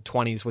 17s, and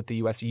 20s with the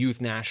U.S. youth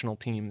national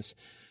teams.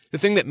 The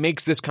thing that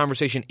makes this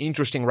conversation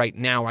interesting right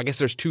now, I guess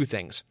there's two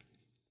things.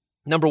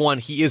 Number one,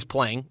 he is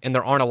playing, and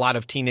there aren't a lot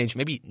of teenage,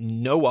 maybe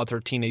no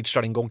other teenage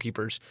starting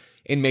goalkeepers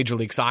in Major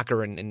League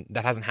Soccer, and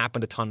that hasn't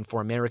happened a ton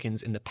for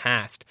Americans in the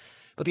past.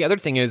 But the other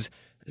thing is,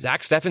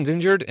 Zach Steffen's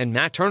injured and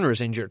Matt Turner is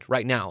injured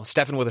right now.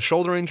 Steffen with a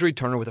shoulder injury,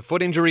 Turner with a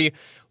foot injury.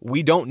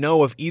 We don't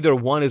know if either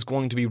one is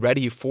going to be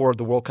ready for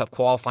the World Cup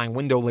qualifying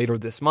window later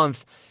this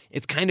month.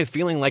 It's kind of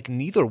feeling like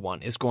neither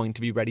one is going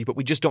to be ready, but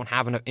we just don't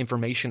have enough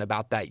information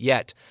about that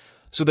yet.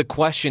 So the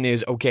question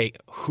is, okay,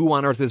 who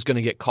on earth is going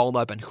to get called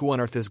up and who on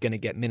earth is going to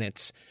get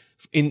minutes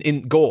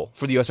in goal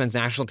for the U.S. men's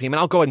national team? And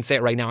I'll go ahead and say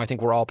it right now. I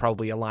think we're all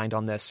probably aligned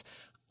on this.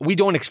 We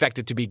don't expect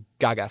it to be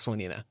Gaga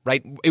Slonina,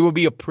 right? It would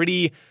be a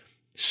pretty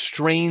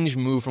strange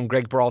move from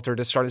Greg Berhalter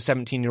to start a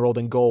 17-year-old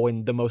in goal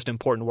in the most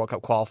important World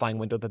Cup qualifying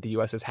window that the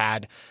U.S. has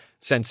had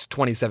since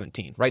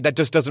 2017, right? That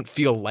just doesn't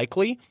feel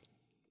likely.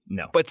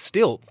 No. But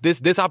still,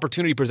 this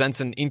opportunity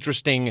presents an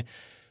interesting...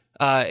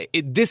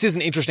 this is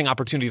an interesting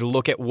opportunity to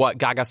look at what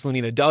Gaga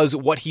Slonina does,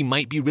 what he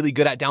might be really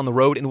good at down the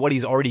road, and what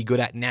he's already good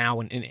at now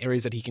in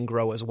areas that he can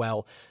grow as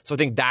well. So I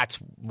think that's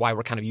why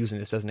we're kind of using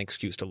this as an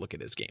excuse to look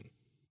at his game.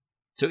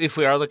 So if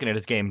we are looking at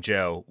his game,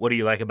 Joe, what do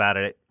you like about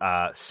it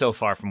so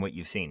far from what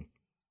you've seen?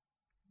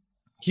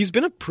 He's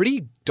been a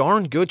pretty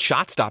darn good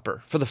shot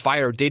stopper for the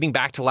Fire dating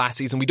back to last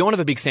season. We don't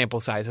have a big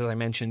sample size, as I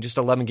mentioned, just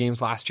 11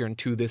 games last year and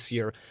 2 this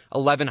year,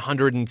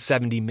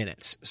 1,170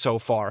 minutes so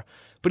far.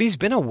 But he's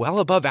been a well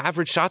above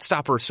average shot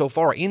stopper so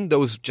far in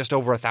those just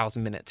over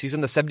 1,000 minutes. He's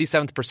in the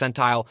 77th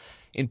percentile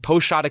in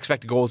post-shot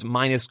expected goals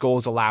minus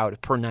goals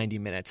allowed per 90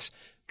 minutes.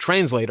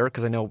 Translator,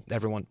 because I know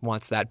everyone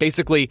wants that.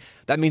 Basically,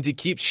 that means he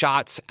keeps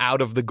shots out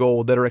of the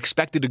goal that are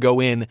expected to go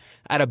in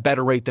at a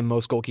better rate than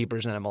most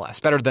goalkeepers in MLS,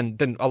 better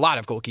than a lot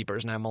of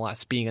goalkeepers in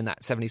MLS being in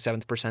that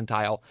 77th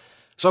percentile.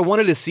 So I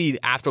wanted to see,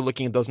 after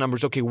looking at those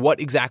numbers, okay,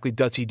 what exactly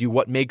does he do?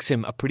 What makes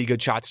him a pretty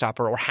good shot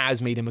stopper or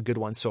has made him a good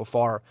one so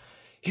far?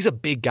 He's a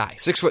big guy,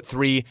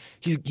 6'3".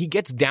 He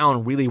gets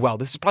down really well.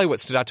 This is probably what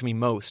stood out to me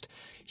most.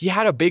 He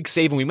had a big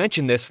save, and we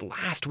mentioned this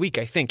last week,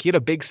 I think. He had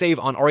a big save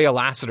on Ariel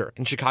Lassiter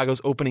in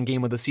Chicago's opening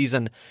game of the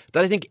season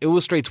that I think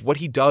illustrates what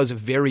he does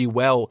very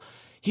well.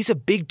 He's a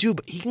big dude,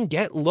 but he can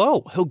get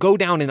low. He'll go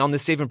down, and on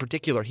this save in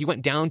particular, he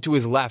went down to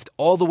his left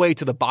all the way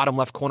to the bottom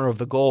left corner of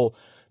the goal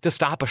to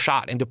stop a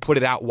shot and to put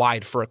it out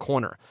wide for a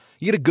corner.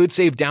 You get a good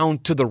save down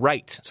to the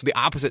right, so the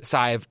opposite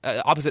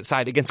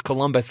side against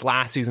Columbus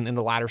last season in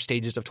the latter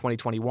stages of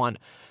 2021.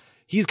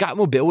 He's got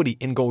mobility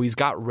in goal. He's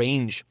got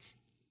range.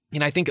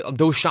 And I think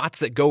those shots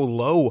that go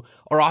low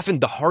are often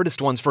the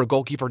hardest ones for a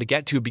goalkeeper to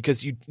get to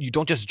because you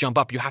don't just jump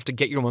up. You have to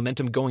get your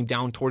momentum going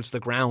down towards the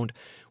ground,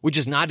 which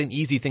is not an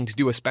easy thing to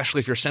do, especially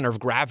if your center of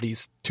gravity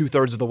is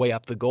 2/3 of the way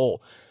up the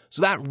goal.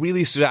 So that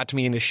really stood out to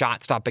me in his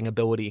shot-stopping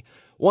ability.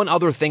 One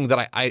other thing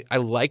that I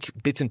like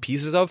bits and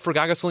pieces of for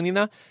Gaga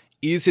Slonina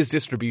is his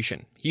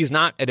distribution. He's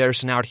not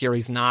Ederson out here.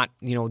 He's not,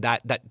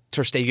 that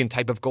Ter Stegen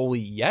type of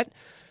goalie yet.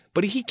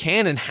 But he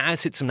can and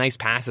has hit some nice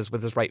passes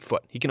with his right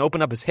foot. He can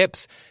open up his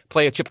hips,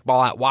 play a chipped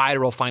ball out wide,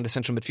 or he'll find a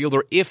central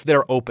midfielder if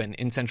they're open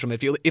in central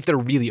midfield, if they're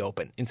really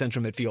open in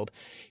central midfield.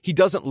 He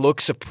doesn't look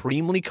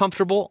supremely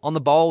comfortable on the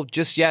ball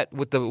just yet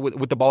with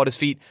the ball at his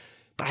feet,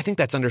 but I think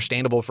that's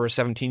understandable for a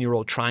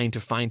 17-year-old trying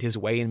to find his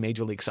way in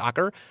Major League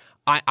Soccer.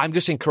 I'm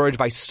just encouraged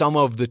by some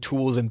of the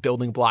tools and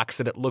building blocks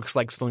that it looks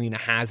like Slonina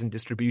has in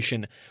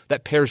distribution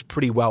that pairs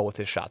pretty well with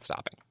his shot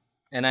stopping.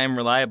 And I'm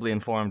reliably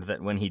informed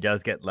that when he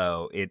does get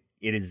low, it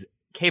is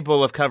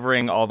capable of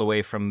covering all the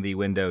way from the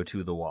window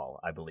to the wall,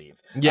 I believe.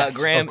 Yes,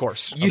 Graham, of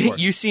course.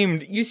 You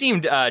seemed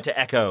to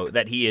echo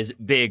that he is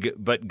big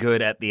but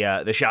good at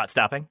the shot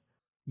stopping.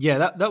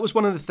 Yeah, that was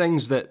one of the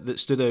things that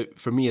stood out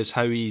for me is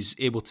how he's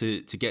able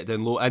to get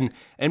down low. And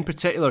in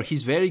particular,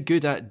 he's very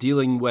good at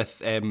dealing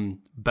with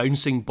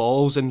bouncing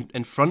balls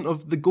in front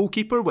of the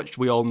goalkeeper, which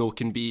we all know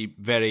can be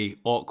very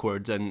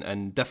awkward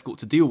and difficult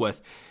to deal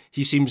with.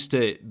 He seems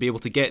to be able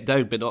to get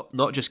down, but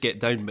not just get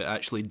down, but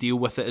actually deal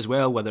with it as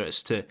well, whether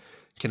it's to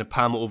kind of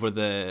palm it over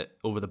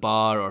the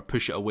bar or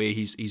push it away.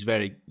 He's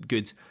very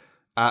good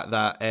at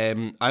that.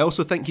 I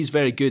also think he's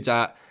very good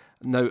at,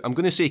 now I'm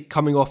going to say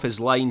coming off his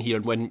line here,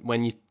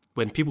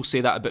 when people say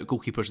that about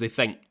goalkeepers, they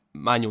think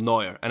Manuel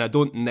Neuer, and I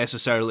don't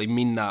necessarily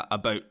mean that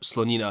about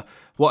Slonina.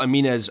 What I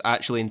mean is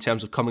actually in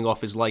terms of coming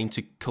off his line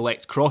to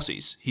collect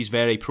crosses. He's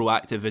very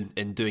proactive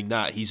in doing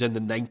that. He's in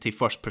the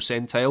 91st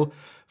percentile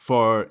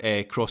for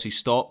crosses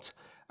stopped,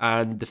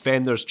 and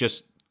defenders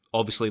just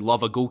obviously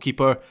love a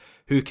goalkeeper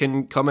who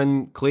can come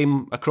and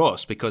claim a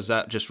cross because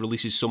that just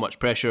releases so much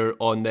pressure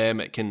on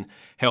them. It can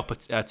help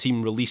a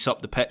team release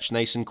up the pitch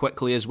nice and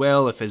quickly as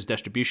well if his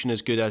distribution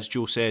is good, as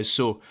Joe says.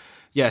 So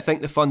yeah, I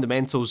think the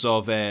fundamentals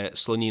of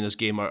Slonina's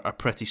game are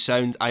pretty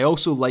sound. I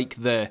also like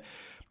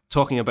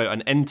talking about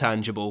an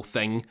intangible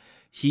thing,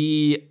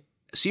 he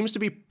seems to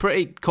be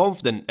pretty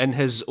confident in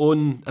his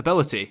own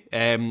ability.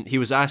 He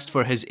was asked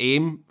for his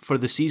aim for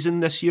the season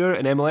this year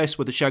in MLS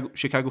with the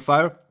Chicago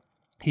Fire.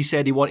 He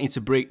said he wanted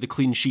to break the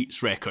clean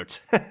sheets record.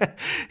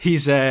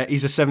 He's a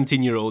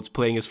 17-year-old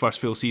playing his first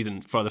full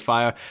season for the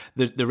Fire.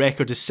 The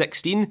record is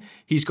 16.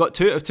 He's got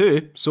 2 out of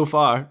 2 so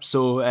far.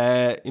 So,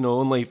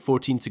 only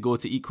 14 to go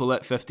to equal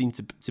it, 15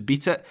 to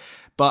beat it.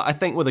 But I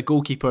think with a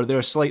goalkeeper, they're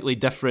a slightly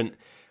different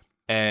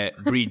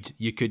breed,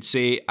 you could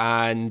say,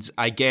 and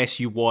I guess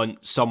you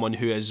want someone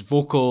who is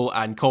vocal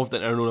and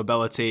confident in their own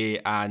ability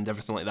and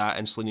everything like that,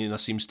 and Slonina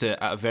seems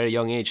to, at a very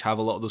young age, have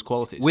a lot of those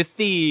qualities. With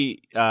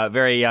the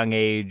very young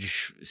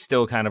age,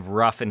 still kind of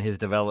rough in his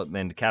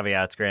development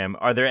caveats, Graham,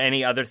 are there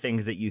any other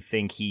things that you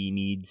think he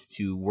needs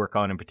to work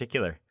on in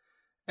particular?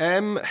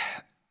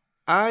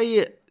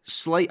 I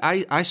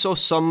saw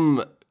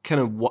some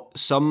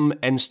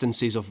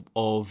instances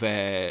of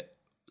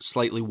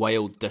slightly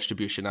wild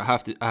distribution. I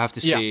have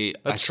to say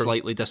I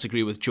slightly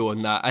disagree with Joe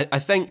on that. I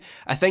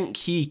think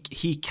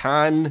he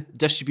can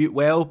distribute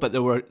well, but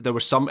there were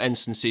some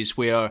instances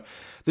where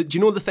do you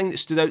know the thing that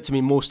stood out to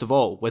me most of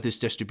all with his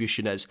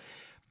distribution is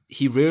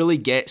he rarely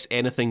gets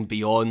anything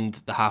beyond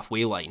the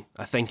halfway line.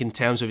 I think in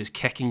terms of his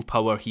kicking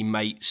power, he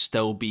might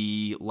still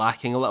be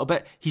lacking a little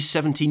bit. He's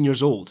 17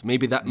 years old.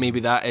 Maybe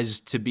that is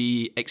to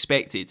be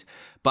expected.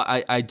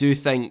 But I do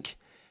think,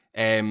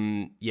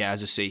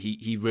 as I say,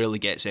 he rarely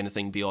gets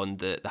anything beyond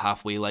the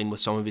halfway line with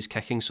some of his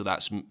kicking. So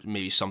that's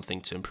maybe something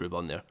to improve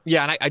on there.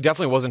 Yeah, and I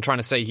definitely wasn't trying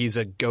to say he's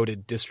a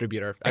goated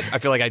distributor. I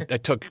feel like I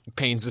took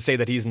pains to say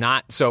that he's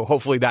not. So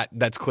hopefully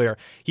that's clear.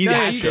 He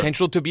has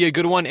potential to be a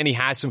good one, and he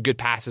has some good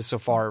passes so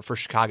far for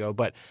Chicago.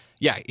 But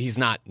yeah, he's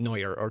not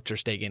Neuer or Ter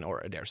Stegen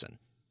or Ederson.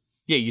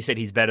 Yeah, you said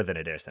he's better than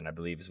Ederson, I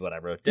believe is what I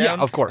wrote down.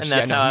 Yeah, of course. And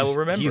that's how I will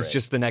remember He's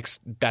just the next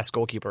best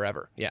goalkeeper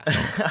ever. Yeah.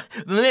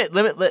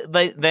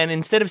 Then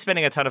instead of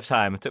spending a ton of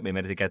time, it took me a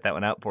minute to get that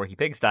one out, Porky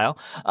Pig style.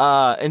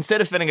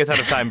 Instead of spending a ton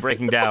of time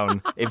breaking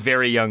down a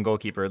very young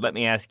goalkeeper, let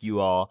me ask you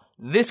all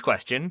this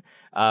question,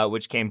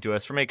 which came to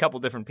us from a couple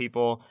different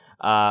people.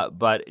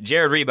 But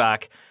Jared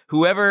Reebok,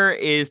 whoever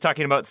is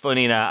talking about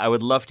Slonina, I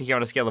would love to hear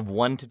on a scale of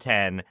 1 to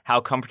 10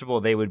 how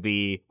comfortable they would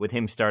be with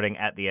him starting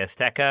at the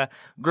Azteca.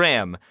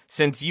 Graham,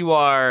 since you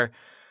are,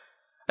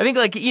 I think,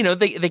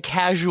 the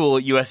casual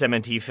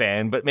USMNT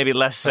fan, but maybe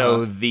less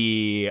so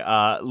the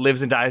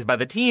lives and dies by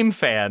the team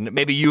fan,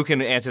 maybe you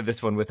can answer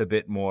this one with a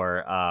bit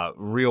more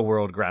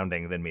real-world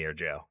grounding than me or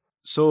Joe.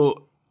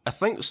 So I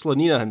think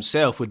Slonina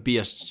himself would be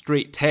a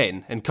straight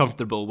 10 and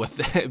comfortable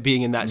with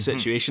being in that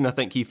situation. I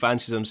think he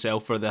fancies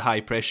himself for the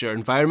high-pressure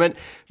environment.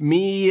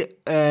 Me,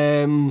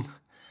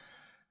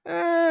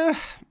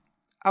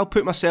 I'll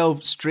put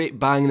myself straight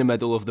bang in the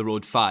middle of the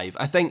road 5.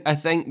 I think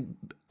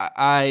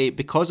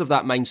because of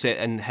that mindset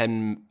and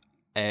him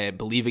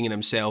believing in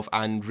himself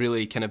and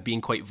really kind of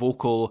being quite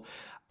vocal,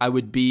 I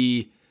would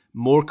be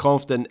more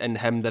confident in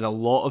him than a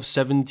lot of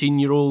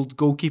 17-year-old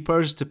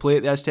goalkeepers to play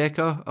at the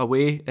Azteca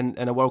away in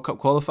a World Cup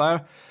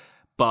qualifier.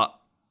 But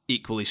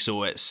equally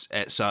so, it's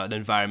an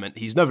environment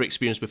he's never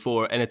experienced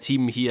before, in a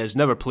team he has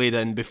never played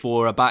in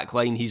before, a back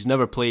line he's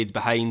never played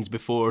behind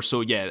before.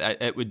 So yeah,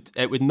 it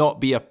would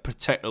not be a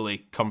particularly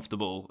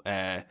comfortable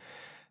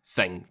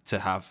thing to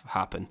have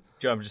happen.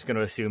 Joe, I'm just going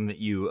to assume that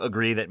you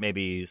agree that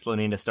maybe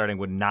Slonina starting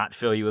would not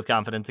fill you with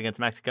confidence against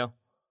Mexico.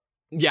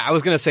 Yeah, I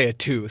was going to say a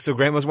 2, so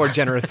Graham was more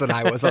generous than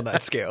I was on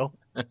that scale.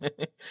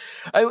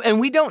 And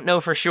we don't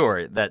know for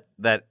sure that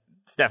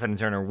Stefan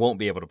Turner won't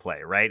be able to play,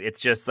 right? It's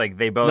just like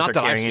they both are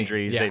carrying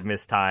injuries, they've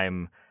missed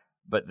time,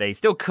 but they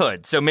still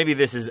could. So maybe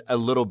this is a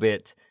little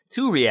bit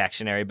too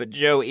reactionary. But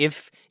Joe,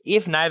 if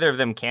neither of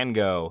them can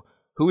go,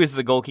 who is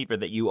the goalkeeper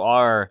that you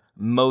are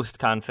most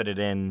confident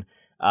in?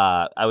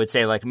 I would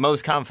say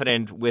most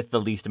confident with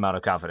the least amount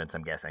of confidence,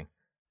 I'm guessing.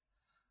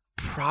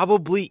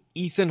 Probably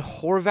Ethan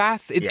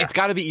Horvath. It's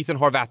got to be Ethan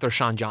Horvath or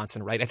Sean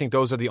Johnson, right? I think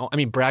those are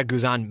Brad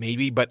Guzan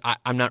maybe, but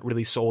I'm not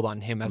really sold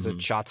on him as a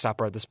shot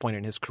stopper at this point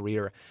in his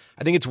career.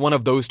 I think it's one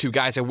of those two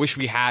guys. I wish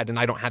we had, and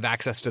I don't have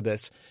access to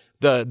this,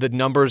 the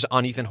numbers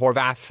on Ethan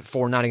Horvath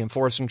for Nottingham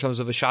Forest in terms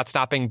of the shot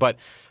stopping, but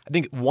I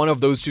think one of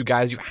those two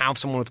guys, you have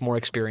someone with more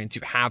experience,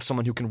 you have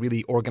someone who can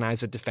really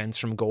organize a defense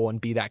from goal and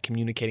be that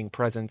communicating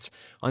presence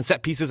on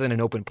set pieces and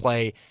an open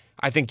play.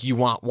 I think you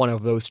want one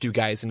of those two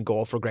guys in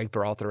goal for Greg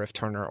Berhalter if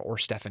Turner or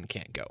Stefan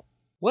can't go.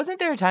 Wasn't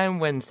there a time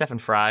when Stefan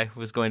Fry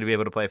was going to be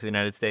able to play for the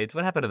United States?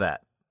 What happened to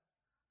that?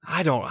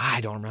 I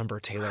don't remember,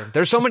 Taylor.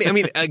 There's so many. I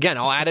mean, again,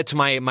 I'll add it to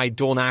my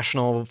dual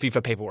national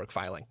FIFA paperwork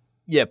filing.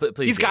 Yeah, but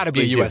please. He's got to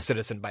be a U.S.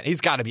 citizen by now.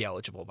 He's got to be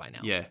eligible by now.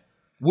 Yeah.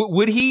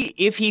 Would he,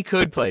 if he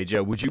could play,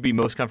 Joe, would you be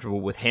most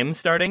comfortable with him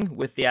starting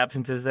with the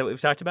absences that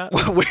we've talked about?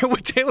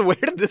 Taylor, where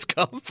did this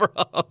come from?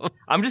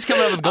 I'm just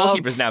coming up with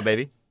goalkeepers now,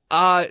 baby.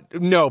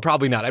 No,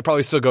 probably not. I'd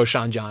probably still go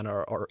Sean John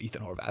or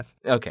Ethan Horvath.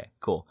 Okay,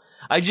 cool.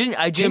 I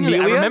genuinely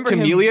remember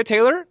Timelia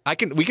Taylor?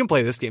 We can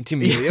play this game.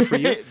 Timelia for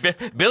you.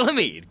 Bill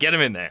Hamid, get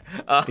him in there.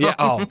 Yeah.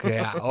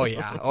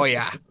 Oh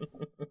yeah.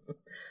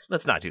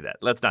 Let's not do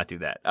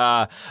that.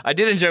 I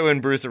did enjoy when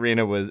Bruce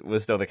Arena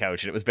was still the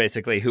coach, and it was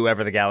basically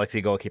whoever the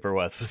Galaxy goalkeeper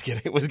was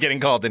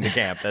getting called into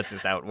camp. That's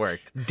just how it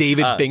worked.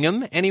 David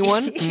Bingham,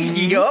 anyone?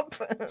 Yup,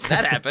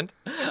 that happened.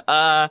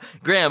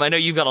 Graham, I know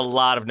you've got a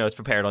lot of notes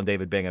prepared on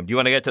David Bingham. Do you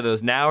want to get to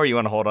those now, or you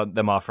want to hold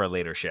them off for a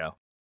later show?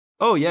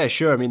 Oh, yeah,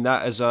 sure. I mean,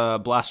 that is a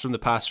blast from the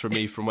past for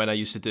me from when I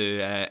used to do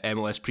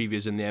MLS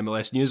previews in the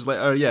MLS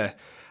newsletter. Yeah.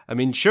 I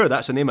mean, sure,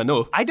 that's a name I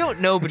know. I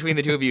don't know between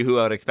the two of you who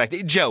I would expect.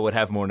 Joe would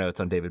have more notes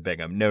on David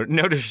Bingham. No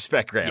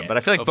disrespect, Graham, but I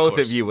feel like both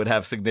of you would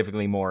have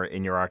significantly more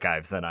in your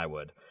archives than I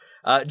would.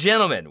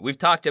 Gentlemen, we've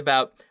talked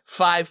about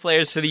 5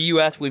 players for the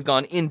U.S. We've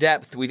gone in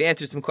depth. We've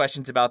answered some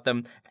questions about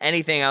them.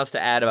 Anything else to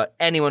add about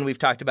anyone we've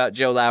talked about,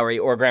 Joe Lowry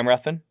or Graham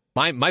Ruthven?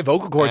 My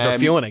vocal cords are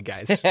feeling it,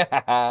 guys.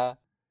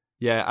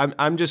 Yeah,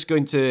 I'm just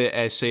going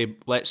to say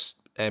let's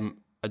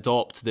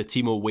adopt the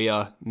Timo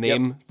Weah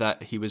name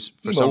that he was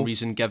for some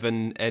reason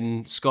given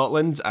in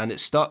Scotland, and it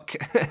stuck.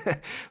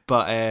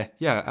 But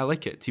yeah, I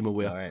like it, Timo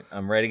Weah. All right,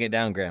 I'm writing it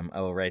down, Graham.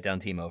 I will write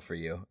down Timo for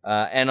you.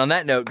 And on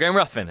that note, Graham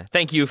Ruthven,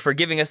 thank you for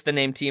giving us the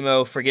name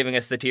Timo, for giving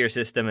us the tier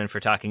system, and for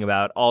talking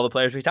about all the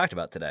players we talked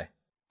about today.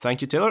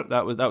 Thank you, Taylor.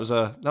 That was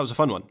a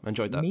fun one. I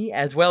enjoyed that. Me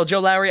as well, Joe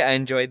Lowry. I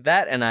enjoyed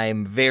that, and I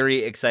am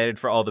very excited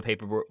for all the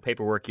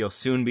paperwork you'll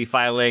soon be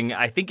filing.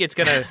 I think you're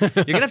gonna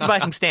have to buy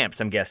some stamps.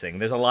 I'm guessing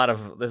there's a lot of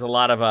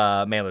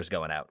mailers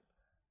going out.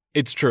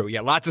 It's true.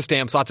 Yeah, lots of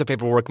stamps, lots of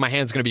paperwork. My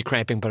hand's going to be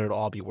cramping, but it'll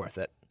all be worth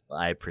it.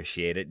 I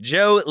appreciate it.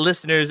 Joe,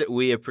 listeners,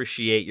 we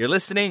appreciate your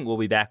listening. We'll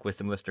be back with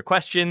some listener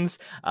questions.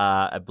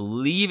 I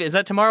believe, is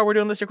that tomorrow we're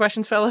doing listener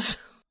questions, fellas?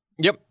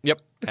 Yep.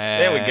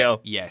 There we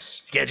go.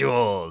 Yes.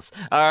 Schedules.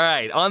 All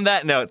right. On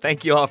that note,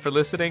 thank you all for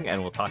listening,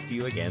 and we'll talk to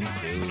you again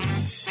soon.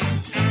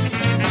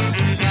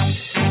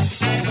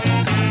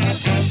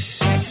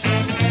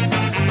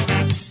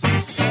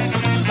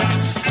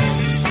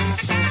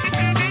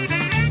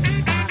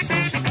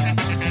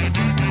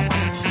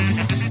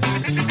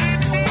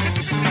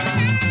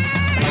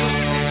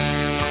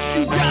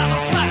 You gotta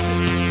slice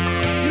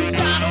it.